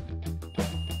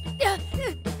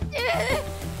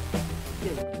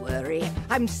 Don't worry,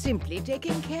 I'm simply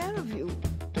taking care of you.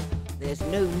 There's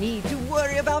no need to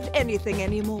worry about anything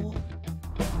anymore.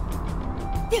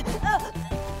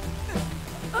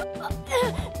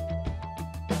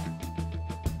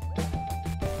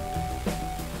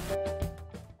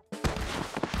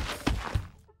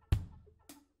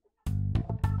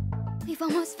 We've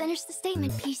almost finished the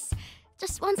statement piece.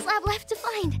 Just one slab left to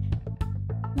find.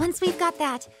 Once we've got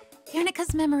that,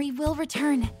 Guernica's memory will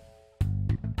return.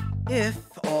 If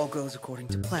all goes according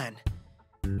to plan.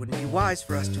 Wouldn't be wise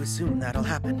for us to assume that'll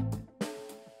happen.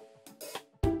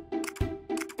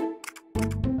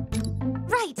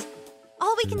 Right!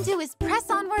 All we can do is press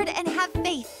onward and have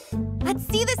faith. Let's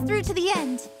see this through to the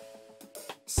end.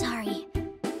 Sorry.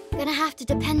 Gonna have to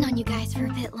depend on you guys for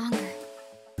a bit longer.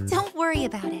 Don't worry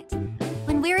about it.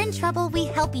 When we're in trouble, we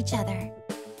help each other.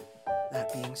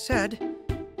 That being said,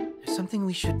 there's something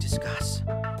we should discuss.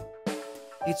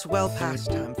 It's well past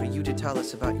time for you to tell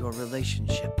us about your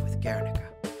relationship with Guernica.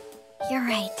 You're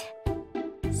right.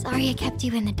 Sorry I kept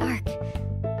you in the dark.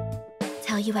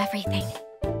 Tell you everything.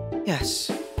 Yes,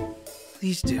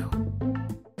 please do.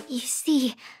 You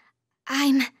see,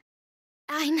 I'm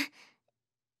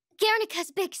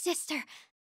Guernica's big sister.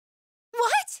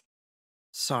 What?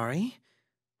 Sorry?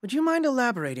 Would you mind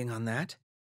elaborating on that?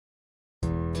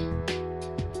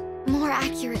 More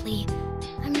accurately,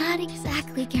 I'm not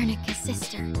exactly Guernica's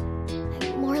sister.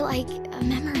 I'm more like a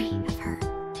memory of her.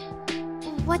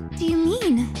 What do you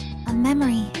mean, a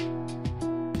memory?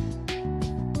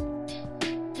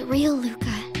 The real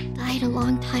Luca died a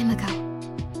long time ago.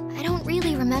 I don't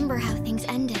really remember how things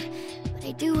ended, but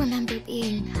I do remember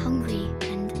being hungry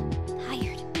and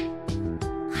tired.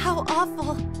 How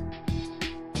awful.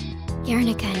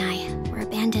 Guernica and I were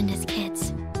abandoned as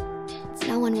kids. Since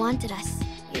no one wanted us,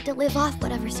 we had to live off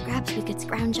whatever scraps we could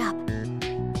scrounge up.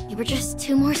 We were just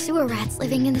two more sewer rats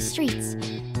living in the streets.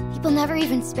 People never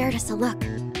even spared us a look,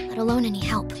 let alone any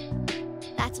help.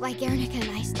 That's why Guernica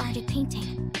and I started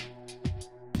painting.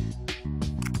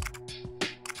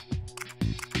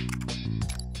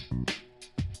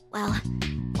 Well,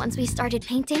 once we started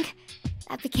painting,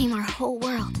 that became our whole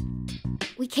world.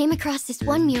 We came across this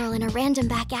one mural in a random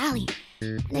back alley,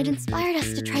 and it inspired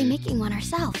us to try making one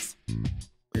ourselves.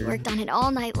 We worked on it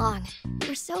all night long. We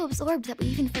were so absorbed that we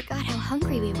even forgot how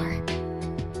hungry we were.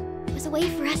 It was a way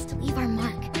for us to leave our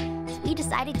mark, so we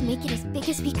decided to make it as big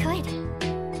as we could.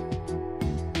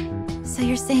 So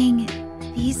you're saying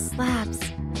these slabs...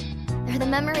 They're the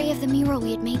memory of the mural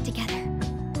we had made together.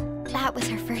 That was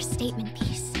her first statement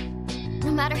piece.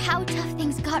 No matter how tough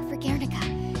things got for Guernica,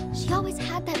 she always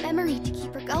had that memory to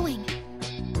keep her going.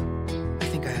 I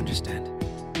think I understand.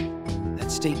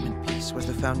 That statement piece was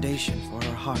the foundation for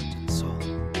her heart and soul.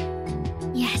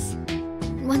 Yes.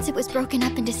 And once it was broken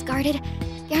up and discarded,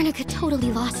 Guernica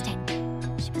totally lost it.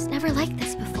 She was never like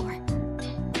this before.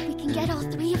 If we can get all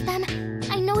three of them,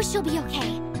 I know she'll be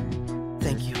okay.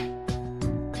 Thank you.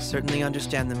 I certainly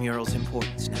understand the mural's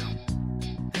importance now.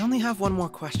 I only have one more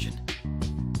question.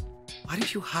 Why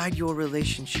did you hide your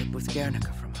relationship with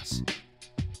Guernica from us?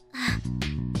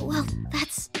 Well,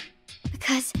 that's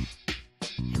because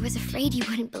I was afraid you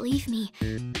wouldn't believe me.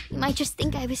 You might just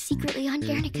think I was secretly on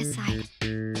Guernica's side.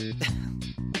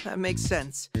 That makes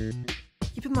sense.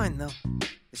 Keep in mind, though,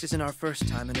 this isn't our first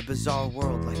time in a bizarre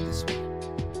world like this one.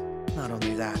 Not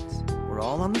only that, we're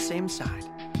all on the same side.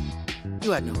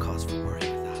 You had no cause for worry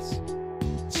with us.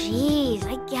 Jeez,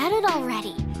 I get it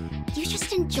already. You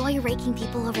just enjoy raking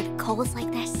people over the coals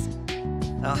like this?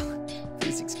 Oh,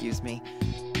 please excuse me.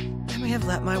 I may have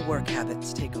let my work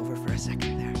habits take over for a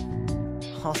second there.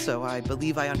 Also, I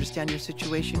believe I understand your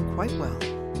situation quite well,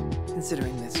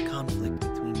 considering this conflict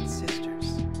between sisters.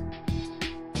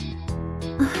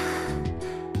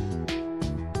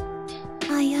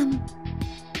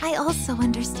 I also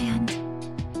understand.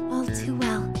 All too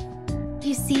well.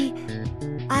 You see,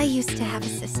 I used to have a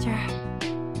sister.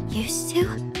 Used to?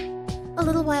 A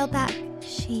little while back,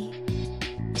 she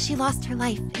lost her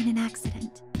life in an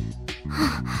accident.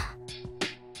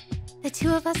 The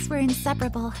two of us were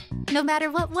inseparable. No matter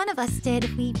what one of us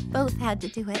did, we both had to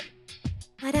do it.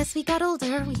 But as we got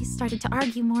older, we started to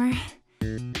argue more.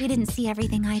 We didn't see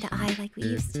everything eye to eye like we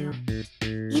used to.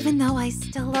 Even though I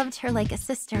still loved her like a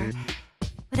sister,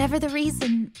 whatever the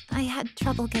reason, I had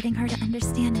trouble getting her to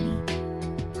understand me.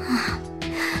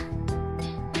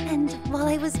 And while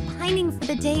I was pining for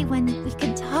the day when we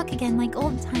could talk again like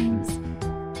old times,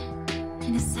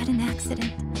 in a sudden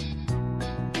accident,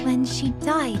 when she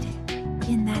died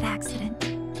in that accident,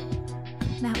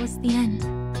 that was the end.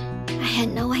 I had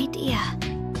no idea.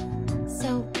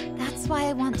 So that's why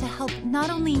I want to help not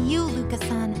only you,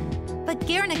 Luca-san, but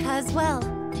Guernica as well.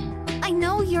 I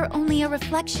know you're only a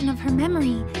reflection of her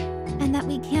memory, and that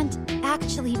we can't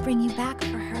actually bring you back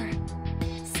for her.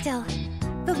 Still,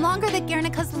 the longer that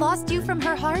Guernica's lost you from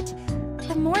her heart,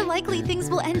 the more likely things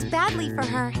will end badly for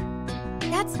her.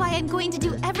 That's why I'm going to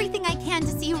do everything I can to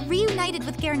see you reunited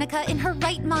with Guernica in her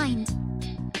right mind.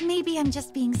 Maybe I'm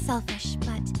just being selfish,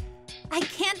 but I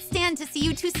can't stand to see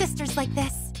you two sisters like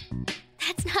this.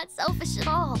 That's not selfish at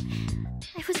all.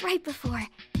 I was right before.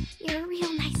 You're a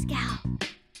real nice gal.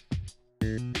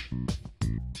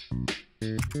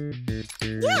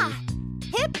 Yeah!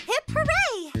 Hip, hip,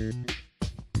 hooray!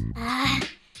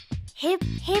 Hip,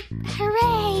 hip,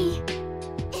 hooray!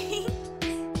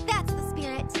 That's the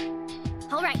spirit.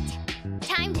 All right,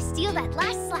 time to steal that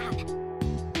last slab.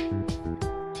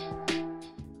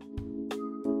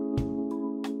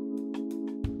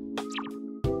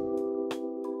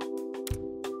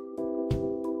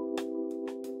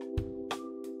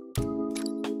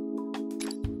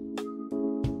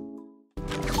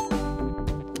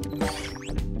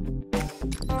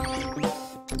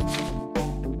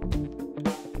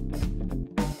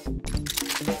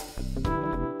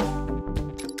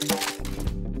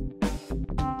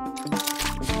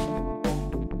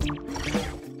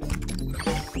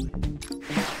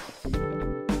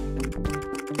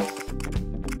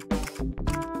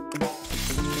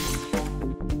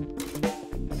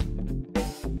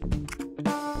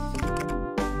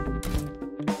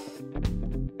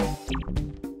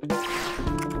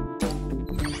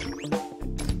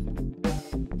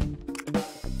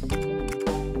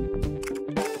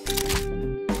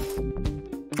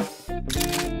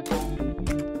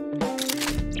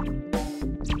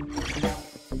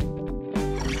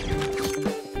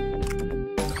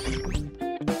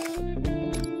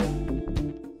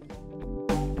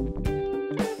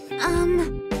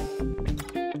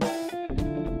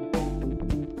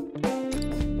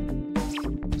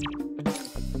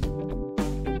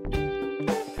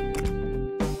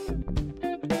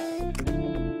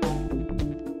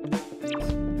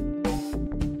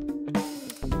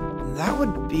 That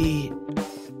would be...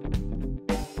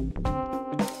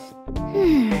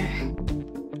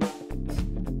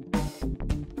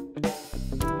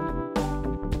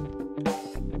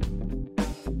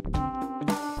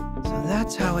 So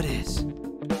that's how it is.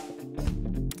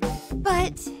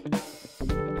 But...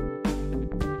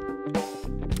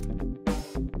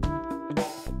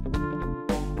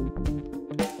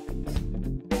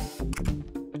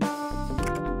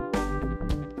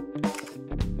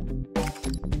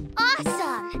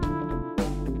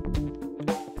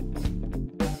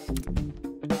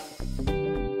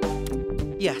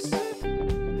 Yes.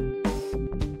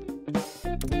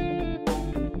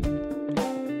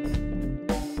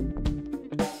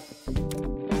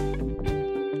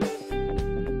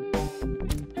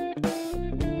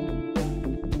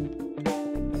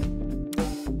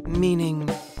 Meaning...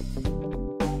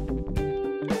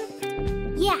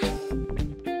 Yeah.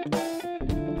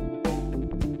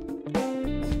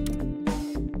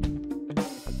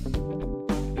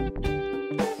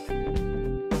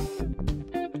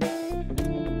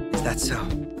 Is that so?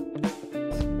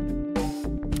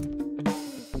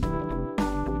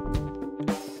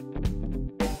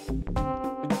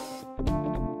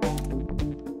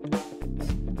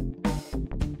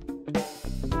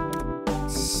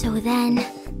 So then...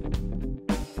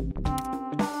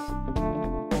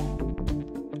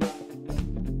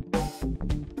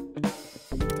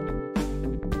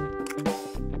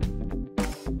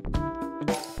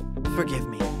 Forgive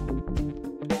me.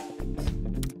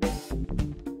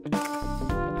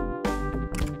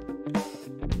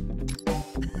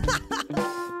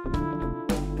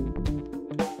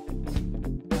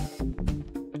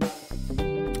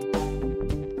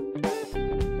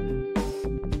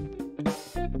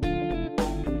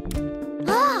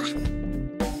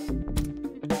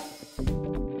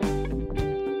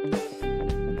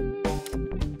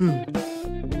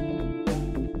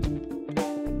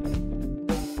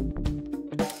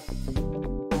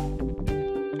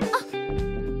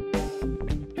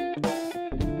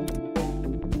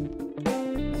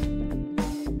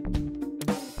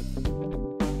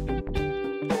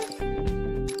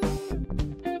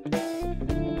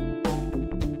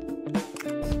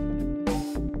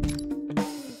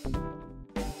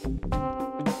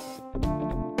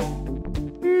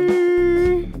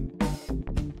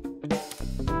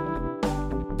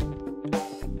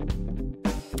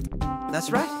 That's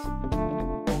right.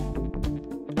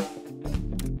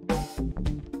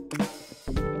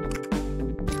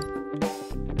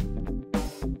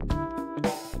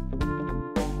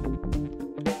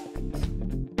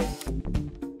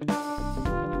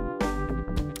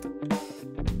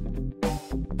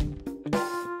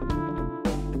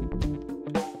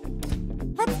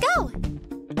 Let's go!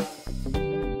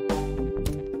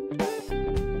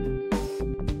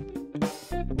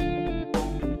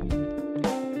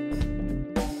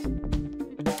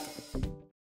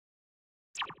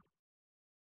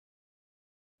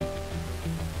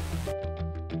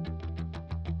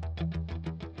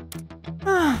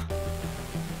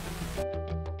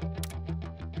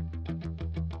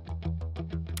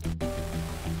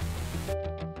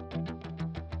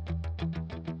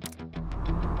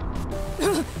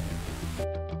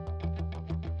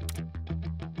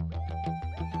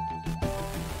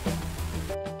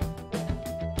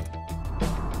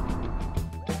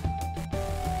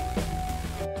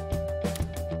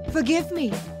 Forgive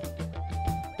me.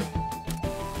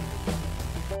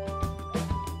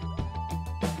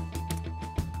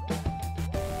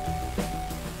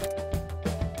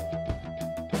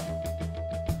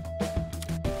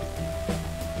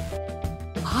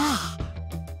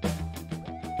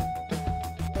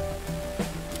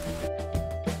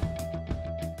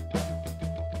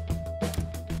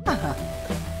 Ah.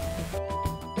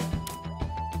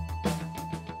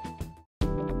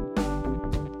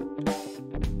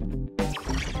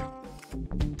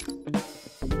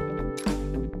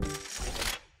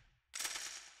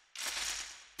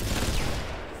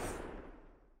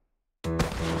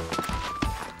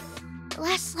 The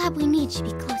last slab we need should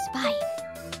be close by.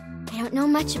 I don't know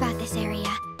much about this area.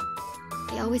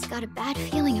 I always got a bad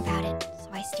feeling about it, so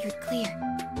I steered clear.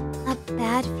 A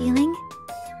bad feeling?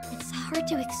 It's hard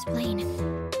to explain,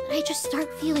 but I just start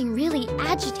feeling really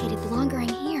agitated the longer I'm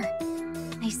here.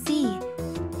 I see.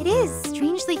 It is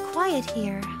strangely quiet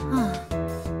here, huh?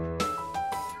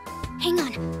 Hang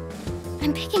on.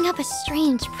 I'm picking up a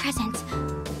strange presence.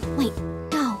 Wait,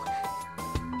 no.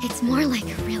 It's more like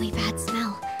a really bad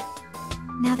smell.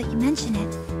 Now that you mention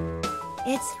it,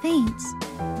 it's faint,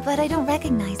 but I don't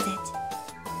recognize it.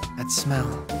 That smell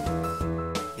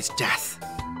is death.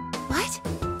 What?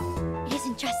 It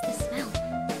isn't just the smell.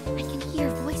 I can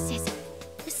hear voices.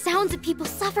 The sounds of people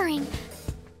suffering.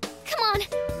 Come on!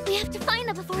 We have to find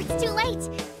them before it's too late!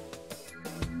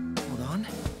 Hold on.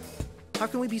 How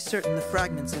can we be certain the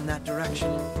fragment's in that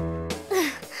direction?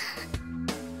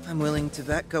 I'm willing to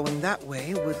bet going that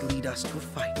way would lead us to a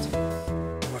fight.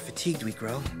 The more fatigued we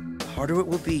grow, the harder it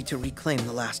will be to reclaim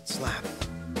the last slab.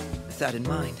 With that in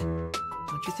mind,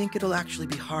 don't you think it'll actually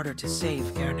be harder to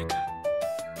save Guernica?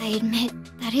 I admit,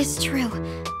 that is true.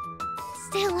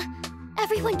 Still,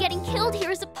 everyone getting killed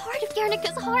here is a part of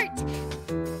Guernica's heart.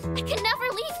 I can never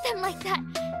leave them like that.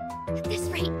 At this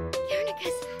rate,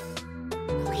 Guernica's...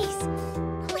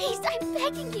 Please, I'm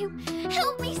begging you.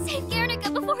 Help me save Guernica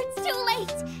before it's too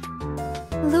late.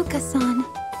 Luca-san.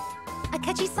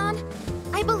 Akechi-san,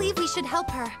 I believe we should help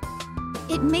her.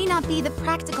 It may not be the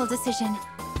practical decision,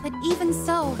 but even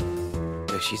so...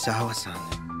 Yoshizawa-san,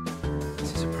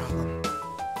 this is a problem.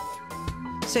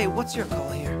 Say, what's your call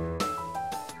here?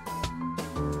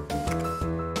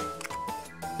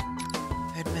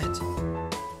 I admit,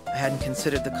 I hadn't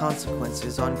considered the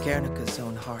consequences on Guernica's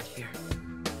own heart here.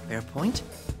 Fair point?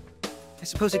 I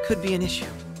suppose it could be an issue.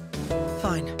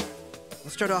 Fine. We'll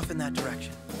start off in that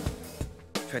direction.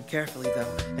 Tread carefully,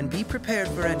 though, and be prepared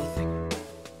for anything.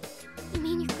 You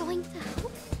mean you're going to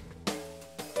help?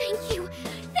 Thank you!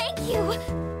 Thank you!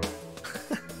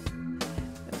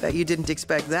 I bet you didn't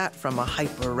expect that from a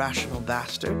hyper-rational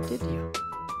bastard, did you?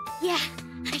 Yeah,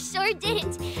 I sure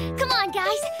didn't. Come on,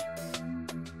 guys!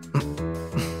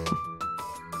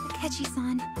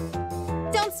 Akechi-san,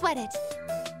 don't sweat it.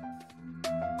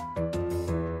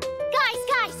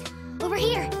 Guys! Over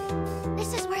here!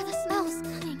 This is where the smell's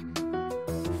coming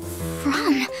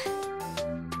from.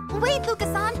 Wait,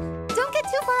 Luca-san! Don't get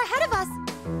too far ahead of us!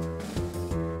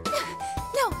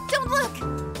 No, don't look!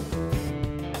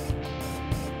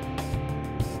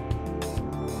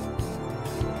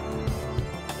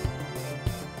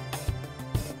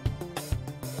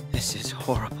 This is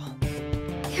horrible.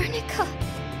 Guernica,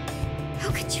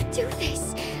 how could you do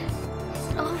this? Is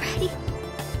it already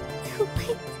too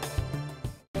late?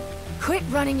 Quit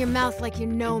running your mouth like you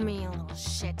know me, you little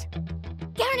shit.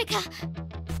 Guernica!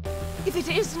 If it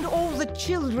isn't all the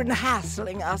children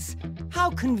hassling us, how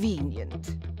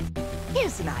convenient.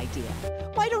 Here's an idea.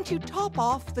 Why don't you top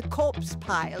off the corpse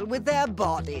pile with their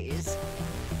bodies?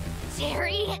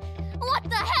 Jerry, what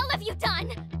the hell have you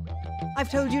done? I've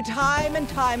told you time and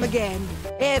time again,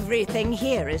 everything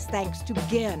here is thanks to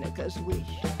Guernica's wish.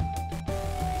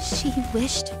 She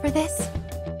wished for this?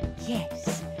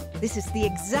 Yes, this is the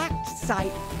exact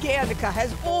sight Guernica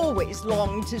has always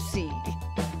longed to see.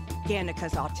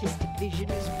 Guernica's artistic vision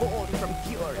is born from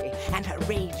fury, and her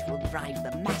rage will drive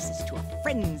the masses to a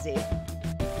frenzy.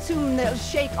 Soon they'll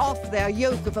shake off their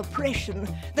yoke of oppression,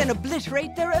 then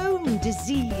obliterate their own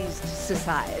diseased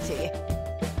society.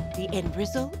 The end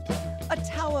result? A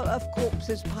tower of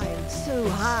corpses piled so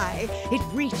high, it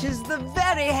reaches the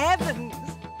very heavens.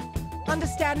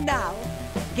 Understand now?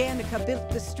 Guernica built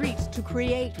the streets to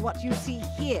create what you see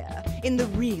here in the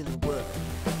real world.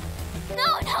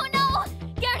 No!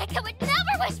 Guernica would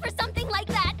never wish for something like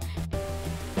that!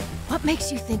 What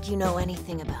makes you think you know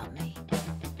anything about me?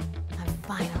 I'm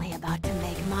finally about to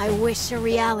make my wish a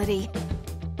reality.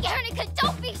 Guernica,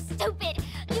 don't be stupid!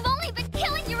 You've only been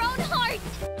killing your own heart!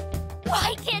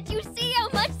 Why can't you see how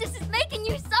much this is making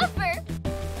you suffer?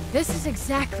 This is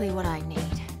exactly what I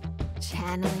need.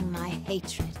 Channeling my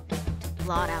hatred to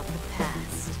blot out the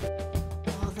past.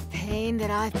 All the pain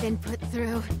that I've been put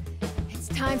through. It's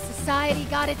time society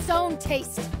got its own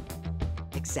taste.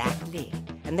 Exactly.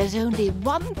 And there's only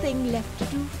one thing left to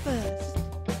do first.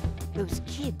 Those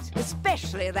kids,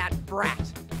 especially that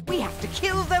brat. We have to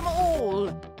kill them all.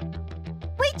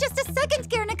 Wait just a second,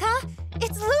 Guernica!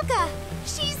 It's Luca!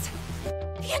 She's...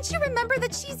 Can't you remember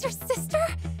that she's your sister?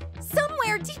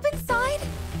 Somewhere deep inside?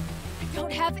 I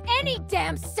don't have any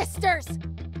damn sisters!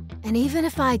 And even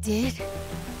if I did,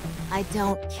 I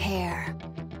don't care.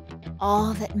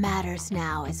 All that matters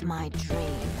now is my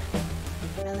dream.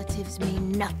 Relatives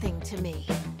mean nothing to me.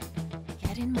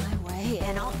 Get in my way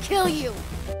and I'll kill you!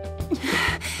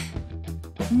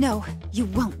 No, you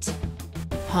won't.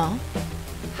 Huh?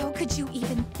 How could you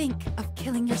even think of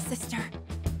killing your sister?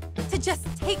 To just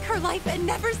take her life and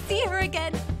never see her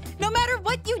again, no matter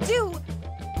what you do!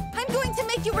 I'm going to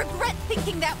make you regret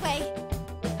thinking that way!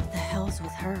 What the hell's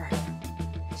with her?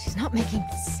 She's not making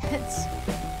sense.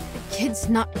 The kid's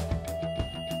not...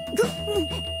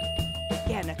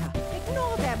 Guernica,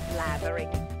 ignore their blathering.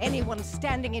 Anyone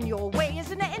standing in your way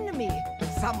is an enemy.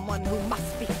 Someone who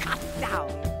must be cut down.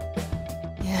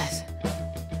 Yes,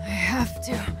 I have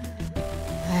to.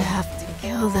 I have to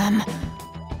kill them.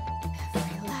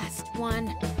 Every last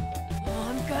one.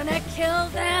 I'm gonna kill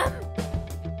them!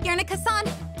 Guernica-san,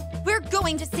 we're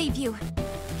going to save you.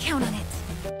 Count on it.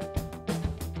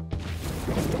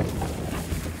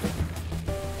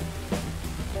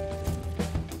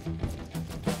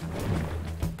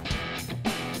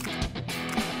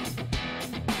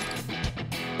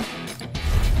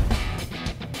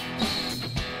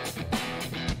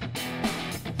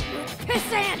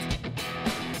 Pissant!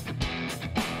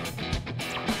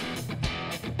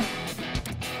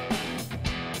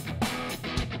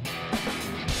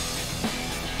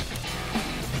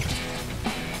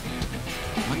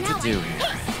 What to do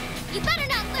here? You better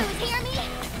not lose, hear me?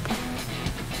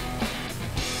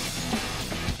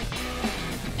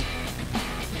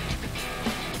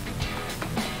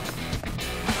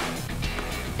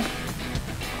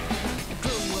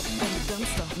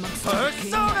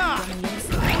 Persona!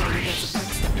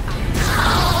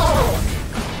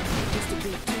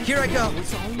 Here I go.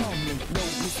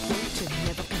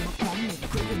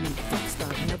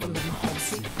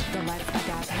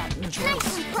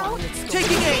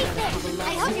 Taking aim!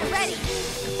 I hope you're ready.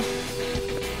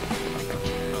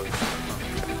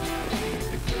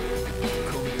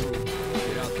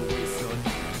 Get out the way, son.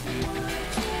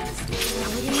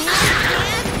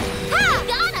 Ha!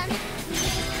 Got him!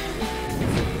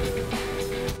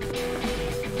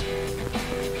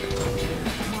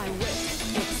 My wit,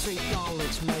 straight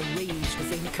knowledge, my rage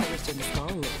was encouraged in this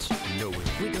college. Know it.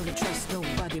 We don't trust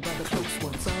nobody by the close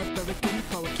ones. American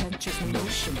power can't trust no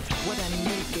notion. What I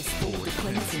make is for the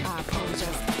cleansing. I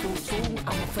apologize for fool,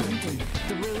 I'm offending.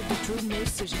 The real, the true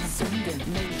message is sending.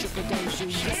 No jeopardization,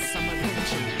 yes, I'm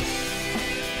attention.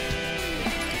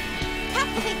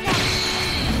 Captivate them!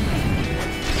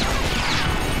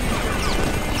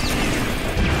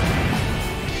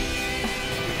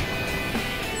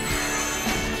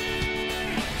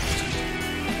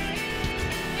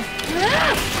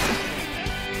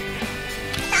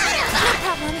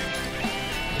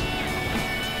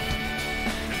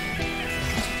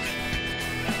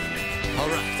 All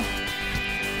right.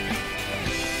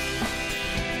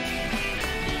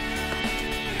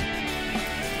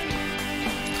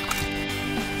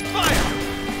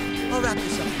 Fire! I'll wrap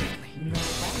this up quickly.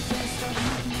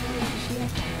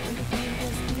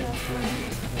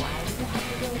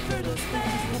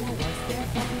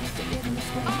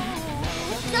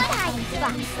 Good hiding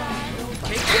spot.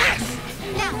 Take this!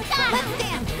 Now, let's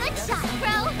dance! Good shot,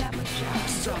 bro.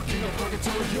 Stuck in a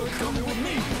purgatory, you're coming with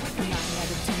me. 9 out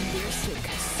of 10, they're sick.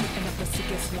 Sitting up the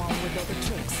sickest one with all the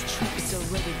tricks. It's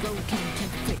already broken,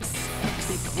 can't fix.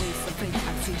 Big ways of fate,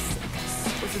 I see sick.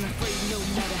 Wasn't afraid no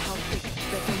matter how thick.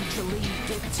 Eventually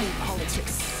get to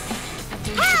politics.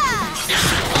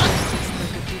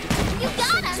 You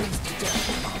got him.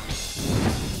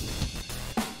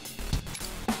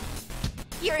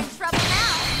 You're in trouble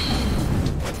now!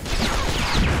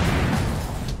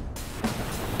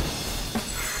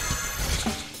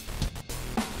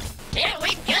 Here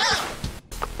we go!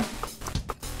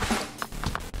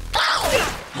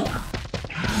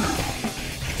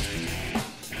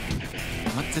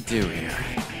 What to do here?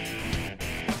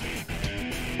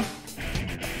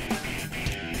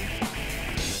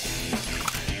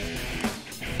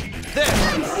 There!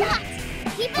 Shot.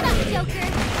 Keep it up, Joker.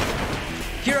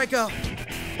 Here I go.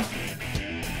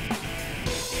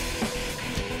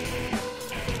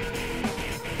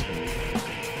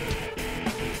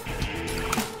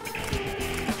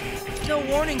 No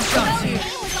warning shots Your here.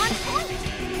 aim was on point.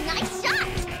 Nice shot.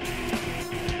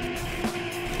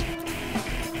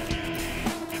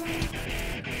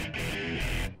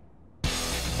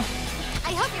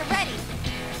 I hope you're ready.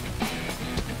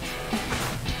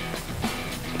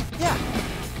 Yeah.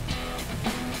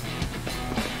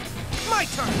 My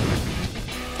turn.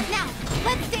 Now,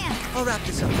 let's dance! I'll wrap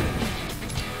this up.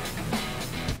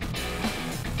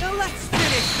 Now let's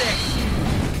finish this.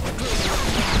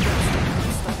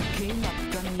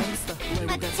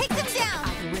 Let's take them down! I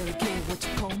don't really care what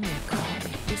you call me.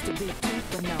 Used to be cute,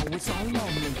 but now it's all on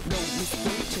me. No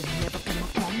misfortune, never come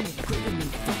upon me. Pretty me,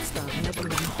 front star, never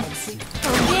leave home. See, You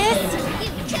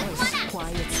took one out.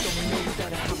 quiet, don't know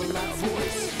that I have a loud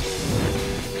voice.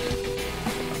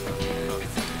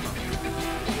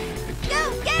 Go,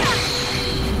 get him!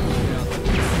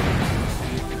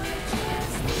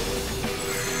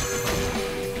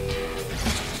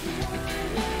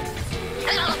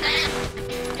 Hello, man!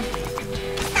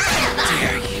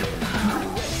 Dare you?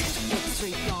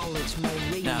 Straight knowledge, my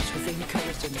rage No. was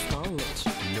encouraged in this college.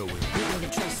 Know it. We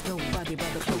don't trust nobody by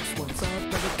the close ones.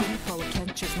 American power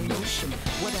can't trust no notion.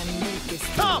 What I need is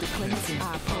for the cleansing.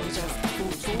 I apologize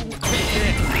for fool.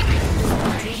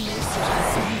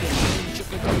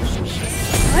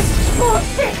 What's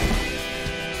bullshit?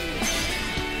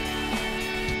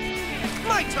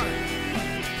 My turn.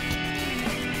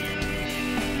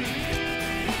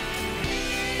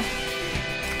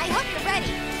 I hope you're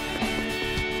ready.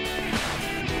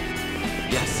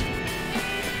 Yes.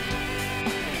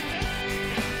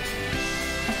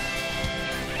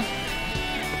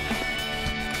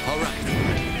 All right.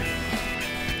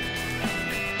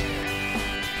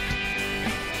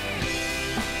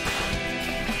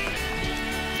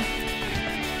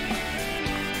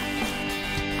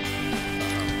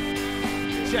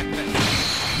 Checkmate.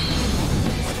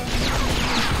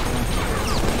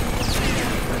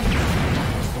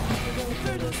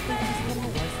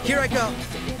 Here I go.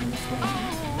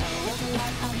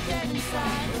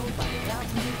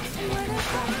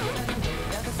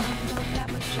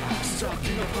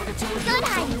 Good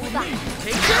hiding spot.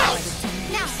 Take this.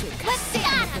 Now, let's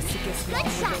dance! Good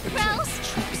shot, bro.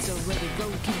 It's already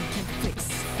broken, can't fix.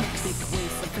 Big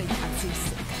ways of fate, I see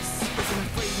sick. Wasn't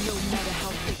afraid no matter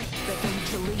how thick.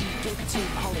 Eventually get to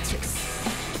politics.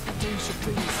 attention,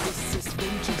 please. This is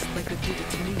vengeance like they did it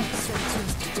to me.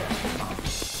 Sentence to death.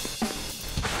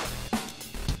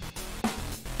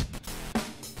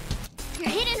 You're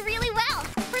hidden really well.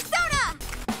 Persona!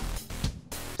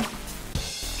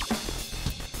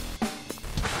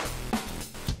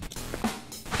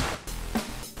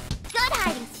 Good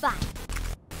hiding spot.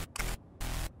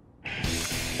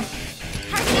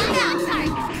 Persona!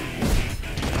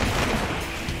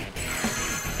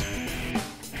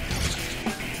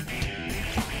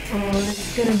 Oh, this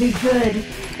is gonna be good.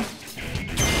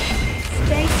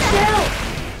 Stay still!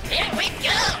 Here we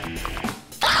go!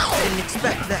 I didn't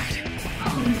expect that.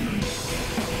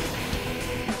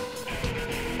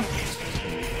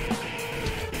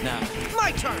 Now,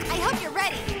 My turn! I hope you're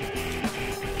ready.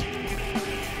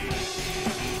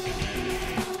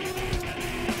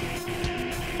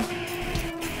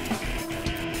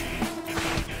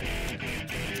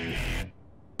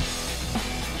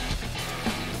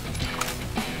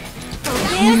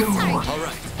 all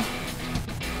right.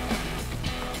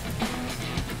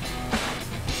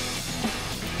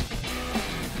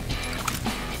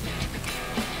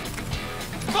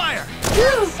 Fire!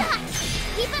 Shot!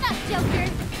 Keep it up, Joker.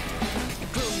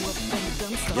 Grew up in the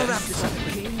dumpster. I'll wrap this up.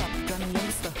 Came up, gun and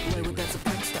youngster. Play with that's a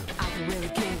prankster. I don't really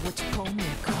care what you call me.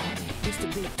 Used to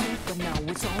be a kid, but now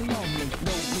it's all on me.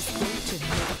 No misfortune,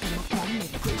 never come upon me.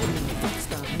 Quitting in the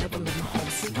dumpster, never leave my home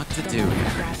seat. What to do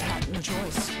here? I've had no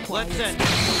choice. Let's end.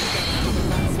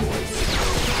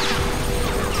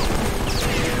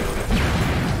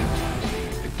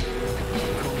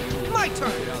 My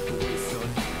turn!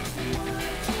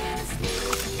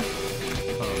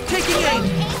 Taking aim!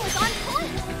 Aim was on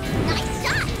point. Nice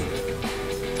shot.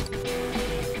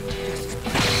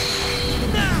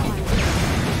 Now!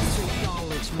 So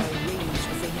acknowledge my rage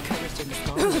was encouraged and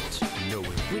scarlet.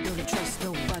 We don't trust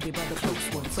nobody but the close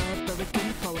ones. American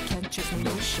color can't chase my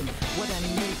notion. What I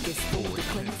make is for the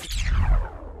cleanse.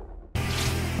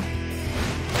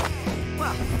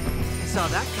 Well, I saw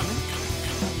that coming.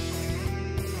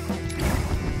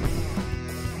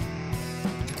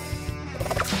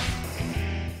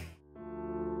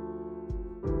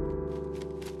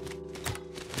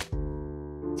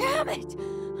 Damn it!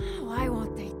 Why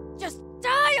won't they just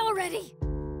die already?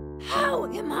 How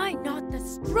am I not the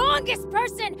strongest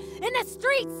person in the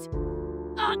streets?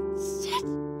 Oh, shit!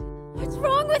 What's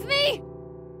wrong with me?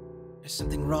 There's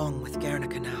something wrong with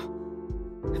Guernica now.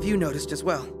 Have you noticed as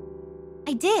well?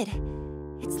 I did.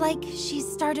 It's like she's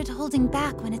started holding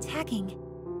back when attacking.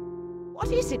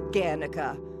 What is it,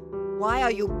 Guernica? Why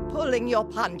are you pulling your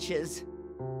punches?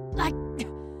 Like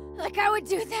I would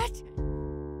do that?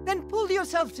 Then pull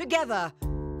yourself together.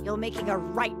 You're making a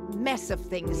right mess of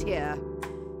things here.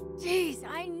 Jeez,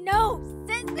 I know,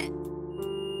 sis.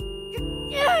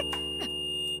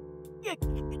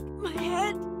 My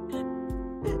head.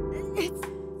 It's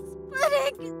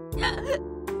splitting.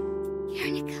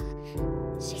 Guernica,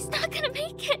 she's not gonna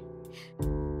make it.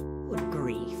 Good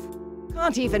grief.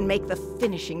 Can't even make the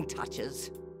finishing touches.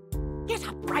 Get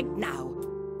up right now.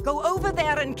 Go over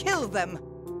there and kill them.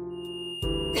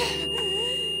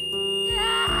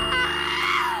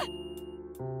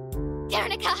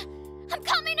 Guernica, I'm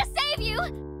coming to save you.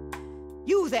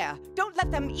 You there, don't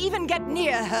let them even get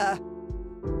near her.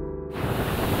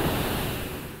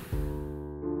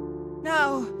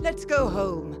 Now, let's go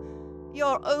home.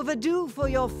 You're overdue for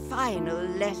your final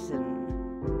lesson.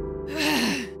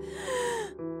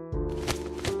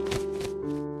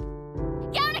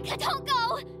 Guernica, don't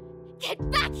go! Get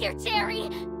back here, Jerry!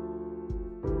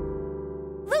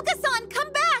 Lucas-san,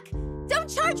 come back! Don't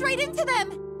charge right into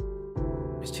them!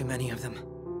 There's too many of them.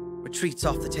 Retreat's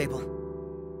off the table.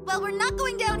 Well, we're not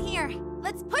going down here.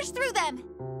 Let's push through them.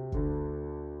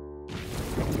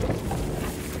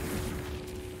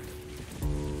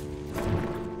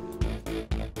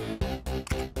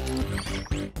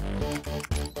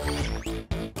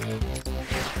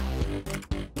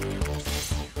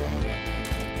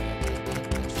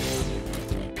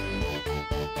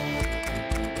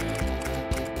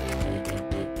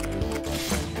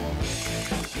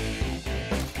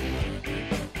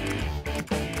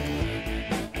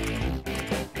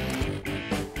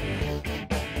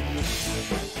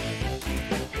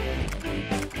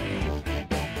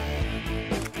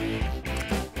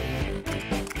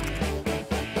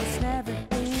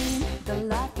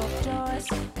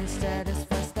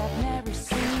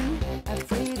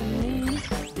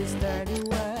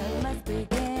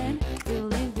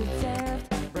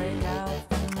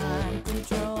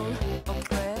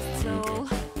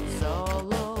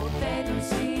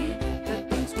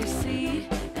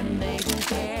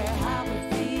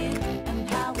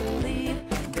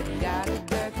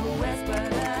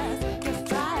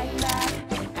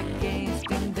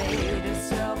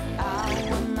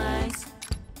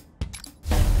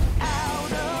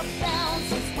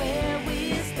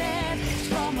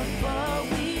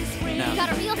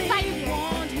 fight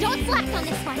here. Don't slack on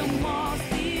this one.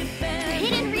 You're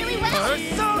hidden really well.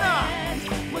 Persona!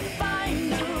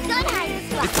 Good hiding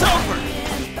spot. It's over!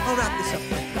 I'll wrap this up.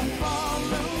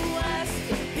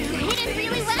 You're hidden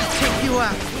really well. Take you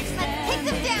out. Let's take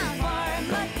them down.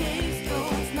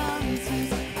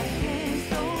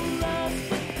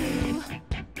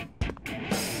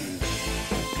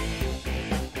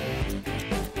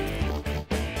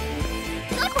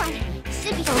 Good one.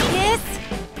 Should be Focus.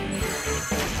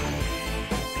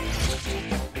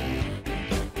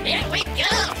 Here we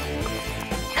go!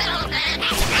 Hello, man!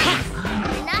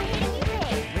 You're not hitting you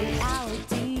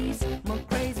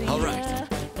big. All right.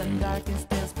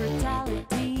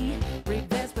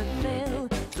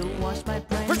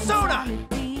 Persona!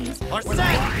 Or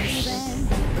say!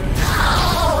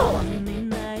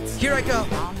 Here I go.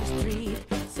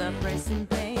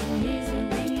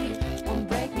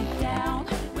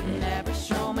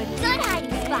 Good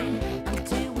hiding spot.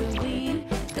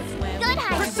 Good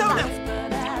hiding Persona! spot.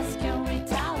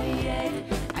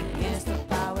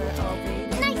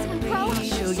 Nice one, Pro.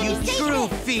 Show you Stay true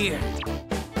hid. fear.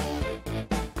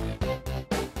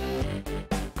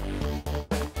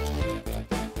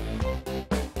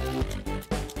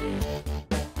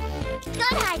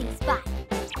 Good hiding spot.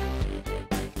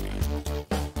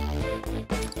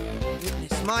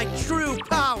 Witness my true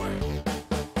power.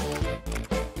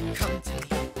 Come to me.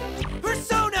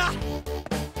 Persona!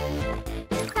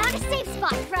 Found a safe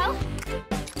spot, Pro.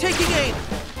 Taking aim.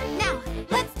 Now,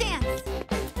 let's dance.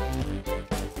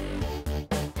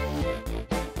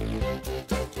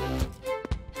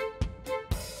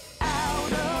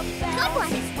 Good one.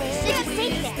 Should be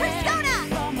safe there. Persona!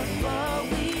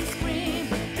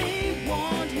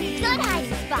 Good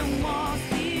hiding spot.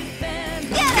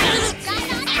 Get it! Got it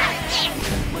on target.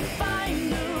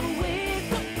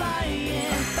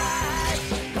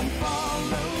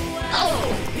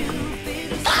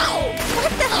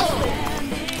 What the?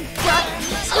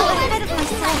 So ahead of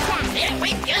myself. Here we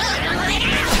go!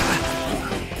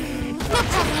 What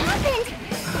happened?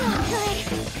 Oh, good.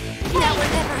 Now or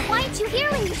never. Why aren't you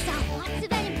healing yourself? Lots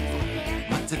of enemies out there.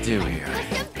 What to do here? Push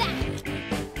them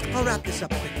back. I'll wrap this up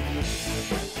quickly.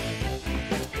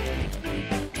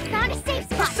 Found a safe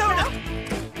spot, Persona! Pro.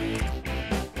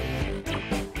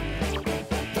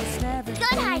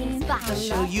 Good hiding spot.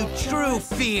 Show you true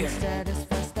fear.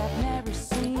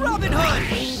 Robin Hood!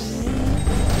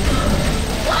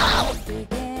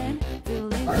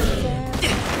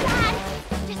 Dad,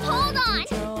 just hold on.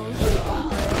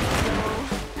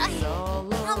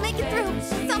 I'll make it through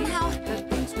somehow.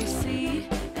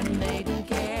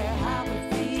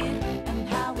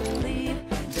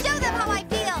 Show them how I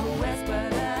feel.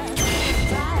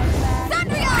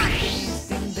 Sundryon!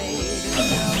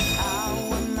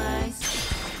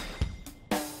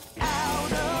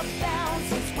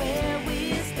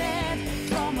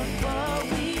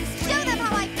 Show them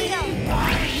how I feel.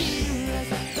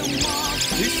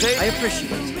 I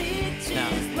appreciate it. Now,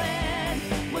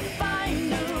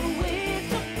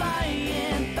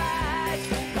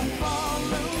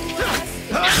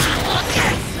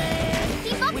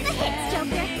 Keep up the hits,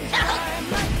 Joker.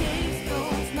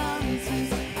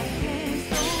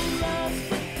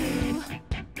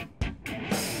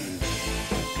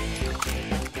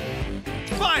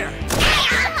 Fire!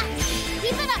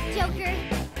 Keep it up, Joker.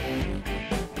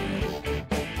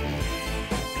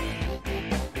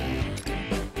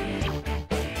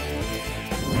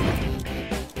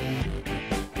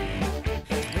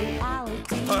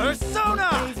 Persona!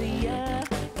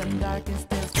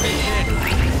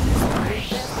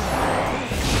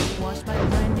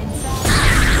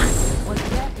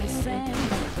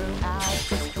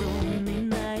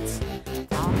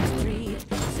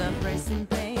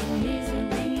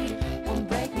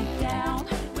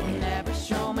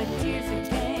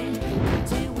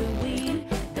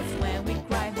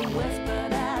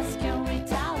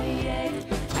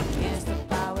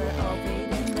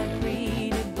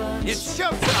 It's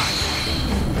showtime!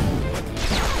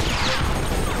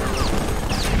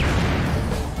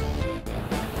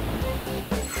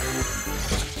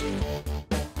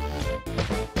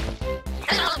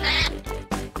 Hello, man!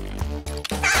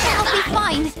 I'll be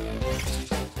fine.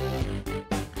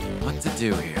 What to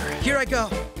do here? here I go.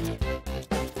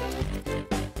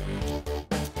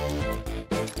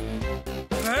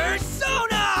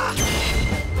 Persona!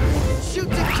 Shoot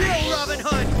to kill, Robin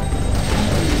Hood!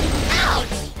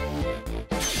 Ouch!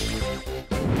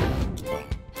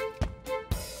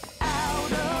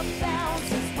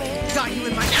 Got you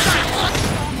in my sights!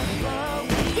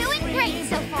 Doing great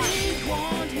so far.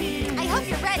 I hope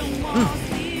you're ready.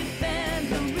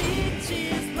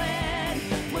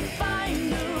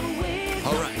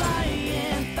 All right.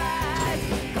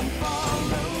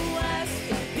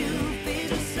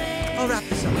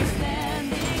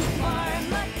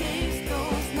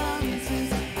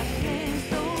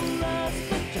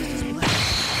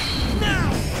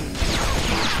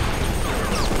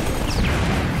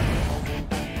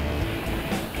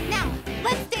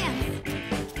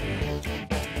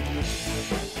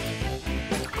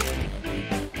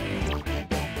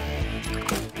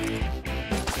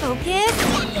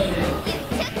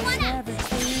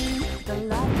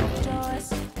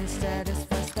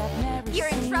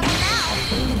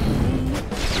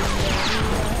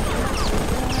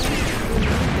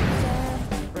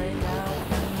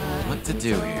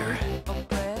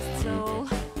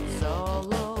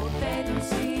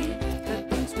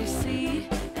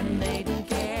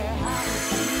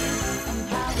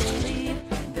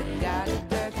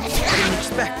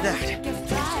 respect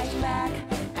that.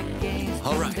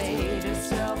 All right.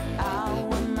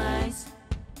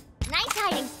 Nice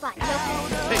hiding spot, Joker.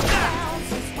 Hey,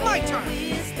 my turn!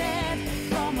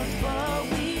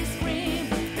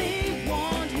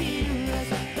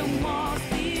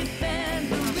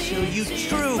 I'll show you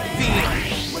true fear!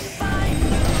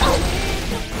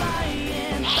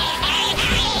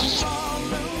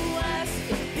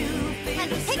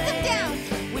 Let's take them down!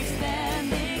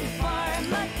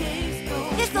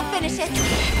 This'll finish it!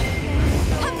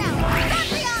 Come now!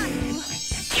 Patreon!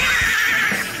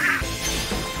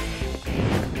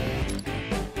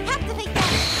 Captivate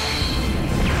them!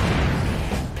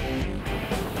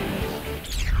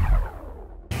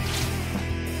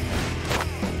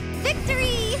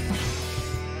 Victory!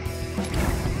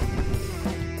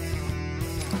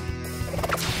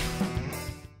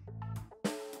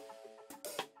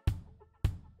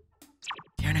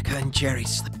 Guernica and Jerry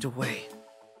slipped away.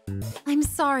 I'm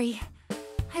sorry.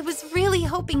 I was really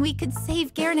hoping we could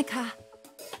save Guernica.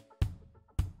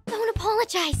 Don't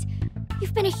apologize.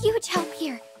 You've been a huge help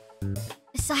here.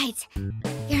 Besides,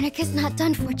 Guernica's not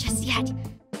done for just yet.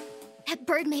 That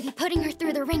bird may be putting her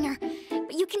through the ringer,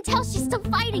 but you can tell she's still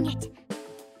fighting it.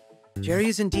 Jerry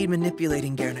is indeed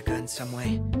manipulating Guernica in some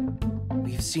way.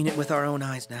 We've seen it with our own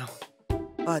eyes now.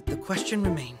 But the question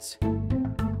remains,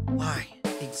 why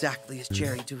exactly is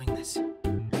Jerry doing this?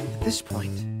 At this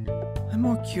point, I'm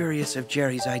more curious of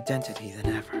Jerry's identity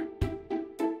than ever.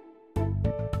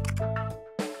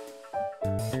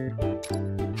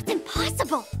 That's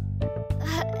impossible!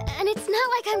 And it's not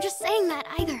like I'm just saying that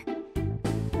either.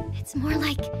 It's more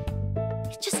like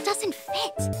it just doesn't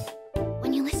fit.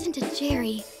 When you listen to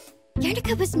Jerry,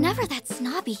 Guernica was never that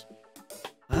snobby.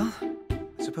 Well,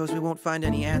 I suppose we won't find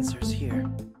any answers here.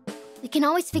 We can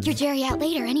always figure Jerry out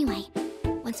later anyway.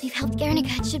 Once we've helped Guernica,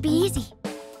 it should be easy.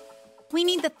 We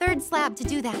need the third slab to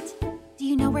do that. Do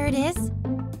you know where it is?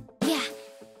 Yeah,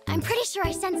 I'm pretty sure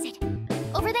I sense it.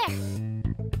 Over there.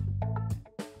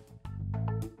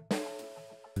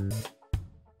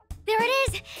 There it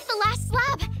is! The last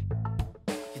slab!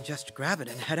 You can just grab it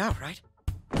and head out, right?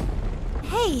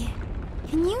 Hey,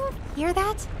 can you hear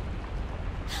that?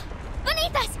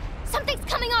 Beneath us! Something's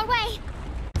coming our way!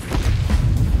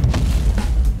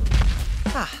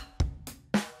 Ah,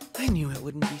 I knew it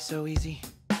wouldn't be so easy.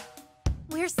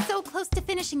 We're so close to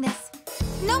finishing this.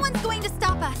 No one's going to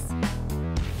stop us.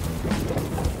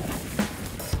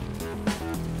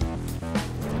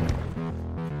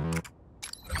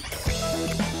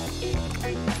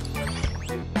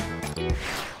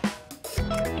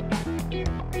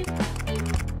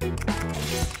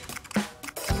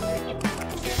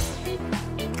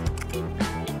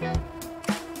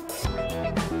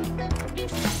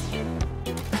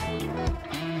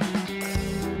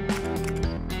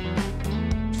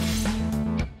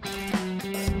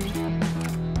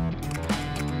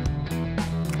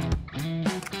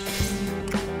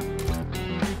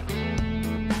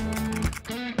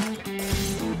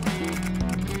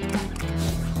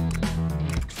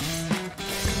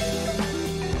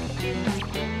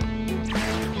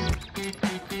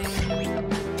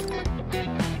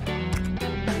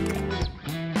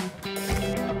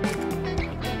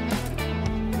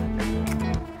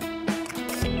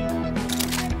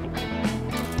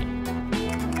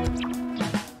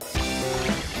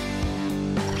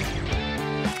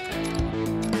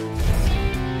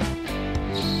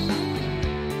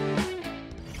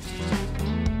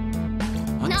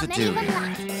 To do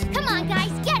here. Come on, guys,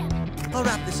 get him! I'll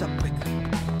wrap this up quickly.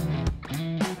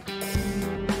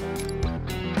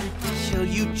 I'll show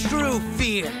you true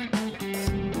fear.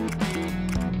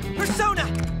 Persona!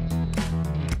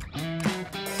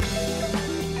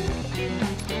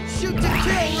 Shoot to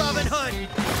kill, Robin Hood!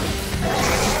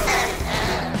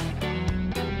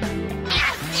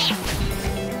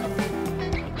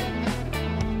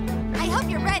 I hope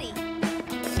you're ready.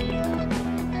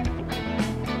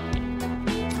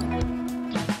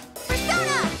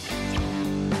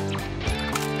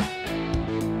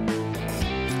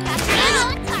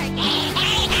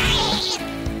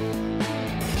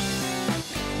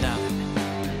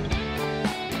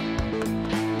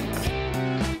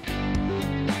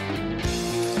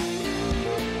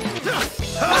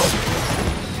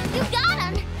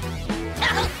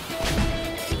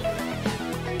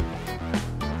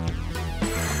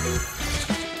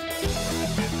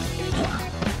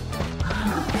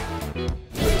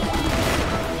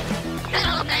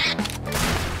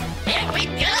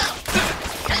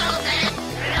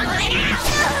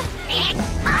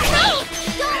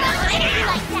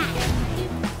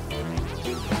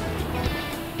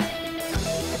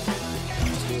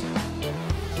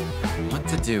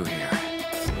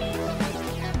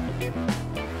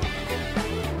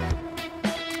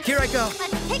 go.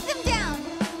 Let's take them down.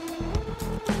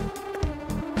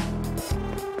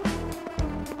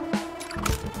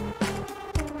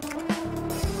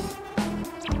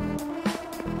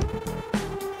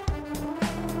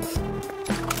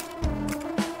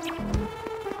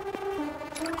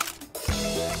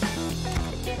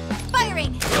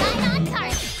 Firing. Right on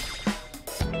target.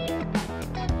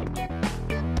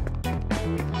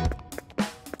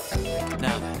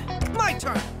 Now then. My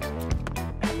turn.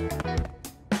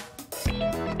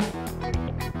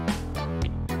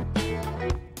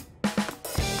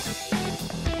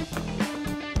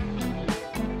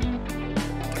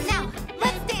 Now,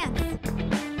 let's dance.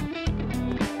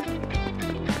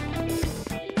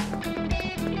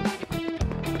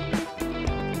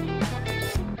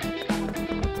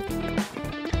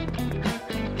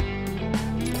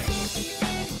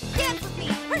 Dance with me,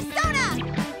 Persona!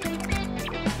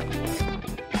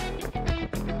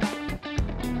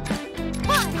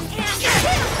 One and two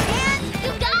and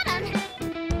You got him.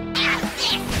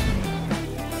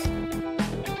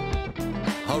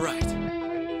 All right.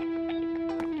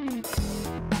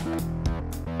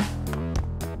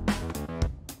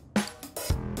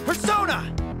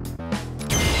 Persona!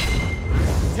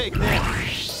 Take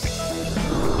this.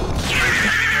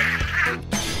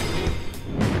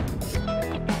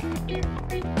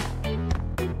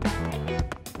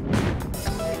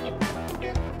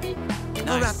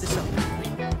 I'll wrap this up.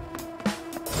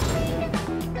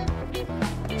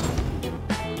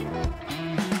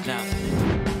 Now.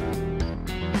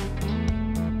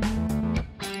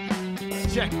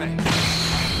 Checkmate.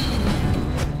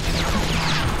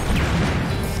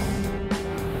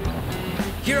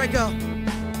 Here I go.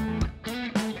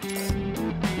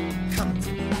 Come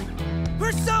to me.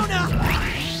 Persona!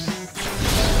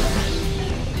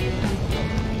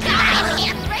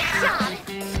 Great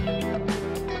job.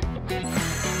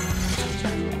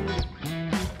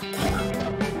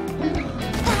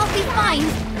 I'll be fine.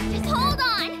 Just hold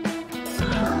on.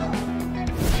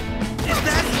 Is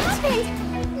that it?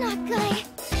 Happened. Not good.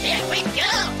 Here we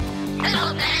go!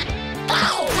 Hello, man!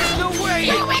 Oh! There's no way!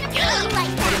 Don't let him go. hurt you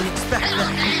like that. Didn't expect Hello,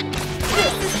 that. man!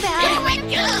 This is Here bad. we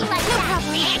go! Like No that.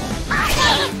 problem.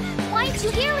 Why aren't you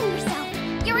healing yourself?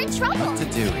 You're in trouble. What to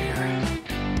do here?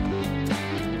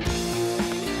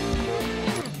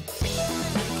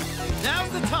 Now's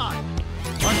the time.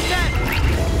 On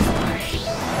set.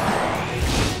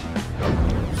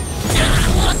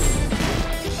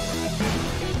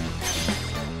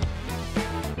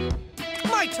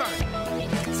 My turn.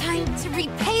 Time to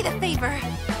repay the favor.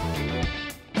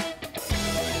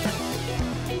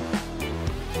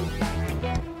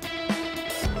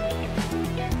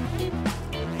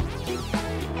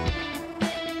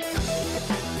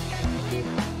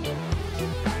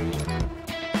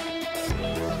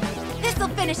 This'll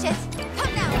finish it.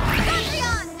 Come now,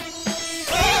 Gondrion!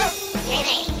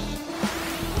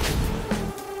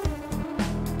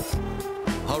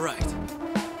 All right.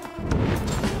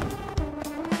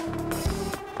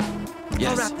 I'll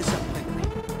Yes. wrap this up quickly.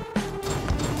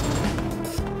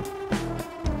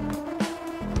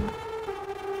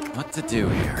 What to do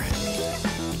here?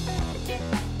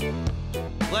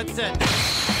 Let's end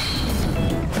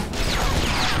this.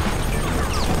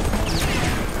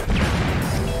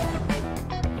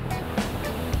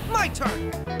 My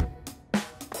turn.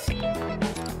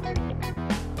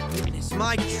 Witness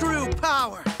my true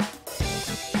power.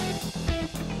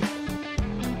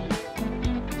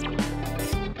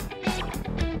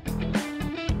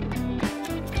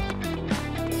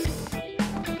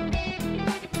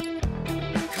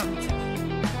 Come to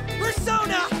me.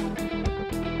 Persona!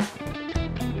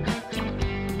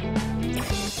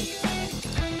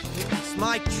 Witness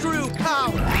my true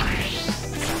power.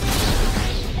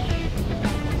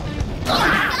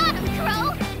 Got him,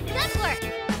 Crow. Good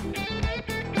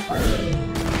work.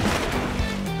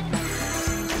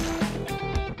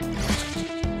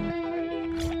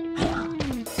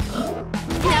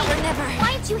 Now or never.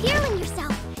 Why aren't you healing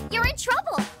yourself? You're in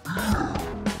trouble.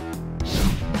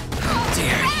 Oh,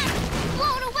 Dear. crap!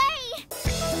 Blown away.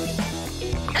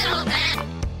 Hello, man!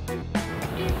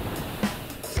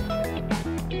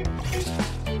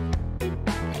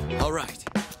 All right.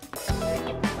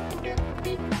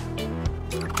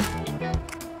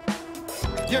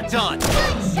 You're done.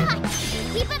 Good shot.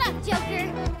 Keep it up,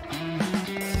 Joker.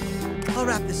 I'll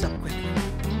wrap this up quickly.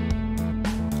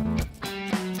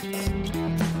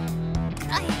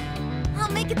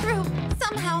 I'll make it through,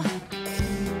 somehow.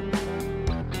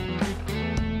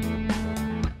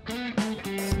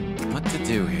 What to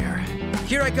do here?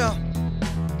 Here I go.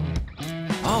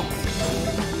 Oh,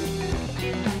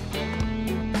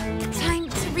 Time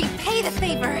to repay the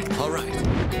favor. all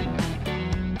right.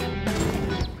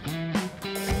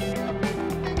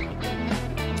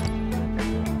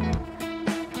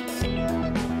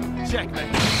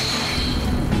 Checkmate.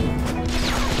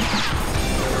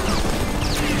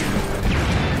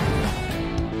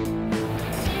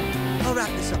 I'll wrap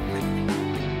this up quickly.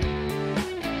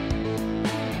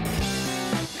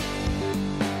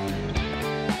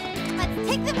 Let's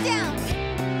take them down.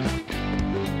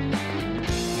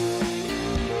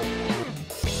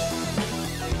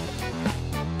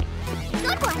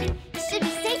 Good one. Should be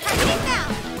safe hiding now.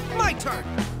 My turn!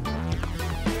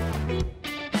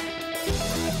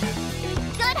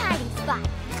 Good hiding spot.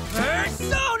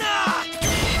 Persona!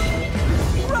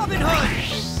 Robin Hood!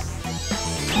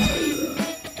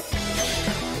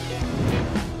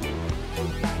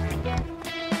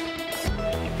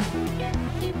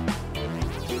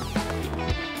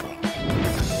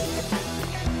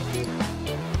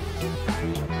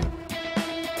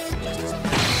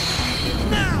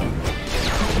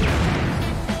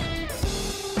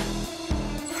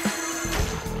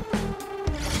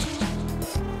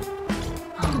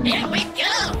 Here we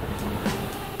go!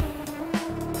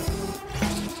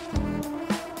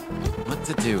 What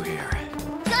to do here?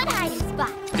 Good hiding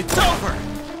spot. It's over!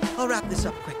 I'll wrap this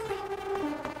up quickly.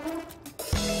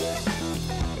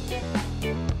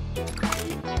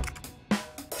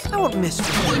 I won't miss you.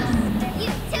 You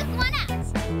took one out.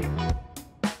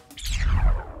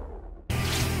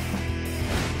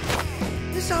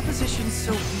 This opposition's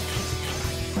so weak.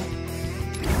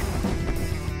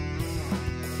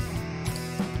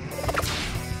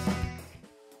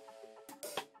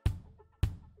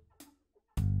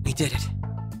 We did it.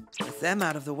 With them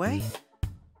out of the way,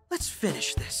 let's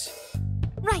finish this.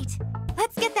 Right.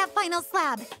 Let's get that final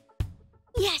slab.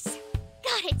 Yes.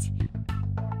 Got it.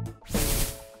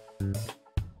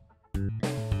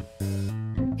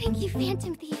 Thank you,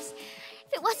 Phantom Thieves.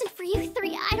 If it wasn't for you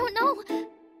three, I don't know.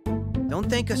 Don't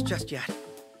thank us just yet.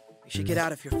 We should get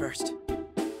out of here first.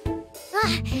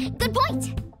 Ah, good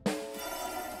point.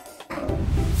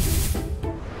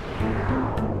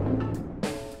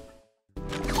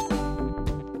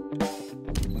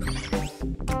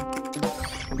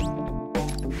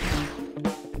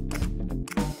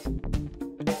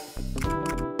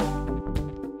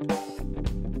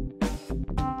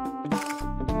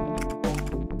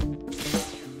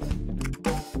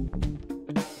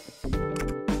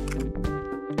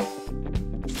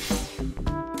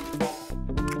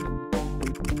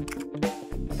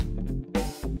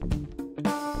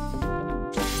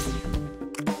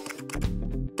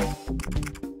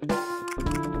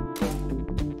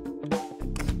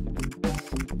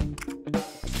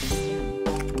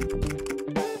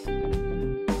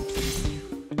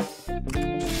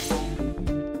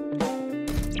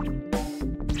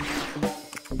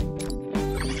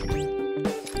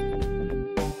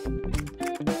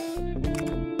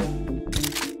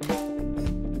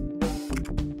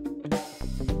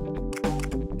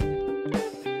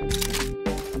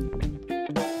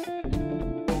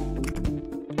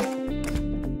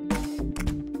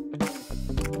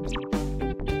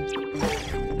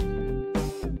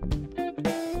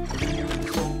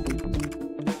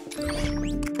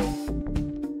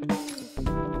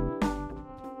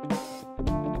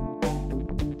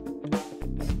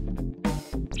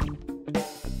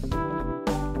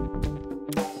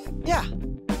 Yeah.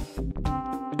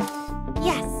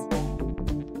 Yes.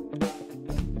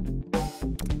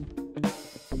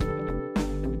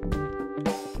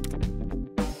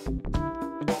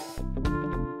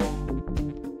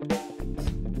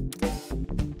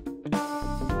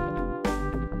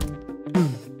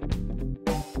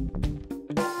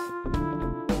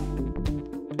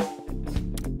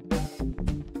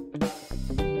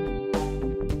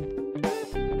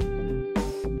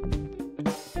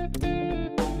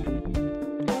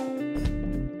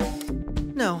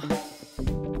 No.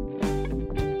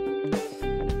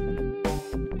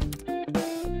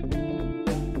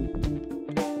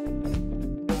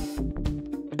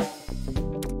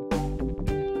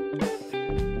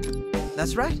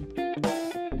 That's right.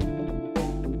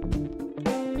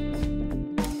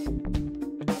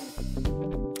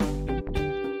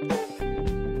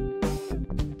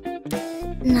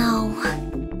 No.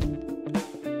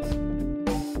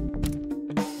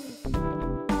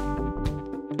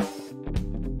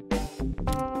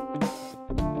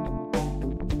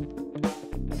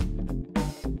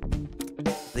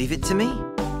 Leave it to me.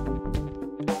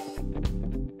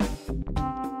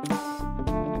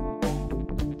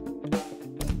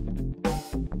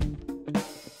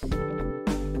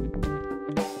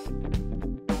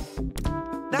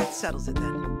 That settles it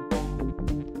then.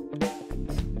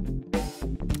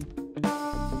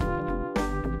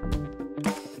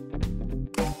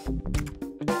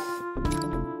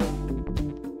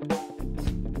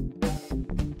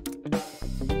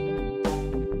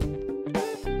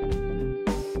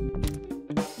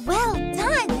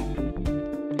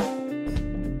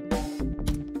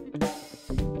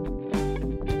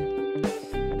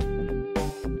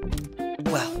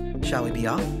 Shall we be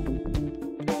off?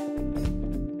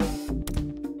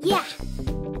 Yeah.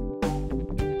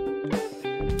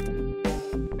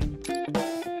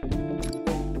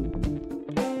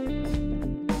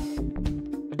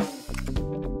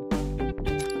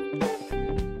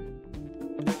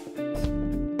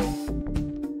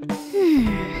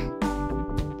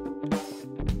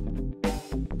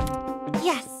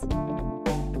 Yes.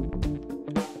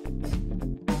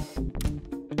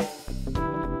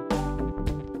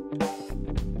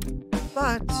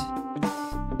 But...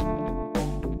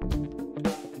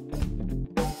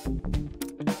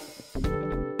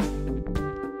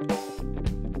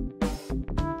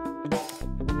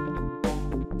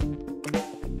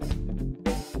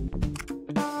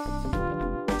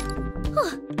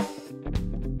 But...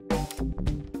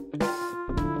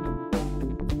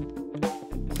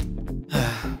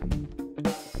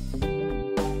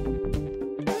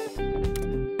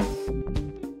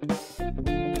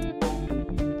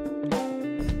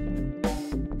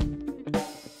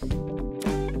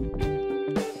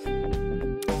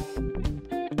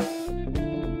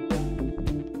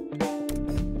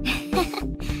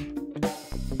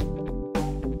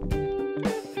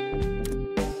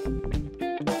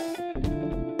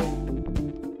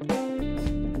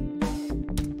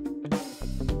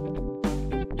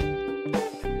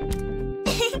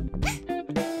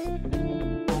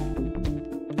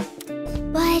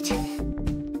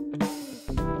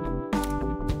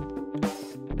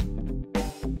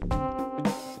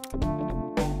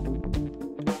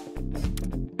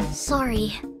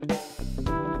 Sorry.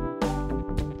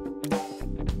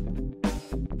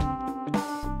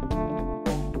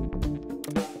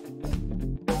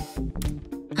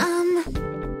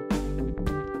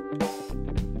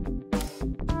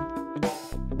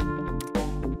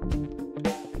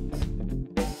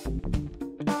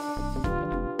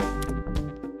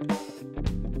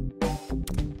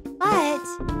 But...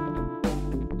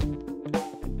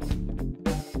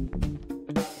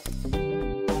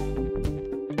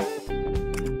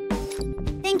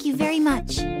 Thank you very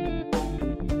much.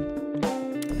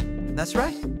 That's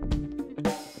right.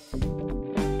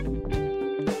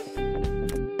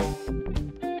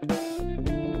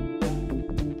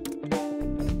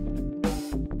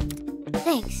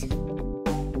 Thanks.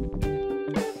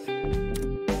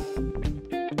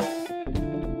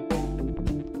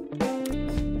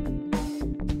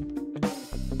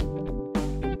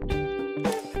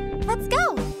 Let's go!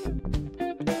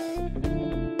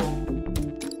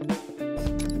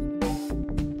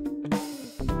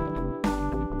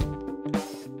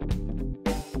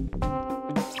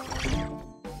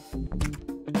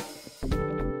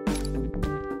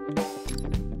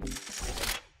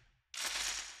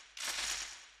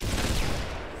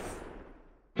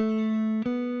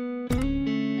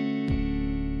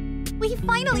 We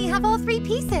finally have all 3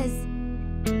 pieces!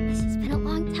 This has been a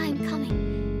long time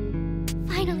coming.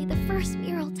 Finally, the first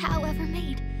mural Tao ever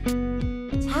made.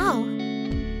 Tao?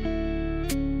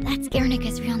 That's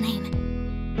Guernica's real name.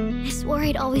 I swore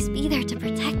I'd always be there to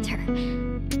protect her.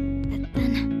 But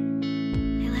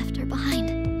then, I left her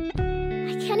behind.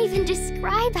 I can't even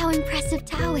describe how impressive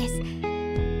Tao is.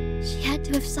 She had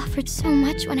to have suffered so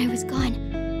much when I was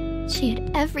gone. She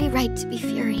had every right to be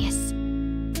furious.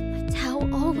 But Tao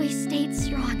always stayed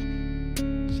strong.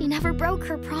 She never broke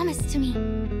her promise to me.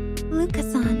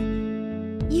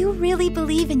 Luca-san, you really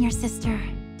believe in your sister,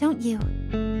 don't you?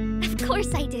 Of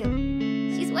course I do.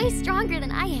 She's way stronger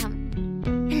than I am.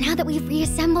 And now that we've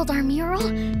reassembled our mural...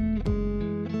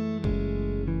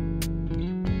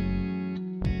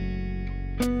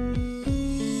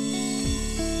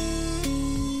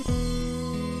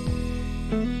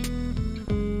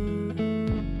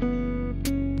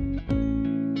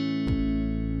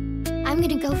 I'm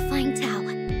gonna go find Tao.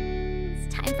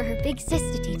 It's time for her big sis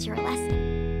to teach her a lesson.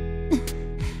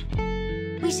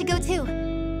 We should go too.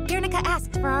 Guernica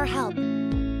asked for our help.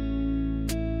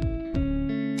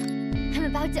 I'm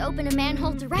about to open a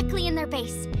manhole directly in their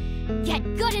base. Get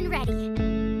good and ready.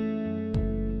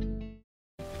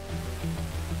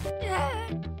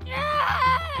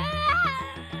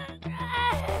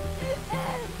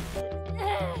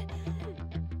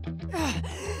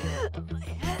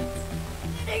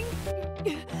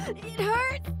 It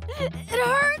hurts! It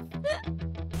hurts!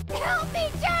 Help me,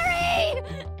 Jerry!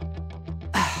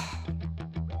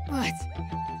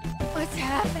 What's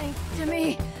happening to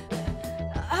me?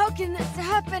 How can this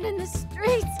happen in the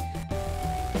streets?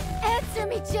 Answer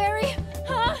me, Jerry!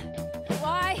 Huh?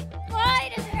 Why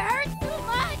does it hurt so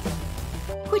much?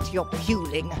 Quit your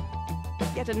puling.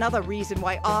 Yet another reason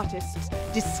why artists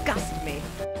disgust me.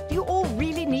 Do you all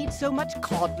really need so much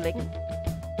coddling?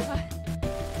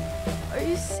 are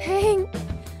you saying?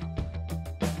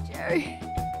 Jerry.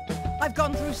 I've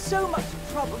gone through so much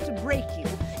trouble to break you,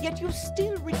 yet you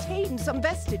still retain some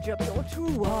vestige of your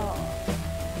true heart.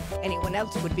 Anyone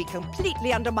else would be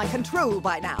completely under my control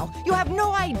by now. You have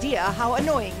no idea how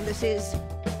annoying this is.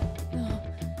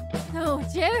 No,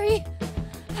 Jerry.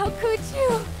 How could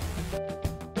you?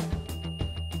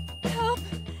 Help!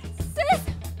 Sis!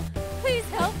 Please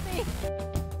help me!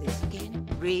 This again?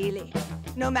 Really?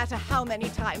 No matter how many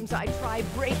times I try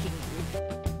breaking you,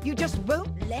 you just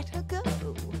won't let her go.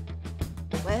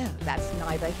 Well, that's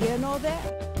neither here nor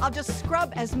there. I'll just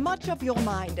scrub as much of your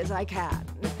mind as I can.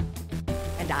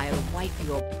 And I'll wipe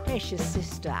your precious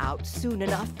sister out soon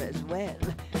enough as well.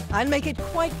 I'll make it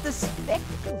quite the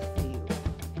spectacle for you.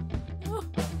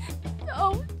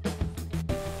 No.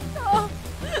 No.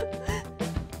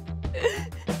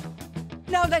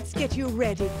 Now let's get you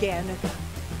ready, Guernica.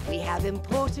 We have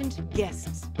important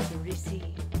guests to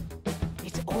receive.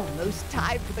 It's almost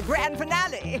time for the grand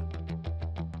finale.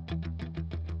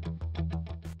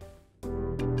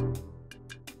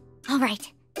 All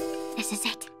right, this is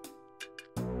it.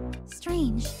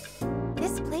 Strange.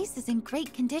 This place is in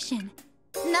great condition.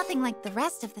 Nothing like the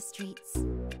rest of the streets.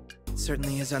 It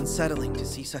certainly is unsettling to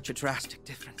see such a drastic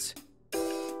difference.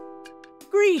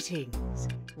 Greetings.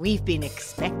 We've been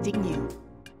expecting you.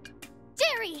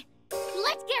 Jerry!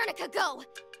 Let Guernica go!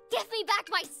 Give me back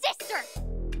my sister!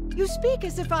 You speak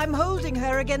as if I'm holding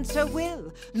her against her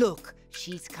will. Look,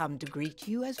 she's come to greet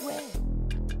you as well.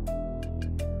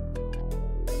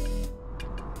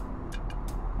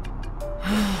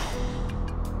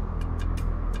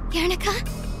 Guernica?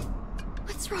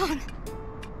 What's wrong?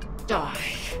 Die.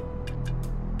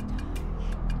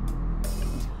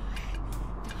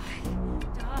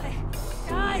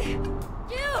 Die!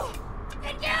 You!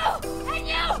 And you! And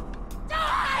you!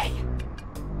 Die!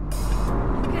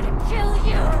 I'm gonna kill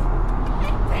you!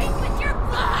 And paint with your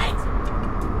blood!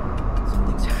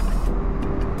 Something's happened.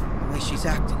 The way she's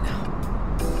acting now.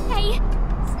 Hey,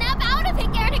 snap out of it,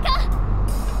 Guernica!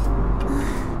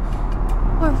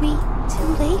 Were we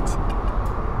too late?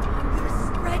 I'm gonna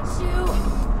spread you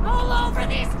all over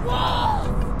these walls!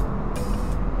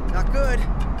 Not good.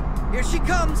 Here she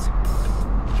comes.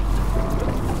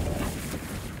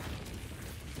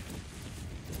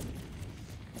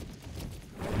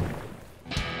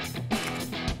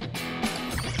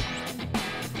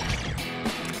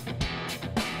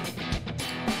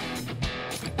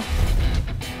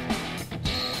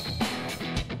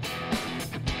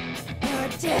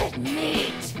 Dead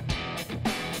meat!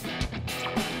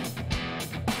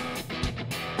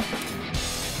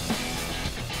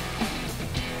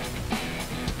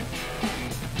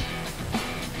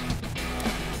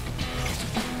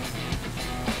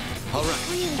 All right.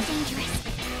 Really dangerous.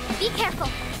 Be careful.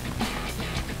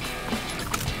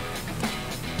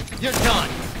 You're done.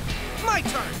 My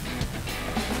turn.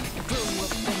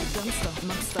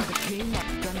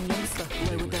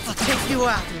 I'll take you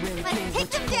out. Let's take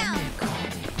them down!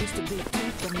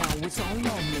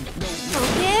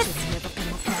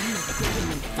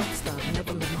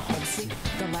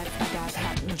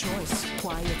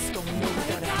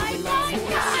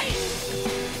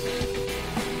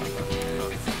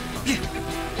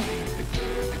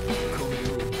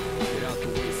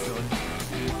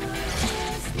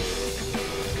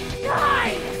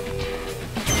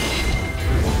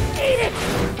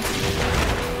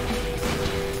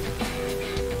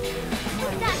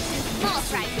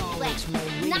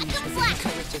 Not the flat!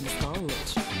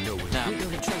 No, now. We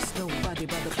don't trust nobody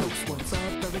by the close ones.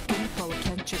 American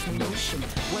can't just notion.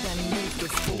 What I need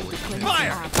is full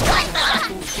fire!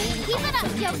 Keep it up,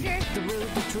 Joker!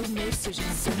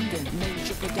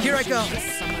 Here I go.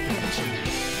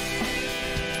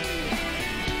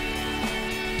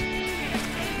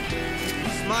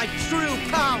 It's my true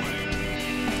power.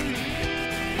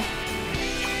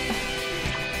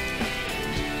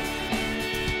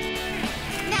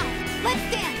 Let's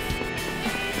dance!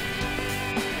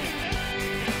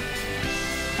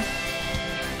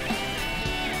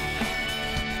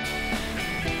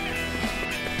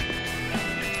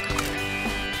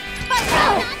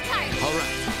 All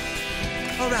right.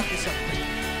 I'll wrap this up.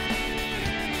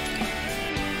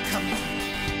 Come on.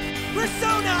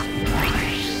 Persona!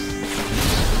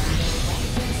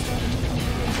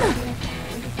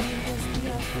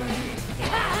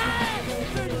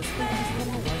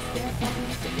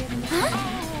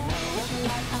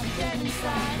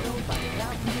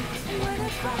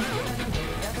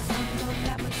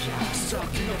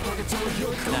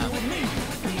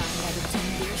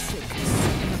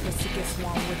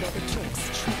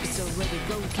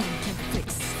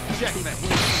 Checkmate.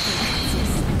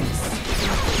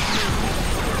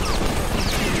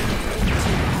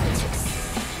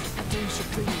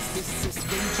 Finish your please. This is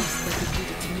vengeance like they did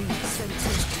it to me.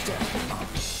 Sentence to death.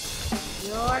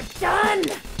 You're done!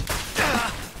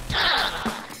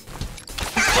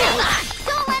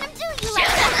 Don't let him do you like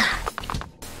that!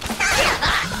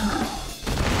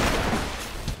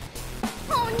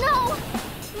 Oh no!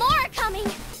 More are coming!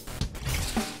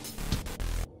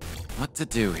 What to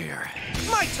do here?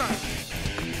 My turn!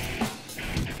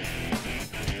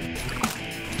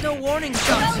 No warning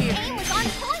shots Ro's here. aim was on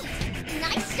point!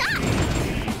 Nice shot!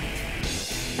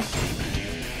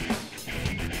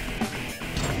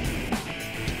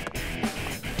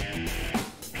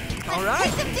 All right.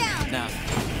 Take them down! Now,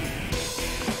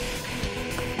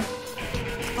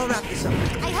 I'll wrap this up.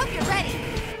 I hope you're ready.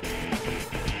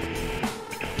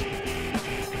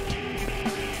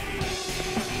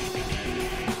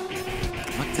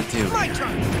 what to do My here?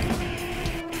 turn!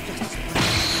 Just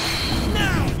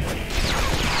now!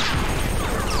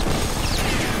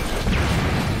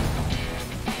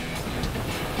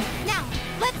 Now,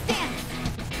 let's dance!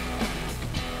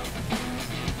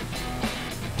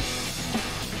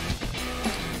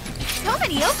 So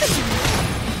many openings!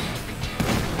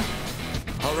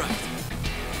 All right.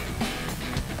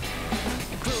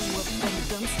 Grew up in the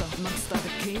dumpster, monster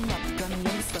that came up, gun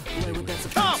youngster, where we got a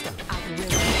gangster. I can really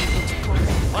know what you call it.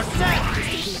 What's that?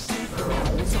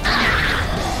 It's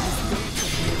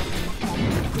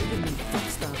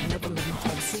all never let my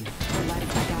home see. The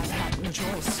life I got had no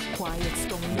choice. Quiet,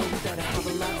 don't know that I have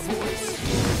a loud voice.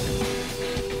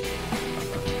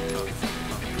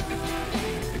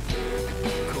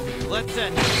 Let's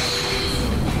end it.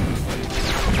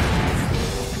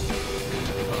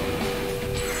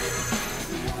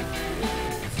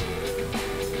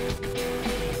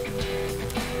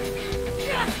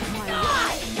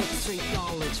 My straight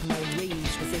knowledge, my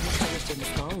rage was encouraged in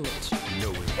this college. No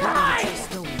way. I don't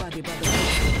trust nobody but the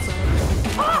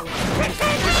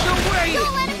There's no way!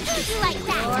 Don't let him do you like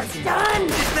that! You're done!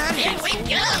 Is that it? Here we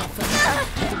go!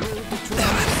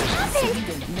 Happened!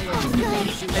 Oh, good.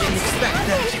 I didn't expect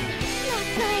that. Not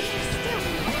good. Still,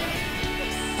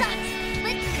 it sucks,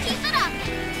 but keep it up.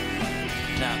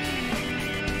 Now,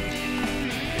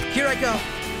 Here I go.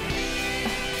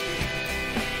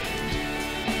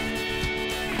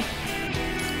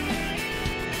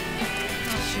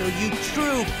 I'll show you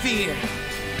true fear.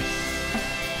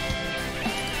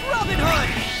 Robin Hood!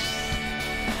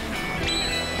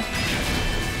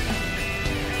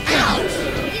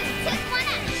 You took one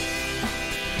out.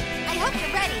 I hope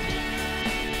you're ready.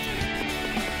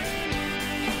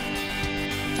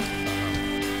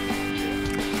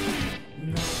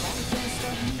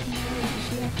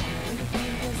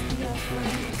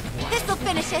 This'll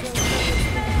finish it.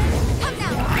 Come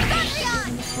now,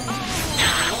 Thundrion!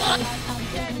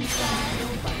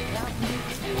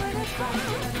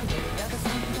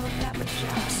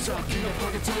 Stuck in the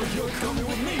purgatory, you're coming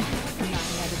with me. 9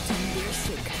 out of 10, they're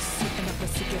sick. Sitting up a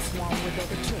sickest one with all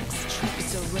the tricks.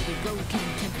 It's already broken,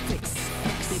 can't fix.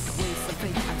 Big ways of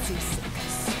fate, I see sick.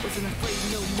 Wasn't afraid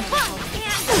no matter how And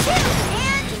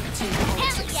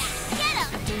hell yeah, get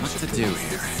him! what to do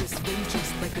here? this is vengeance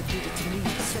like they did it to me.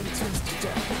 Sentence to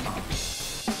death.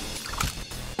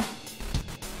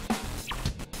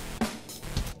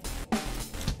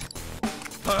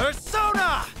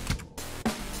 Persona!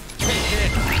 Take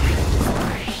it!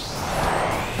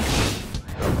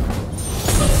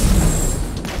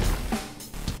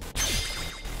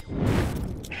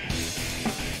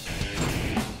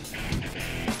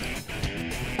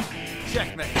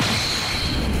 Checkmate.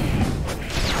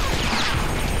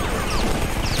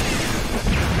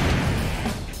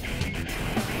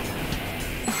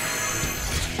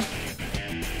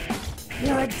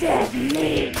 You're dead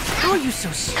meat! How are you so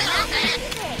slow? Down!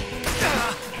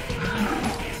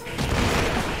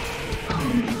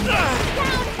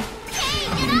 Hey,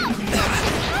 get up!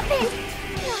 What happened?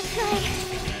 Not good.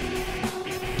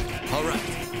 All right.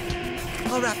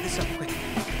 I'll wrap this up quick.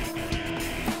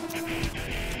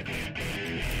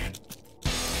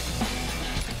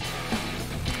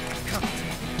 Come.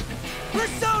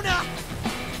 Persona!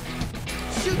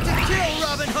 Shoot to kill,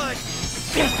 Robin Hood!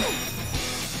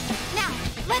 Now,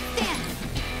 let's dance!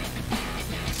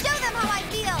 Show them how I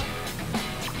feel!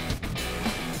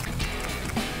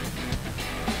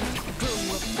 Grew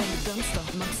up in the dumpster,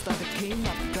 monster that came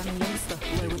up, gun youngster,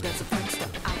 where we got a prankster.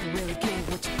 I don't really care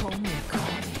what you call me.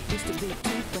 Used to be a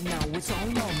kid, but now it's all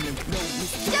on me. No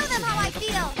mistake. Show them how I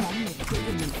feel!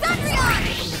 Thundrion!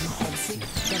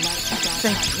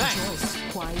 Thank you.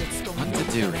 What to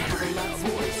do here?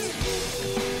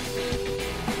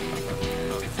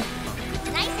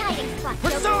 Nice hiding spot, Joker.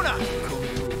 Persona!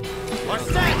 What's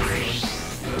that?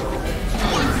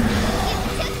 You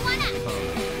took one out.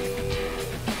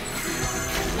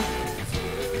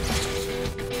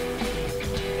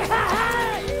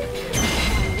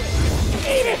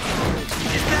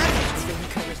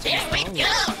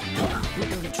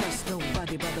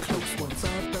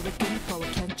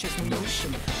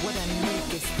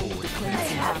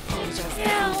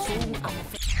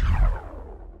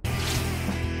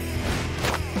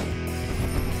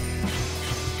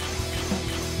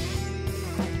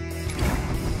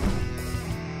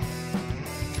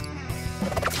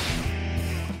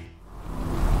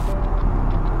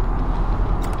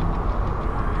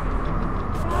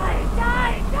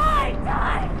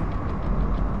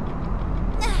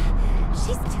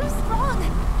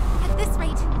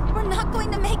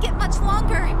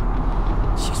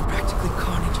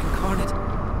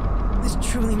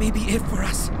 be it for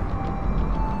us.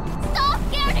 Stop,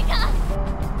 Guernica!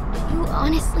 You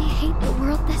honestly hate the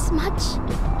world this much?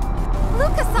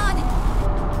 Luca-san!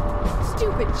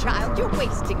 Stupid child, you're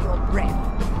wasting your breath.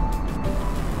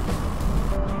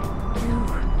 You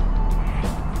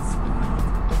hate this world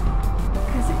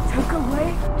because it took away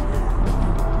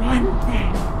one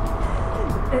thing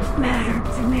that mattered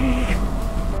to me.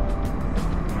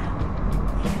 Now,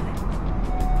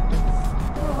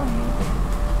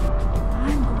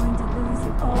 I'm going to lose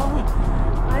it all.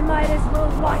 I might as well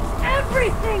watch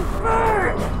everything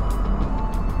burn!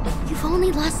 You've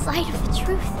only lost sight of the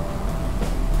truth.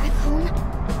 Back home,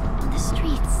 on the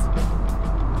streets,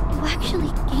 you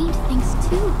actually gained things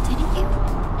too, didn't you?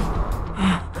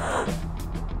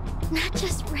 Not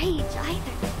just rage,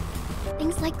 either.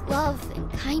 Things like love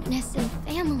and kindness and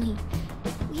family.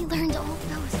 We learned all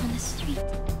those on the street.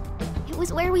 It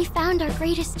was where we found our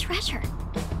greatest treasure.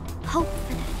 Hope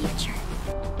for the future.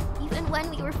 Even when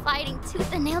we were fighting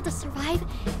tooth and nail to survive,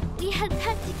 we had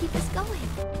that to keep us going.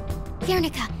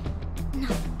 Guernica. No.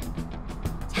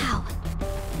 Tao.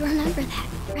 You remember that,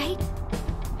 right?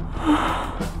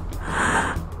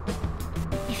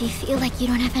 If you feel like you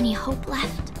don't have any hope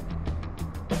left,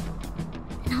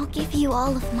 then I'll give you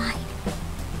all of mine.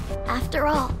 After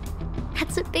all,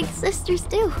 that's what big sisters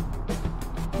do.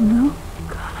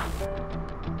 Luca.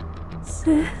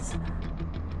 Sis.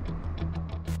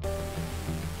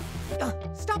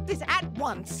 Stop this at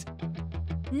once!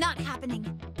 Not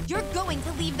happening. You're going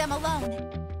to leave them alone.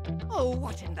 Oh,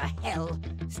 what in the hell?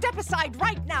 Step aside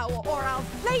right now, or I'll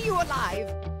flay you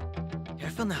alive!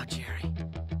 Careful now, Jerry.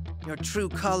 Your true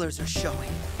colors are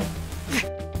showing.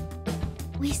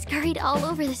 We scurried all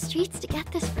over the streets to get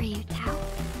this for you, Tao.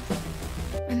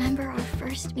 Remember our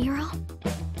first mural?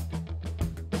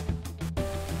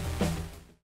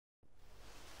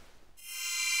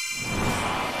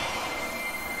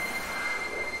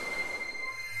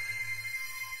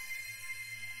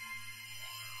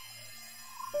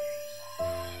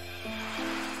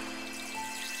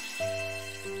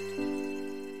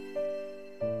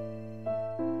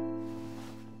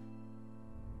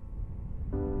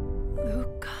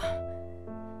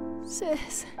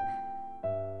 Sis.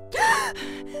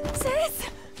 Sis!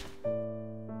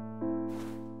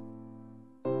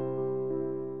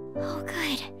 Oh,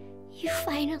 good. You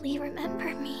finally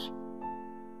remember me.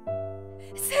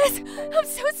 Sis! I'm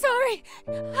so sorry!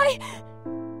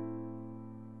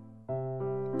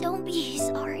 Don't be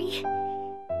sorry.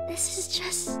 This is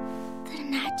just the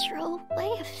natural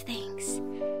way of things.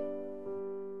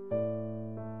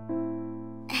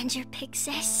 And your big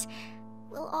sis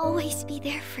will always be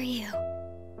there for you.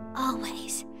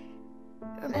 Always.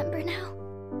 Remember now?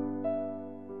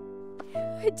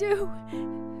 I do.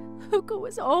 Luca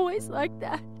was always like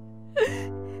that.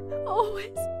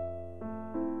 Always.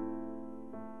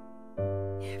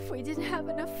 If we didn't have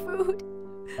enough food,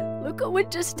 Luca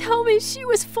would just tell me she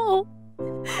was full.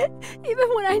 Even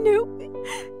when I knew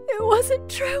it wasn't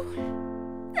true.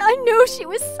 I knew she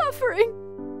was suffering.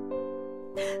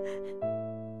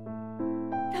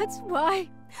 That's why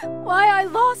I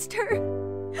lost her.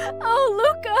 Oh,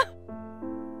 Luca!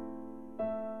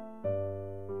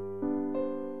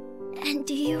 And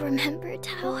do you remember,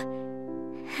 Tao?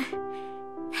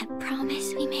 That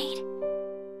promise we made?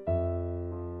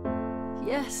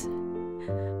 Yes,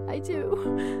 I do.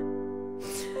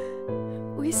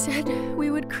 We said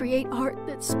we would create art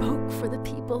that spoke for the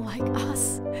people like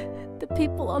us, the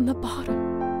people on the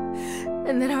bottom,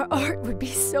 and that our art would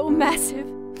be so massive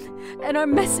and our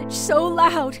message so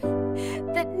loud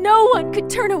that no one could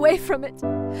turn away from it.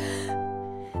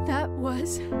 That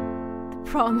was the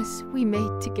promise we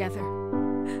made together.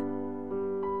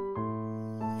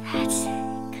 That's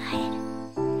good.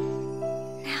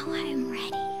 Now I'm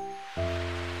ready.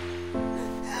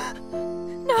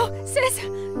 No, sis!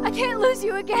 I can't lose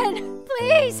you again!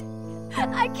 Please!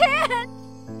 I can't!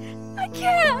 I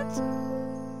can't!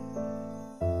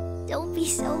 Don't be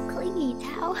so clingy,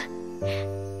 Tao.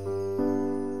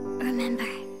 Remember,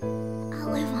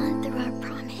 I'll live on through our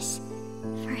promise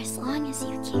for as long as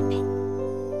you keep it.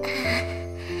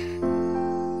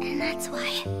 And that's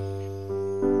why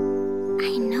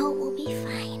I know we'll be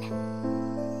fine.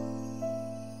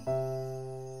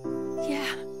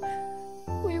 Yeah,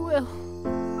 we will.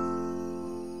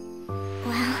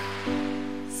 Well,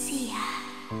 see ya.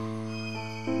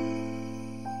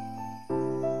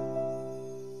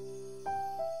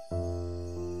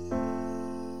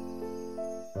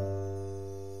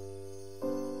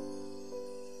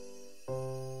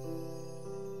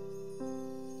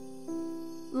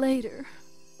 Later.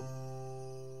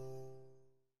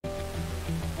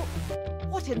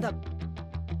 What in the...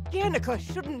 Guernica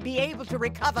shouldn't be able to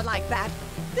recover like that.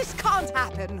 This can't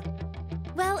happen.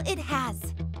 Well, it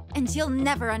has. And you'll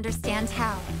never understand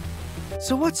how.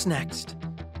 So what's next?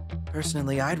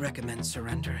 Personally, I'd recommend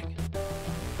surrendering.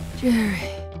 Jerry.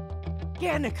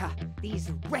 Guernica,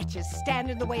 these wretches stand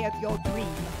in the way of your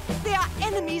dream. They are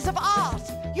enemies of art.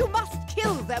 You must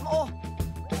kill them or...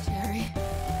 Jerry,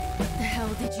 what the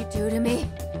hell did you do to me?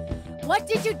 What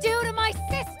did you do to my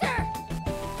sister?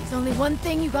 There's only one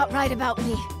thing you got right about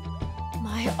me.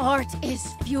 My art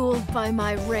is fueled by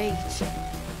my rage.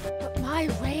 But my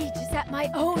rage is at my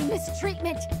own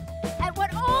mistreatment, at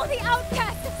what all the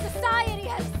outcasts of society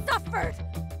have suffered.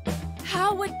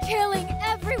 How would killing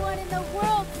everyone in the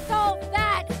world solve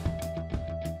that?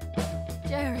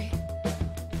 Jerry,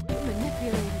 you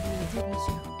manipulated me, didn't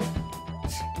you?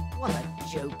 What a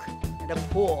joke, and a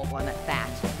poor one at that.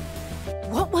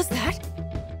 What was that?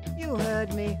 You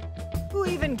heard me. Who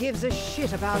even gives a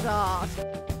shit about art?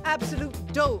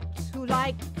 Absolute dopes who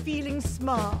like feeling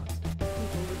smart.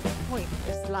 People with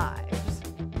pointless lives.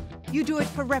 You do it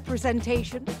for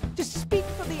representation, to speak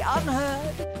for the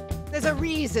unheard. There's a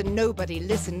reason nobody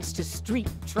listens to street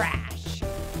trash.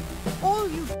 All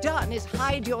you've done is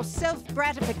hide your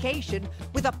self-gratification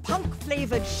with a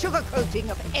punk-flavored sugarcoating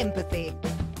of empathy.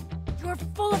 You're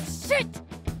full of shit!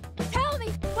 Tell me,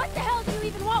 what the hell do you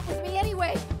even want with me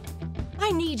anyway?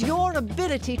 I need your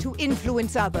ability to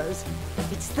influence others.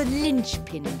 It's the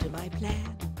linchpin to my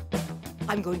plan.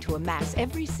 I'm going to amass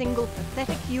every single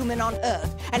pathetic human on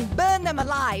Earth and burn them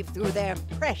alive through their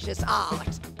precious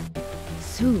art.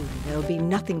 Soon there'll be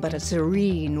nothing but a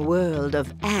serene world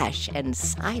of ash and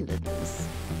silence.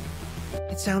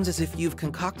 It sounds as if you've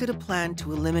concocted a plan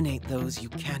to eliminate those you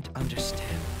can't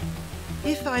understand.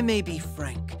 If I may be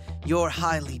frank, you're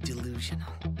highly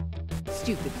delusional.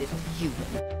 Stupid little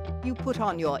human. You put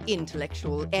on your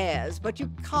intellectual airs, but you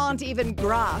can't even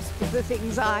grasp the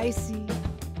things I see.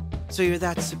 So you're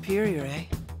that superior, eh?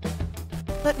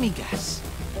 Let me guess.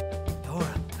 You're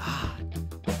a god.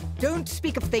 Don't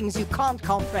speak of things you can't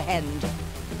comprehend.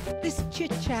 This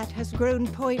chit-chat has grown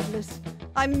pointless.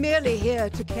 I'm merely here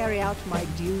to carry out my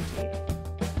duty.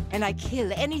 And I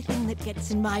kill anything that gets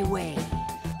in my way.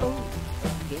 Oh,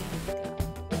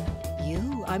 Guernica.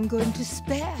 You I'm going to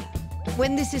spare.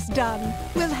 When this is done,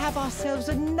 we'll have ourselves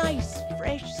a nice,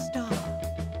 fresh start.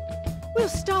 We'll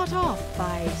start off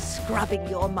by scrubbing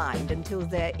your mind until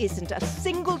there isn't a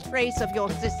single trace of your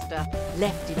sister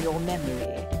left in your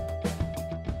memory.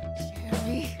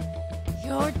 Jerry,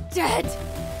 you're dead!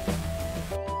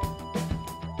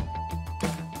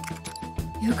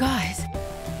 You guys...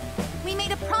 We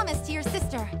made a promise to your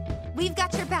sister. We've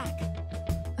got your back.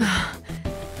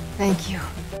 Thank you.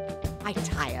 I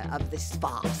tire of this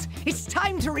farce. It's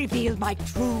time to reveal my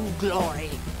true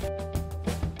glory.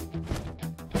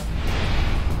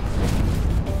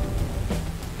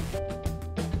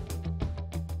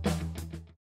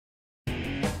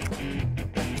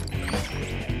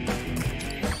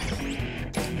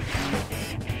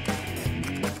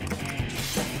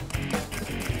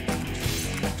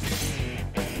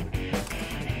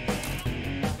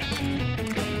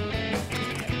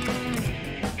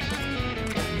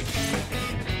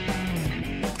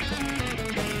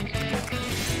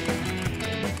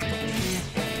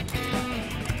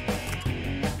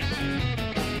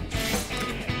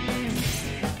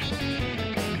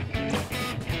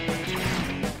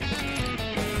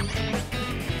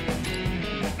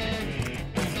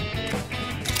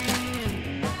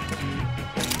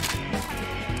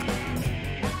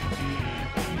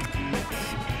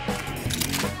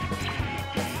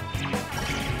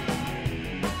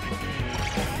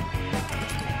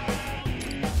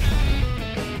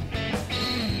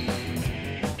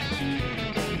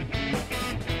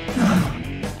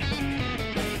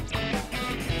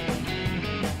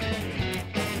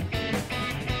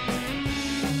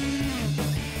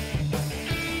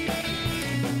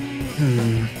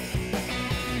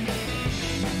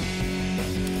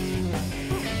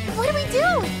 What do we do?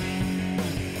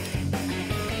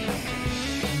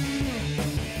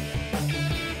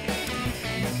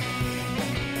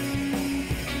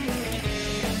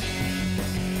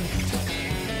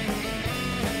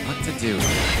 What to do?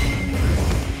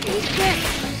 Eat this!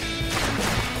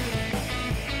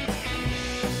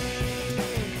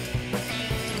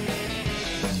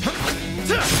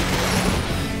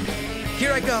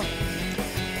 Here I go.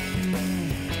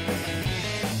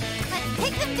 Let's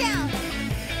take them down.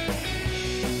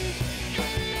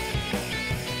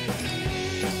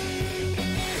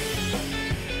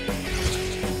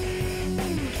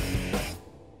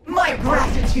 My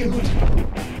gratitude!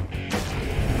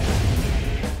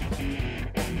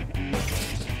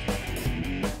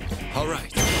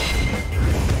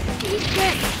 Eat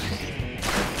this!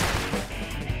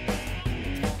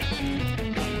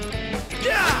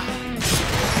 Yeah!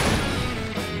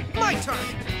 My turn!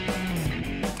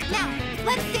 Now,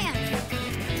 let's dance!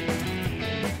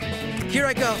 Here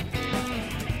I go.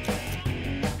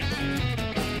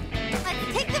 Let's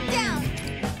take them down!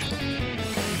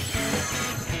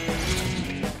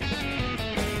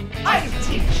 I'll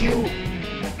teach you.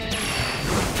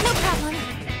 No problem.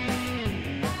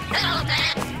 Hello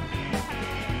there.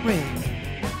 Really?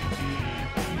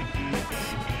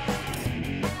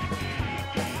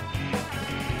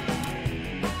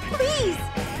 Please!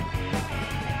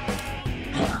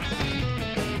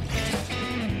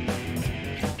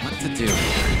 What to do?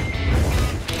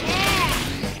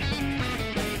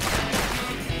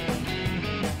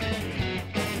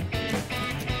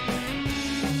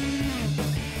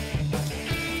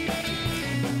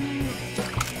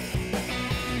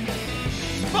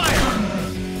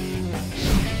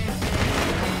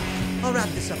 I'll wrap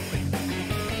this up quick.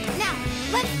 Now,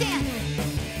 let's dance!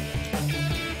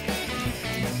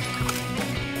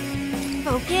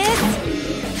 Focus!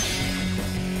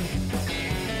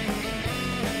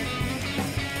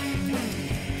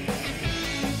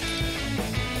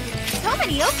 So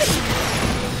many openings!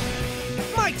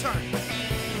 My turn!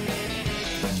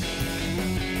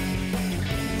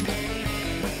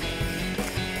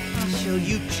 I'll show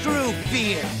you true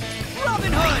fear!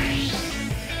 Robin Hood!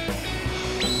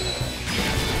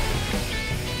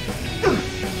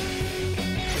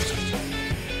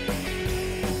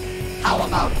 How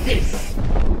about this?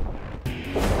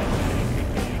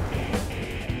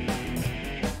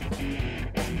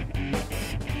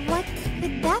 What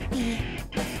could that be?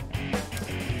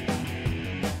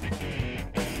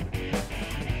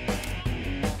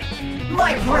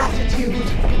 My gratitude.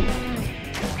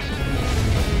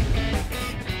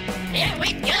 Here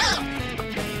we go.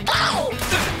 Oh!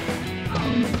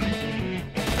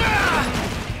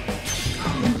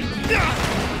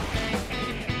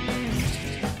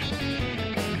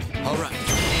 All right.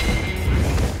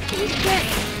 Eat this!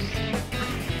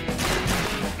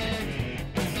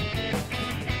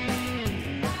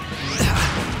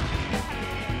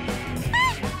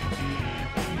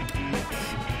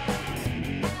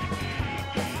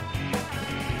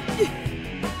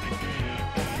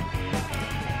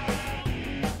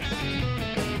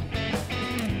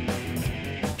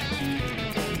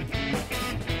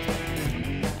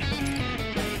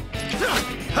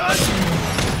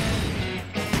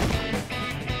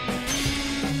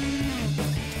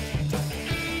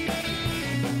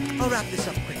 I'll wrap this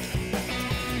up quick.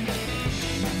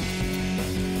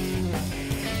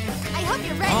 I hope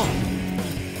you're ready! Oh.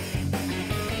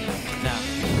 Now.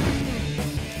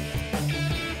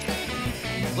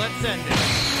 Let's end it.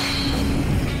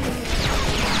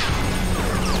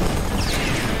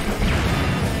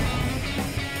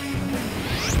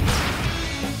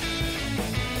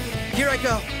 Here I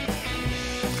go.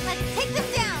 Let's take them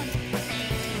down!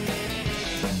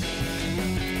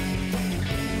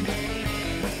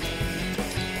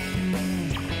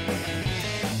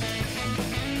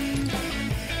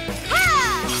 Ha!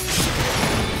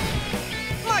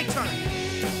 My turn!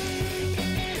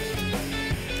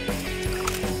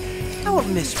 I won't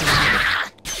miss you.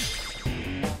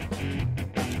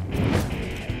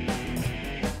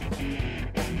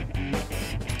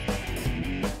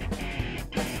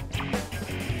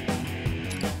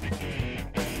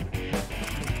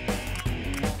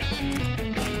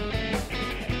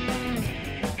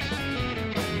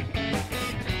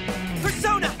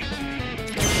 Persona!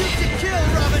 Shoot to kill,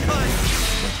 Robin Hood!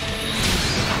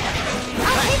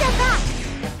 I'll pay them back!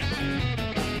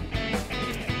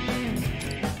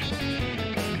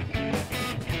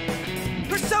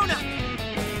 Persona!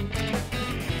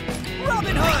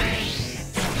 Robin Hood!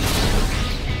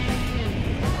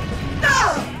 No!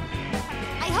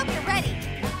 I hope you're ready.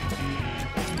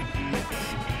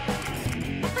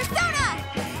 Persona!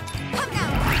 Come now,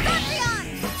 Patreon!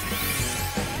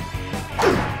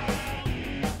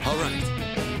 All right.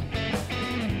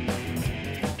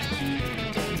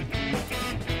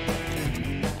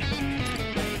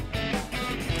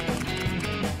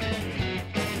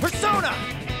 Persona!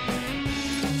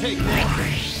 Take this!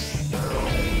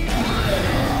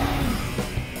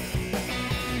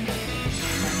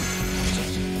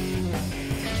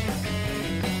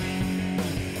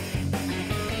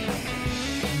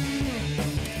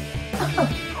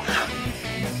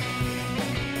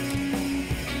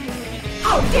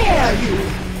 How dare you!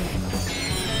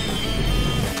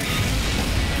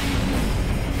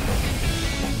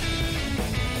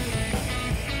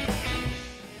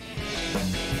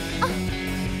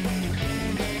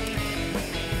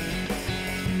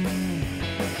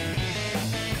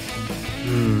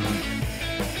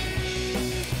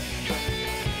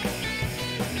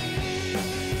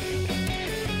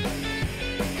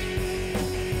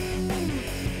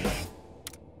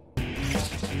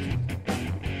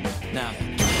 Now.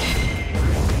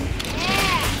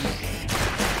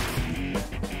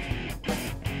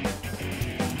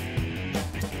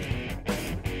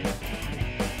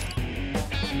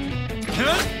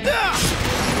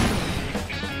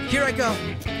 Here I go.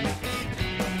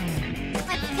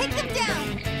 Let's take them down.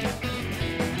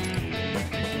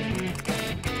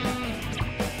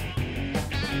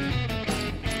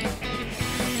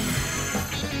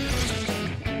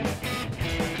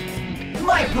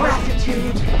 My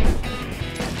gratitude.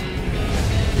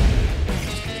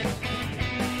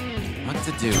 What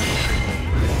to do?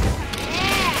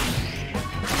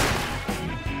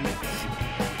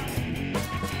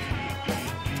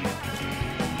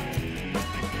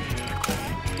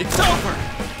 It's over!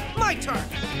 My turn!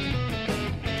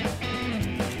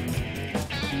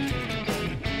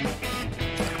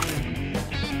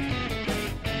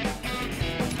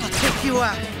 I'll take you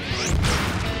out.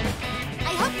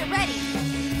 I hope you're ready.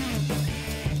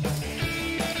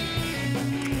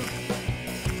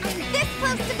 I'm this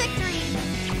close to victory.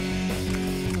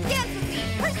 Dance with me,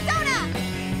 Persona!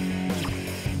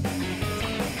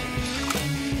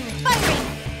 Firing!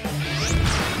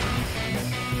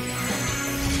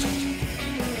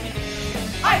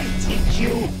 I'll teach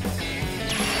you.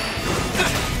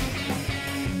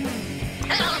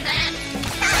 Hello there.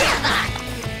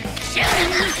 Shoot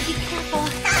him up. Be careful.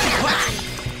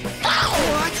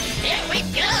 What? Here we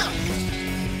go.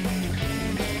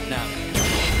 Now.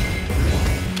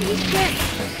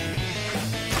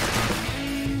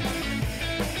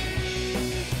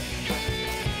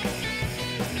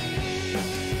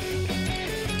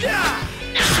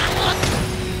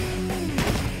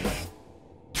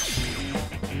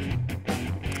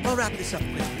 I'll wrap this up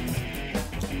quick.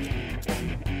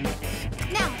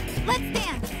 Now, let's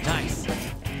dance. Nice.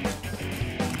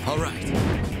 All right.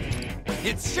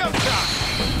 It's showtime!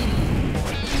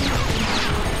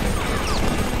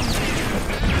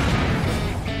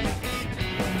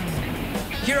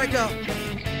 Here I go.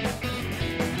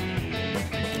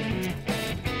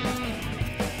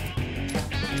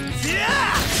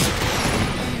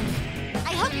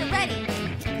 I hope you're ready.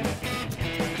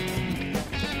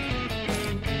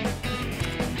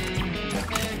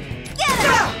 Get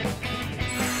it!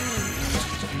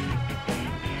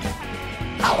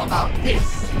 How about this?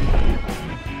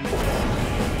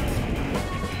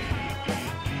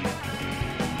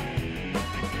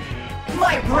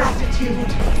 My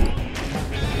gratitude.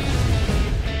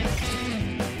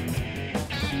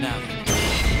 Now.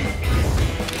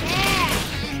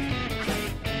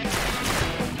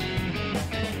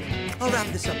 I'll wrap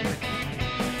this up quick.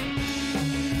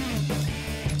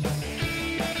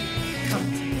 Come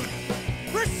to me.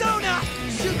 Persona!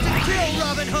 Shoot to kill,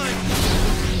 Robin Hood!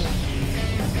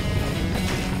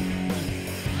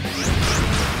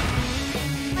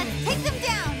 Let's take them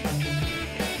down.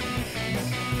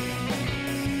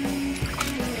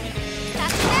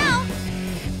 That's now.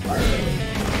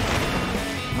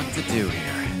 What to do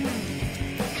here?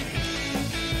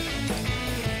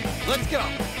 Let's go!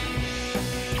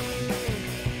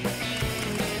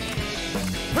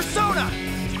 Persona!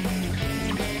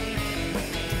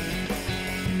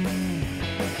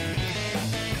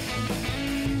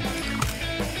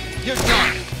 You're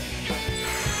done!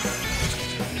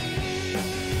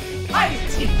 I'll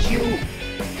teach you.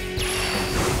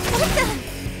 What the?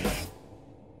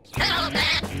 Hello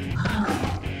there.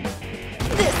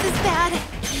 This is bad.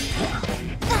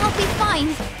 I'll be fine.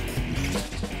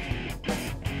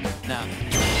 Now.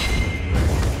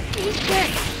 Eat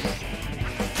this.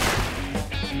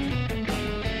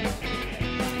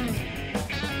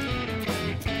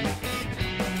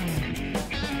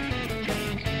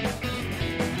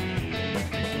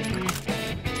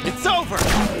 It's over!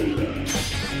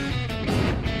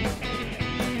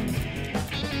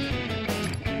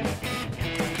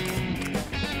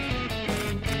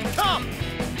 Come!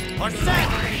 Or say!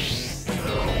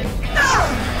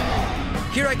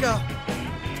 Here I go.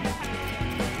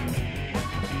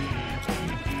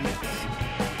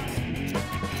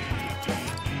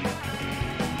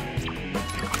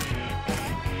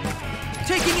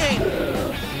 Taking aim!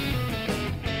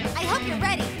 I hope you're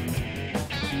ready.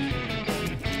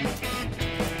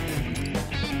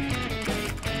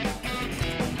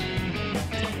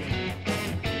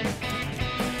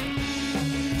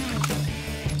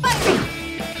 Firing!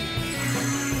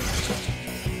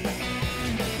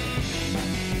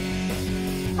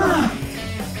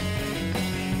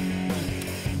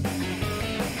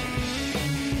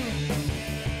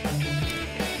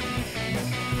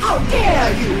 How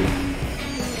dare you!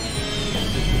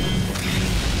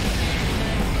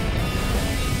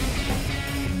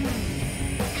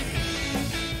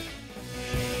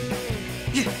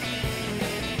 Let's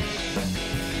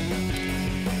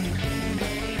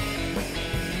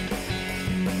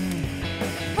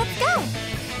go!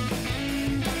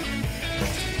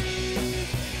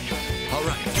 All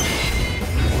right.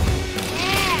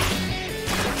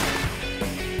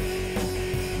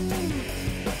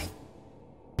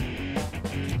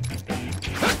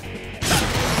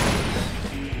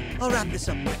 I'll wrap this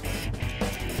up quick.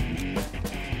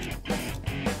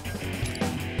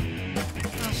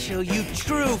 I'll show you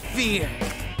true fear.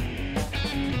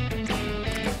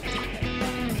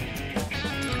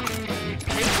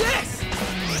 Take this!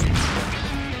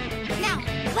 Now,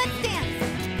 let's dance!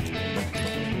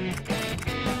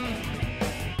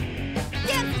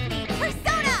 Dance with me!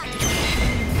 Persona!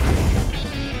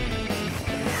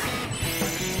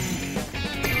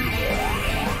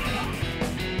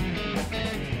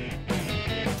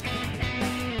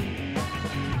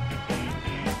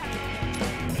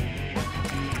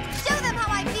 Show them how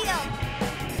I feel!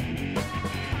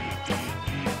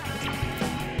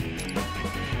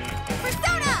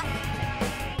 Persona!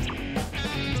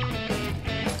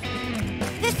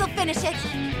 This'll finish it!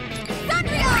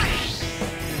 Thundrion!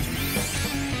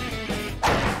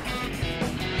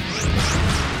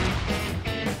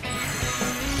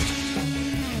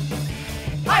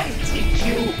 I'll teach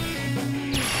you!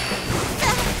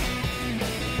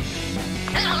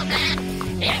 Hello there!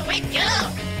 Here we go!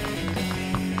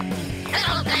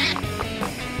 Hello there!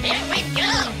 Here we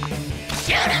go!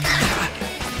 Shoot him up!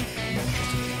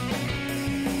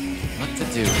 What to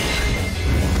do?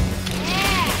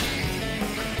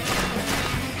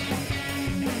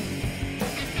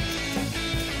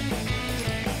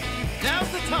 Now's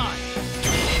the time.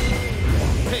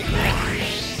 Take this.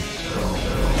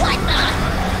 What the?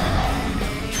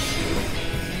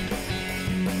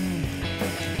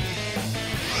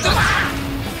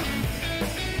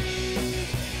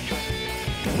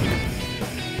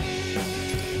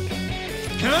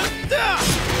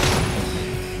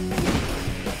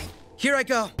 Here I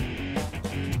go.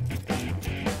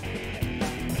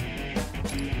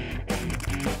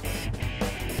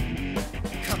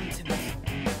 Come to me.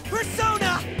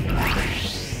 Persona!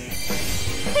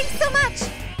 Thanks so much!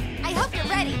 I hope you're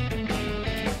ready.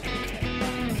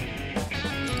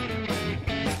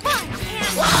 One,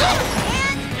 and two,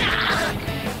 and...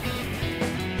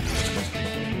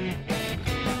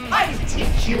 I'll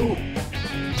teach you!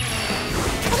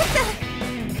 What the...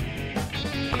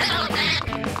 Hello there!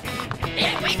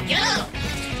 Here we go!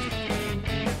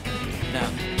 Now.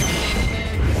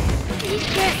 Eat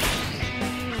this!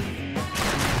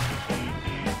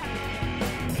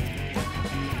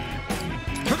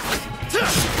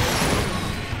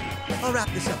 I'll wrap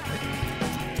this up quick.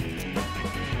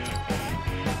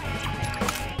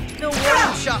 No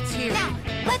warning shots here. Now,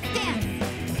 let's dance!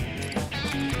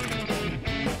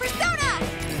 Persona!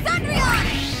 Thundrion!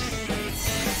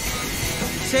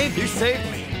 You saved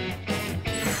me.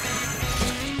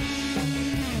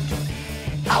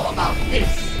 How about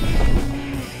this?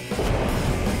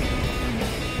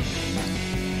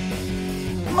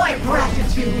 My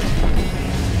gratitude!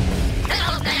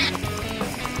 Hello there!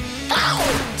 How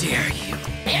dare you?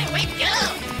 Here we go!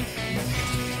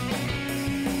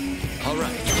 All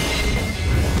right.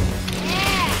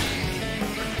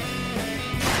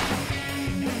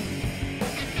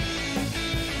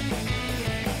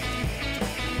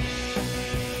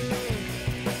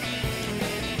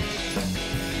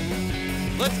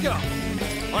 Let's go.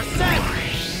 Our set.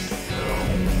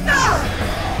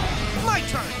 My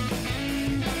turn.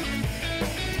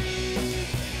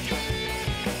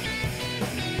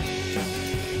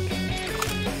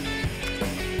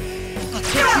 I'll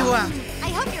take you out. I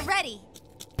hope you're ready.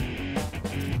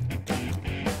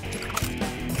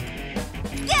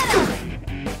 Get him!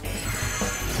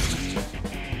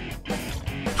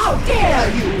 How dare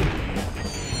you!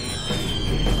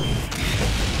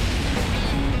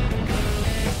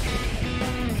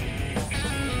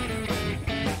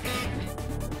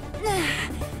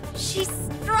 She's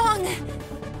strong. I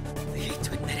hate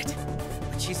to admit it,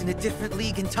 but she's in a different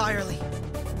league entirely.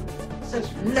 Such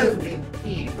lowly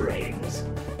pea-brains.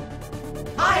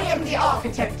 I am the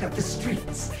architect of the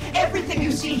streets. Everything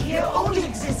you see here only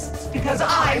exists because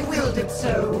I willed it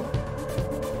so.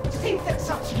 To think that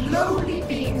such lowly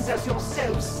beings as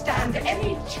yourselves stand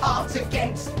any chance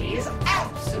against me is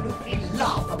absolutely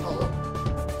laughable.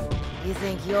 You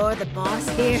think you're the boss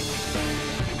here?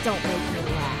 Don't make me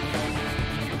laugh.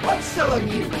 What's so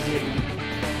amusing?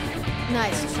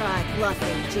 Nice try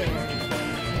bluffing, Jerry.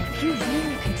 If you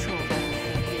really control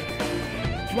everything here,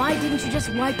 why didn't you just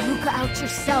wipe Luca out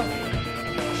yourself?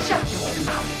 Shut your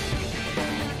mouth.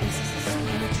 This is a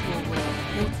spiritual world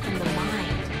built from the mind.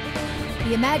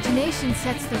 The imagination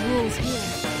sets the rules here.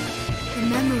 The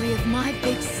memory of my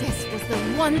big sis was the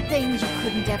one thing you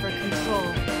couldn't ever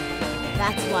control.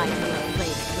 That's why you were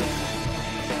afraid of her.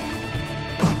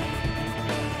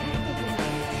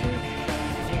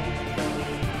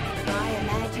 My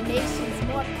imagination's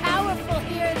more powerful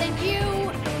here than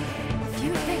you! If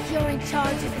you think you're in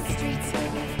charge of the streets,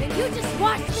 then you just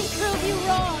watch me prove you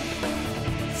wrong!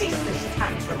 Cease this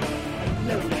tantrum. A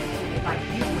lowly human like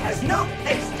you has no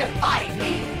place to find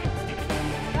me.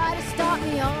 Try to stop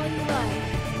me all you like.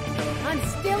 I'm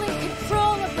still in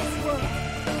control of this world.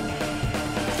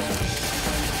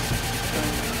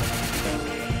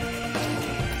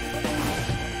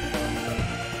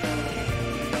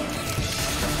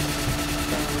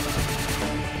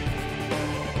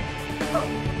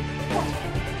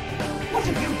 What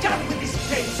have you done with this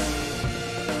place?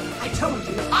 I told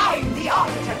you, I'm the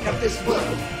architect of this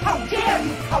world. How dare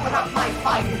you cover up my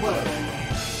fine work?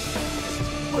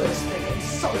 It's worse than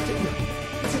insulting.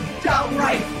 It's a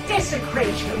downright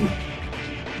desecration.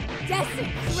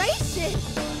 Desecration?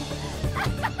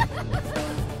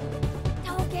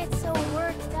 Don't get so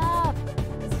worked up.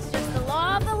 This is just the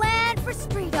law of the land for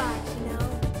street art, you know?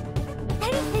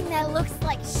 Anything that looks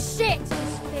like shit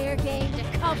is fair game to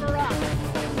cover up.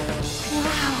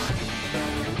 Wow.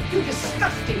 You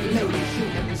disgusting lowly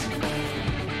humans.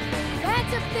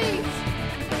 Phantom Thieves!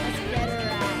 Let's get her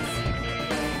ass.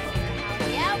 How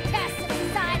the outcasts of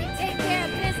society take care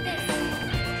of business.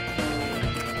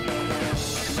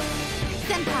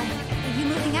 Senpai, are you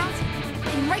moving out?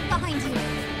 I'm right behind you.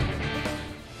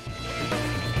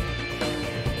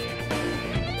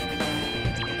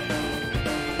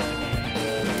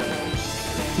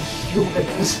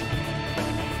 Humans.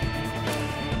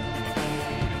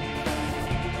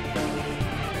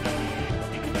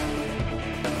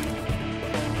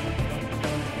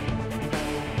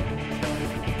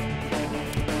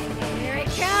 Here it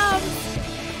comes!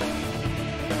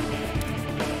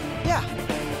 Yeah,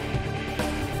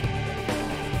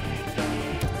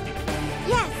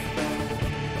 Yes!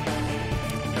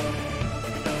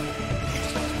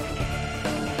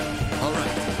 All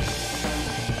right.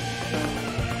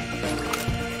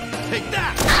 Take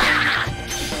that!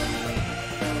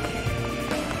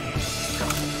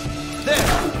 There!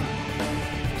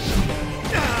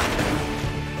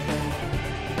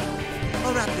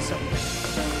 I'll wrap this up.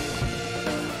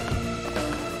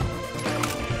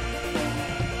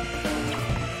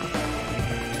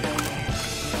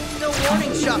 No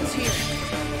warning shots here.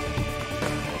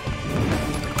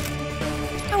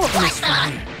 I won't miss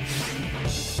fire.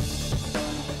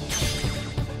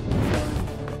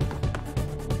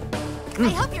 I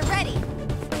hope you're ready.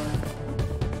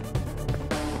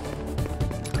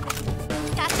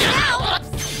 Got you now!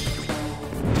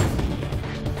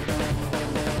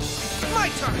 My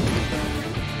turn.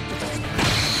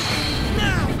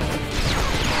 Now.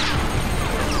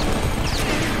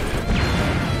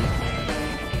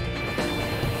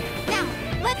 Now,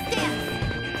 let's dance!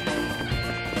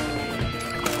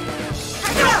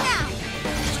 Hurry up now!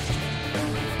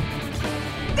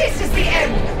 This is the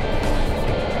end.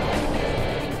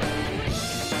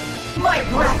 My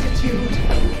gratitude.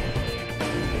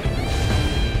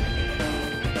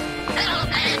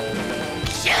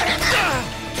 Shoot him!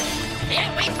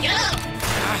 Here we go!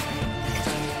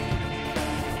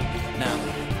 Now.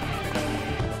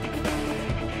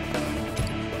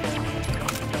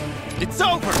 It's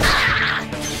over!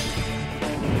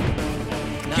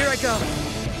 Here I go.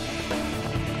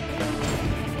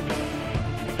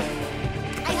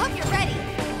 I hope you're ready.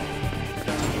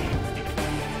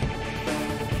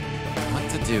 What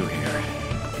to do here?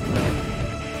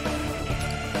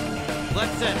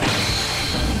 Let's end.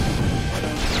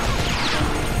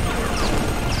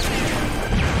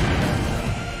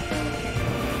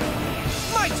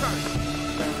 My turn.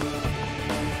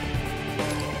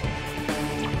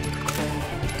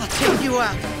 I'll take you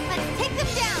out. Let's take them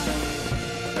down.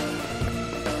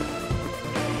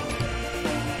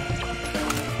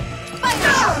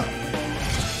 Fire!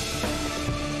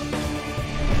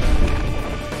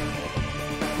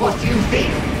 What do you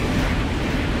think?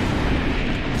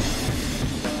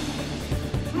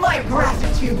 My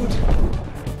gratitude.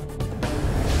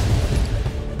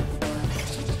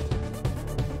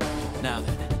 Now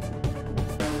then.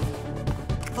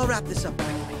 I'll wrap this up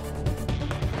quickly.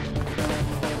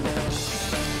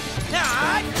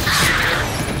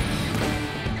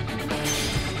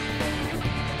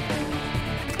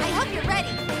 I hope you're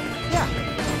ready. Yeah.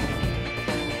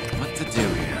 What to do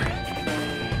here?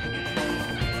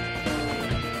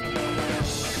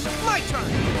 My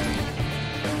turn.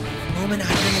 Moment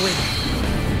I've been waiting.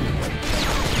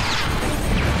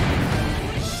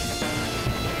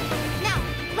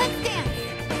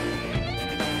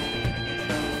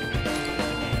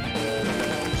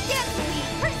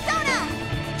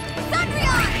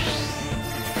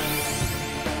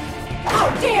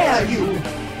 dare you?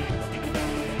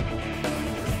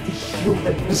 The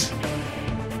humans.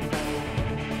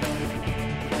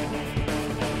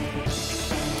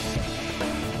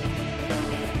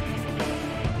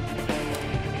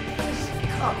 This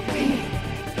can't be.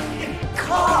 It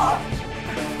can't.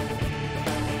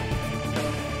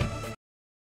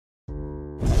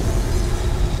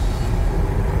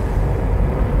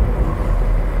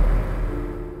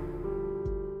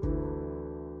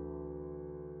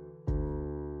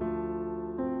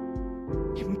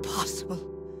 Impossible.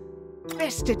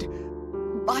 Bested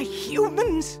by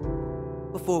humans?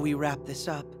 Before we wrap this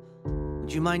up,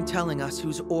 would you mind telling us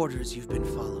whose orders you've been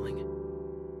following?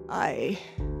 I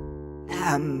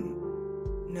am...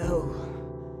 No.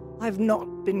 I've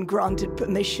not been granted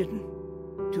permission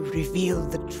to reveal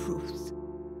the truth.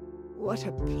 What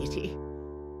a pity.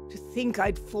 To think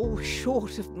I'd fall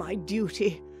short of my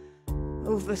duty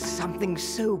over something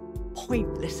so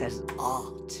pointless as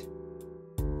art.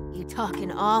 You talk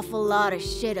an awful lot of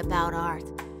shit about art.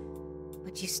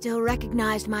 But you still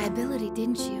recognized my ability,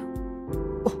 didn't you?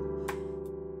 Oh.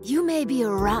 You may be a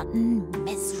rotten,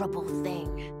 miserable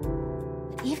thing.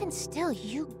 But even still,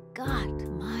 you got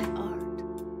my art.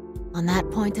 On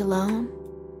that point alone,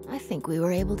 I think we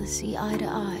were able to see eye to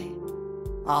eye.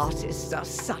 Artists are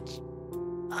such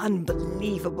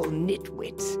unbelievable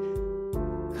nitwits.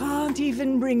 Can't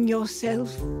even bring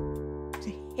yourself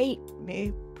to hate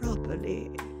me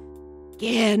properly.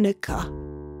 Guernica,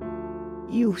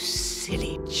 you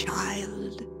silly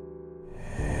child.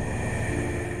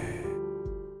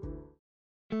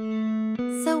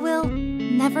 So we'll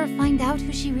never find out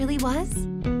who she really was?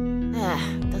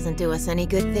 Doesn't do us any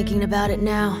good thinking about it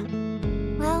now.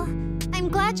 Well, I'm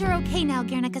glad you're okay now,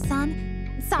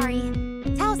 Guernica-san. Sorry,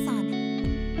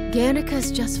 Tao-san.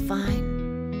 Guernica's just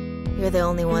fine. You're the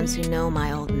only ones who know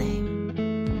my old name.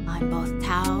 I'm both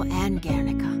Tao and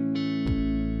Guernica.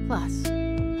 Plus,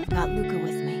 I've got Luca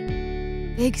with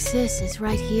me. Big Sis is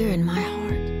right here in my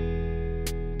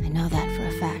heart. I know that for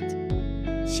a fact.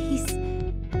 She's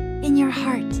in your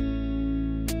heart.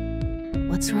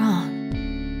 What's wrong?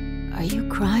 Are you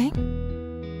crying?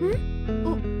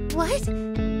 What?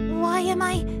 Why am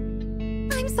I...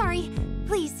 I'm sorry.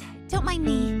 Please, don't mind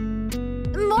me.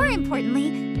 More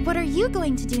importantly, what are you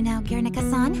going to do now,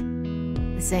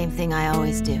 Guernica-san? The same thing I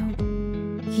always do.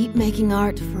 Keep making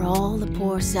art for all the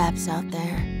poor saps out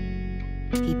there.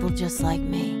 People just like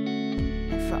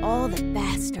me. And for all the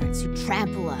bastards who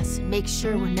trample us and make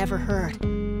sure we're never heard.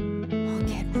 I'll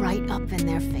get right up in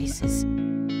their faces.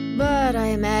 But I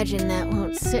imagine that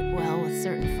won't sit well with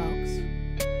certain folks.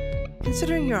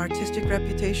 Considering your artistic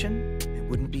reputation, it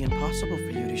wouldn't be impossible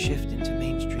for you to shift into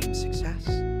mainstream success.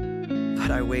 But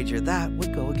I wager that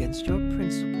would go against your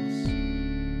principles.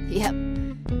 Yep,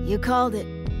 you called it.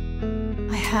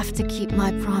 I have to keep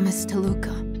my promise to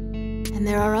Luca. And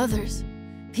there are others.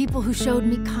 People who showed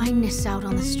me kindness out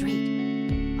on the street.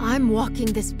 I'm walking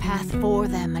this path for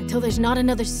them until there's not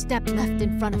another step left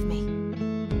in front of me.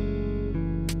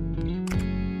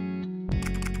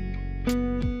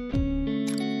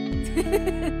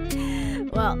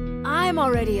 Well, I'm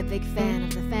already a big fan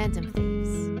of the Phantom Thieves.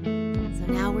 So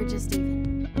now we're just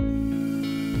even.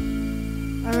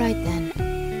 Alright then.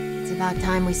 It's about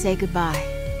time we say goodbye.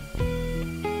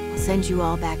 I'll send you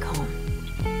all back home.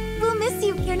 We'll miss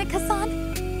you,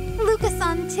 Guernica-san.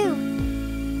 Luca-san, too.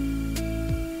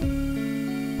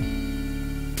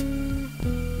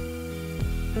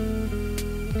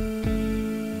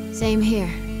 Same here.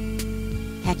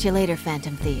 Catch you later,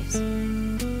 Phantom Thieves.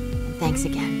 And thanks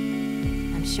again.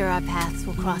 I'm sure our paths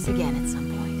will cross again at some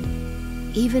point.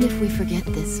 Even if we forget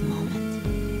this moment.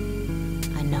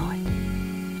 I know it.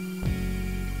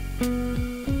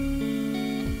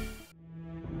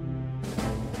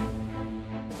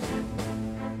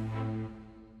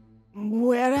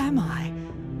 Where am I?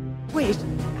 Wait,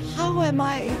 how am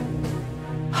I?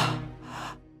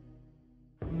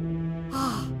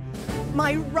 Ah,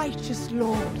 my righteous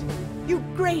lord, you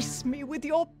grace me with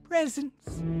your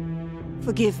presence.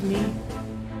 Forgive me.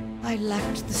 I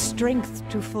lacked the strength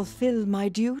to fulfill my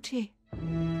duty.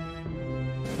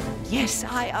 Yes,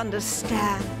 I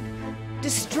understand.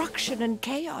 Destruction and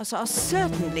chaos are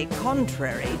certainly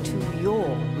contrary to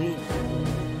your will.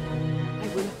 I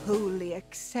will wholly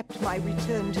accept my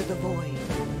return to the Void,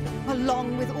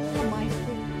 along with all my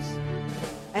things.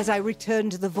 As I return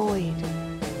to the Void,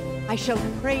 I shall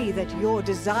pray that your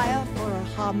desire for a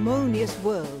harmonious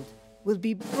world will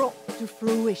be brought to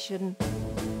fruition.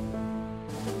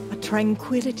 A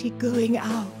tranquility going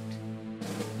out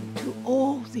to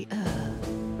all the earth.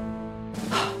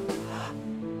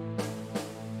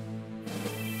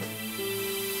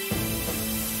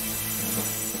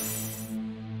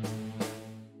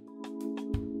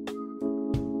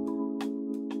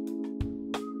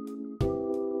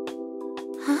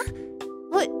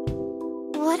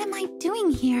 am I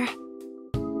doing here?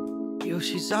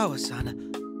 Yoshizawa-san,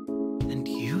 and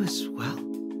you as well?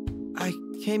 I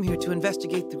came here to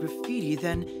investigate the graffiti,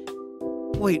 then...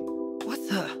 Wait, what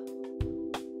the...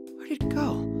 Where'd it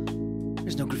go?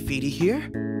 There's no graffiti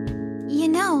here. You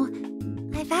know,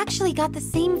 I've actually got the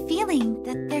same feeling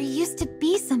that there used to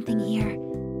be something here.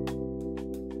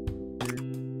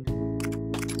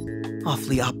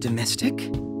 Awfully optimistic.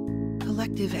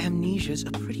 Collective amnesia's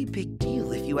a pretty big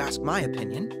deal, if you ask my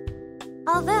opinion.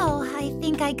 Although, I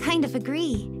think I kind of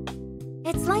agree.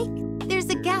 It's like there's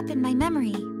a gap in my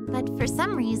memory, but for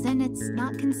some reason it's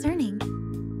not concerning.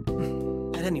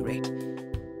 At any rate,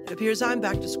 it appears I'm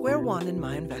back to square one in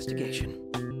my investigation.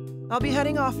 I'll be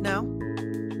heading off now.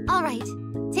 All right,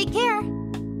 take care.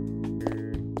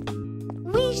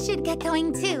 We should get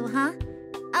going too, huh?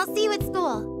 I'll see you at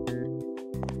school.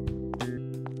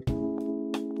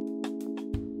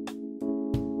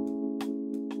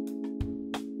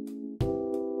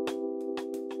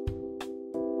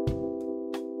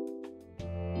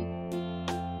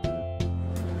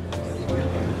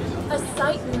 A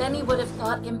sight many would have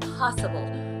thought impossible.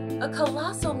 A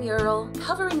colossal mural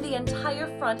covering the entire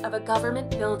front of a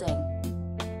government building.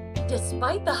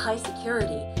 Despite the high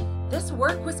security, this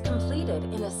work was completed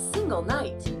in a single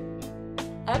night.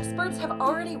 Experts have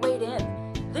already weighed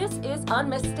in. This is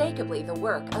unmistakably the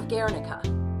work of Guernica.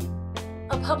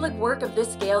 A public work of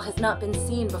this scale has not been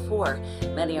seen before.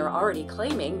 Many are already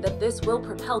claiming that this will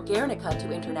propel Guernica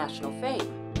to international fame.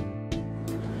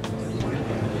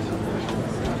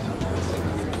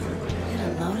 Get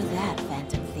a load of that,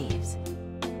 Phantom Thieves.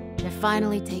 They're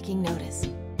finally taking notice.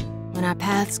 When our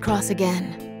paths cross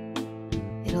again,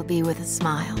 it'll be with a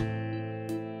smile.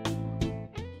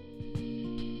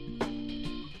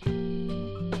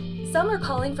 Some are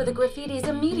calling for the graffiti's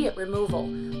immediate removal,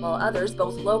 while others,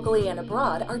 both locally and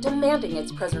abroad, are demanding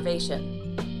its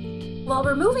preservation. While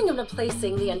removing and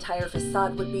replacing the entire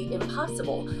facade would be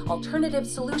impossible, alternative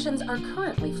solutions are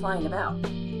currently flying about.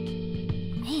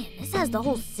 Man, this has the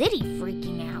whole city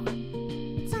freaking out.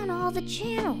 It's on all the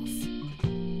channels. I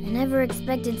never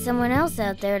expected someone else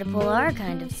out there to pull our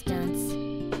kind of stunts.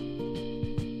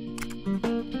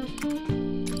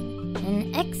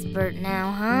 An expert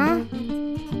now, huh?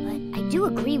 But I do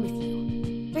agree with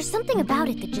you. There's something about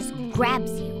it that just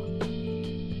grabs you.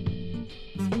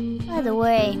 By the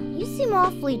way, you seem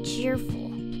awfully cheerful.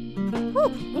 Whew,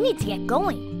 we need to get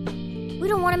going. We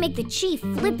don't want to make the chief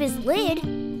flip his lid.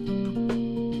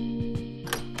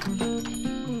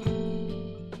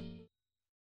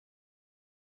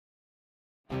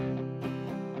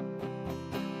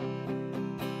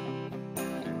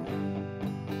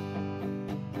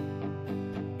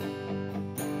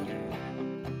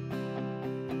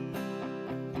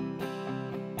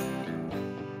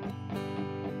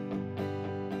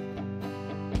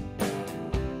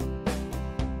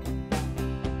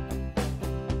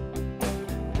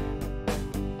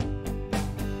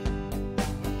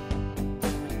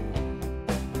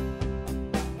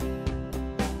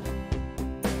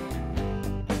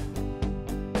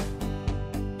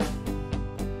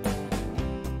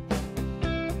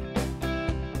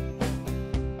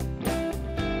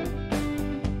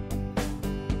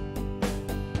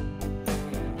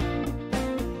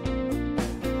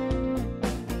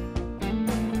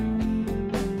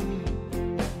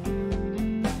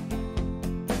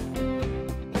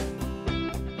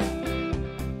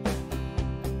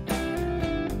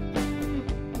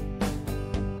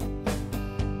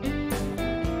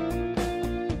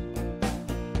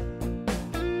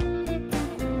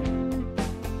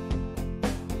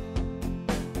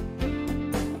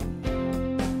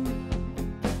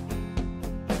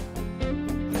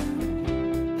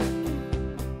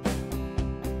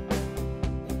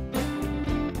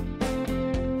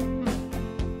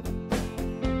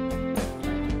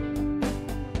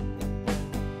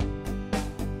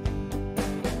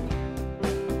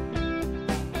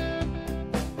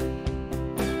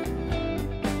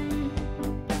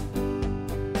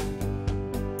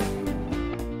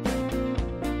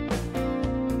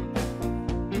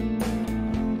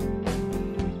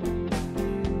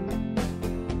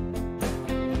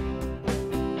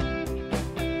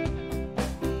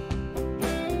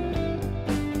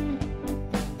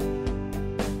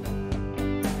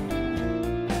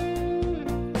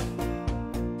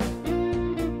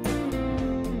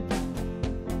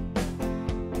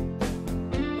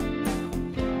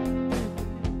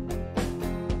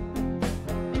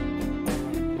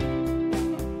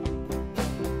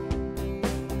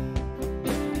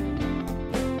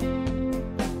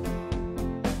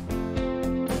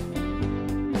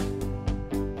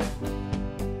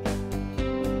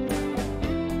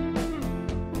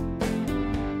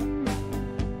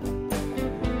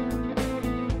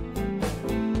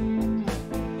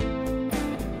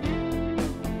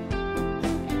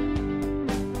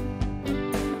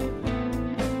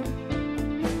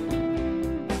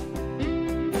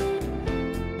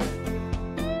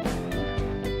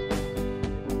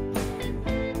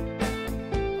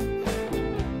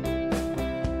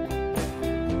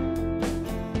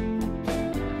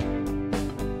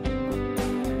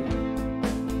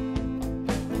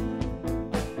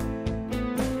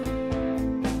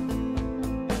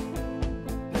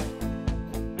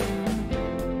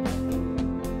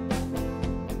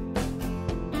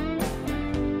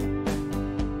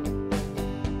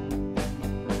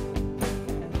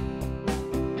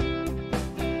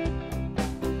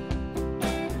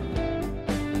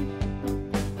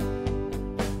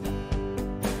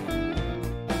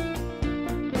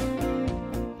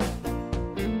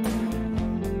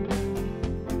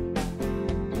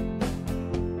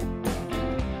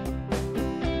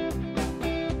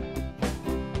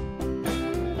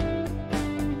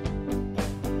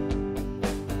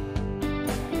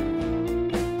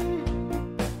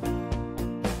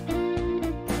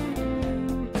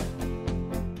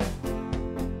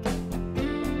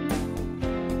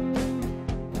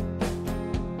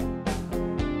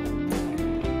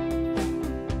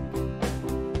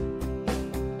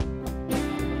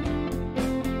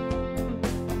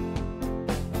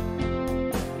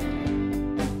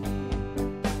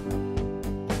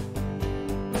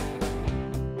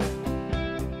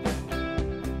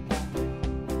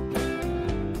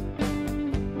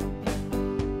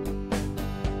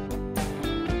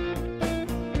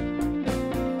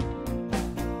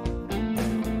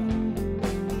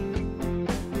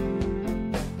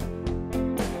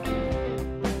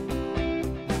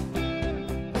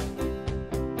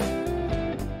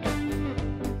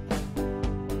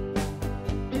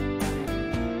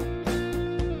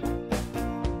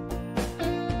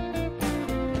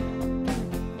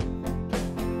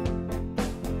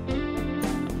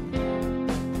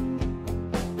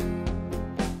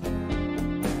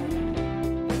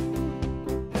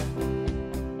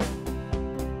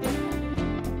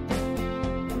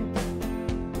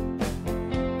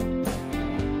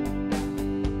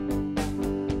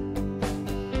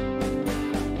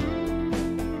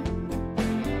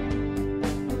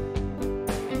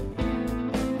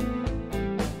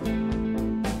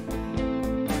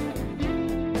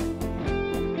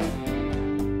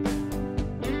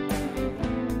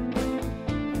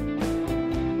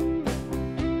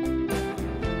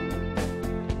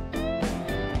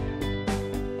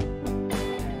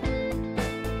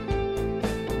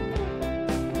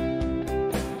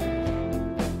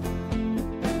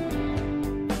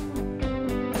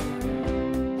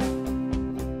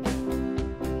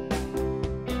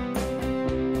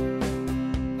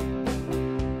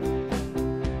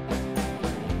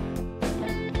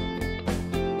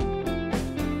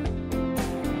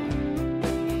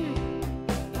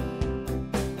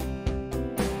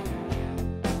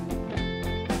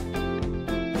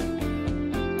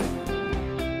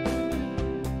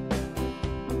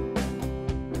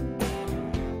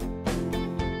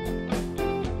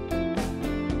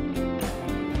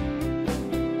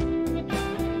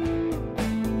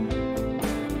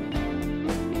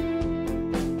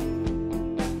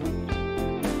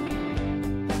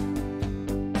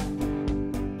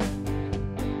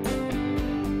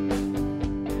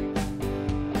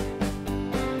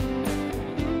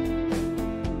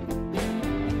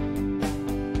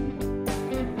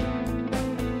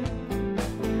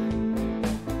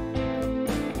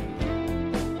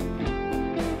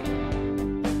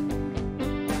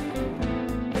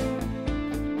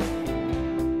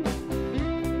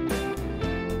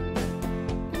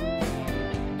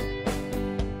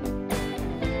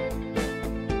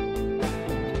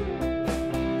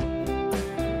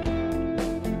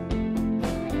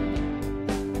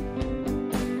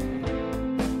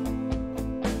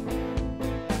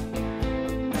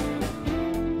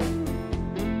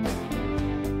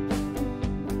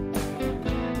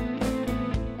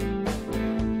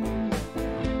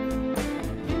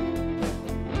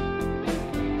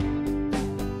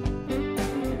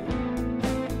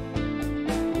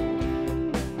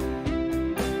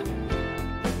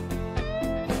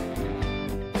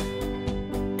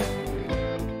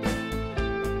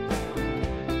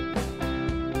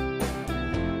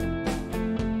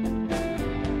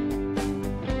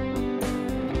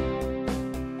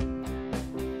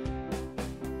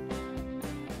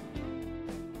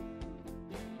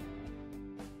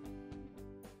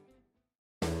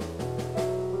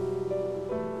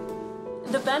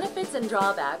 benefits and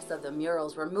drawbacks of the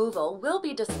mural's removal will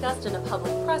be discussed in a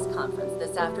public press conference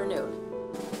this afternoon.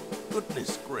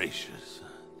 Goodness gracious.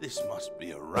 This must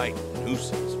be a right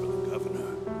nuisance for the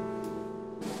governor.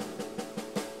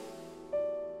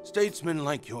 Statesmen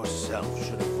like yourself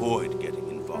should avoid getting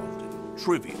involved in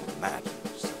trivial matters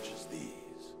such as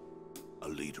these. A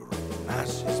leader of the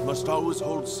masses must always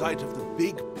hold sight of the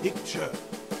big picture.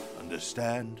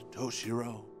 Understand,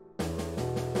 Toshiro?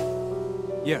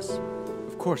 Yes,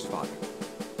 of course, Father.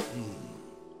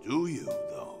 Do you,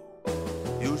 though?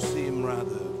 You seem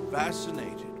rather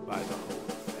fascinated by the whole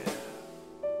affair.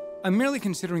 I'm merely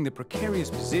considering the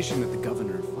precarious position that the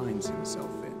governor finds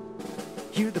himself in.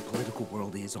 Here the political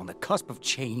world is on the cusp of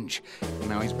change, and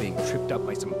now he's being tripped up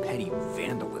by some petty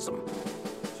vandalism.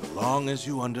 So long as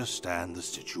you understand the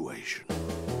situation.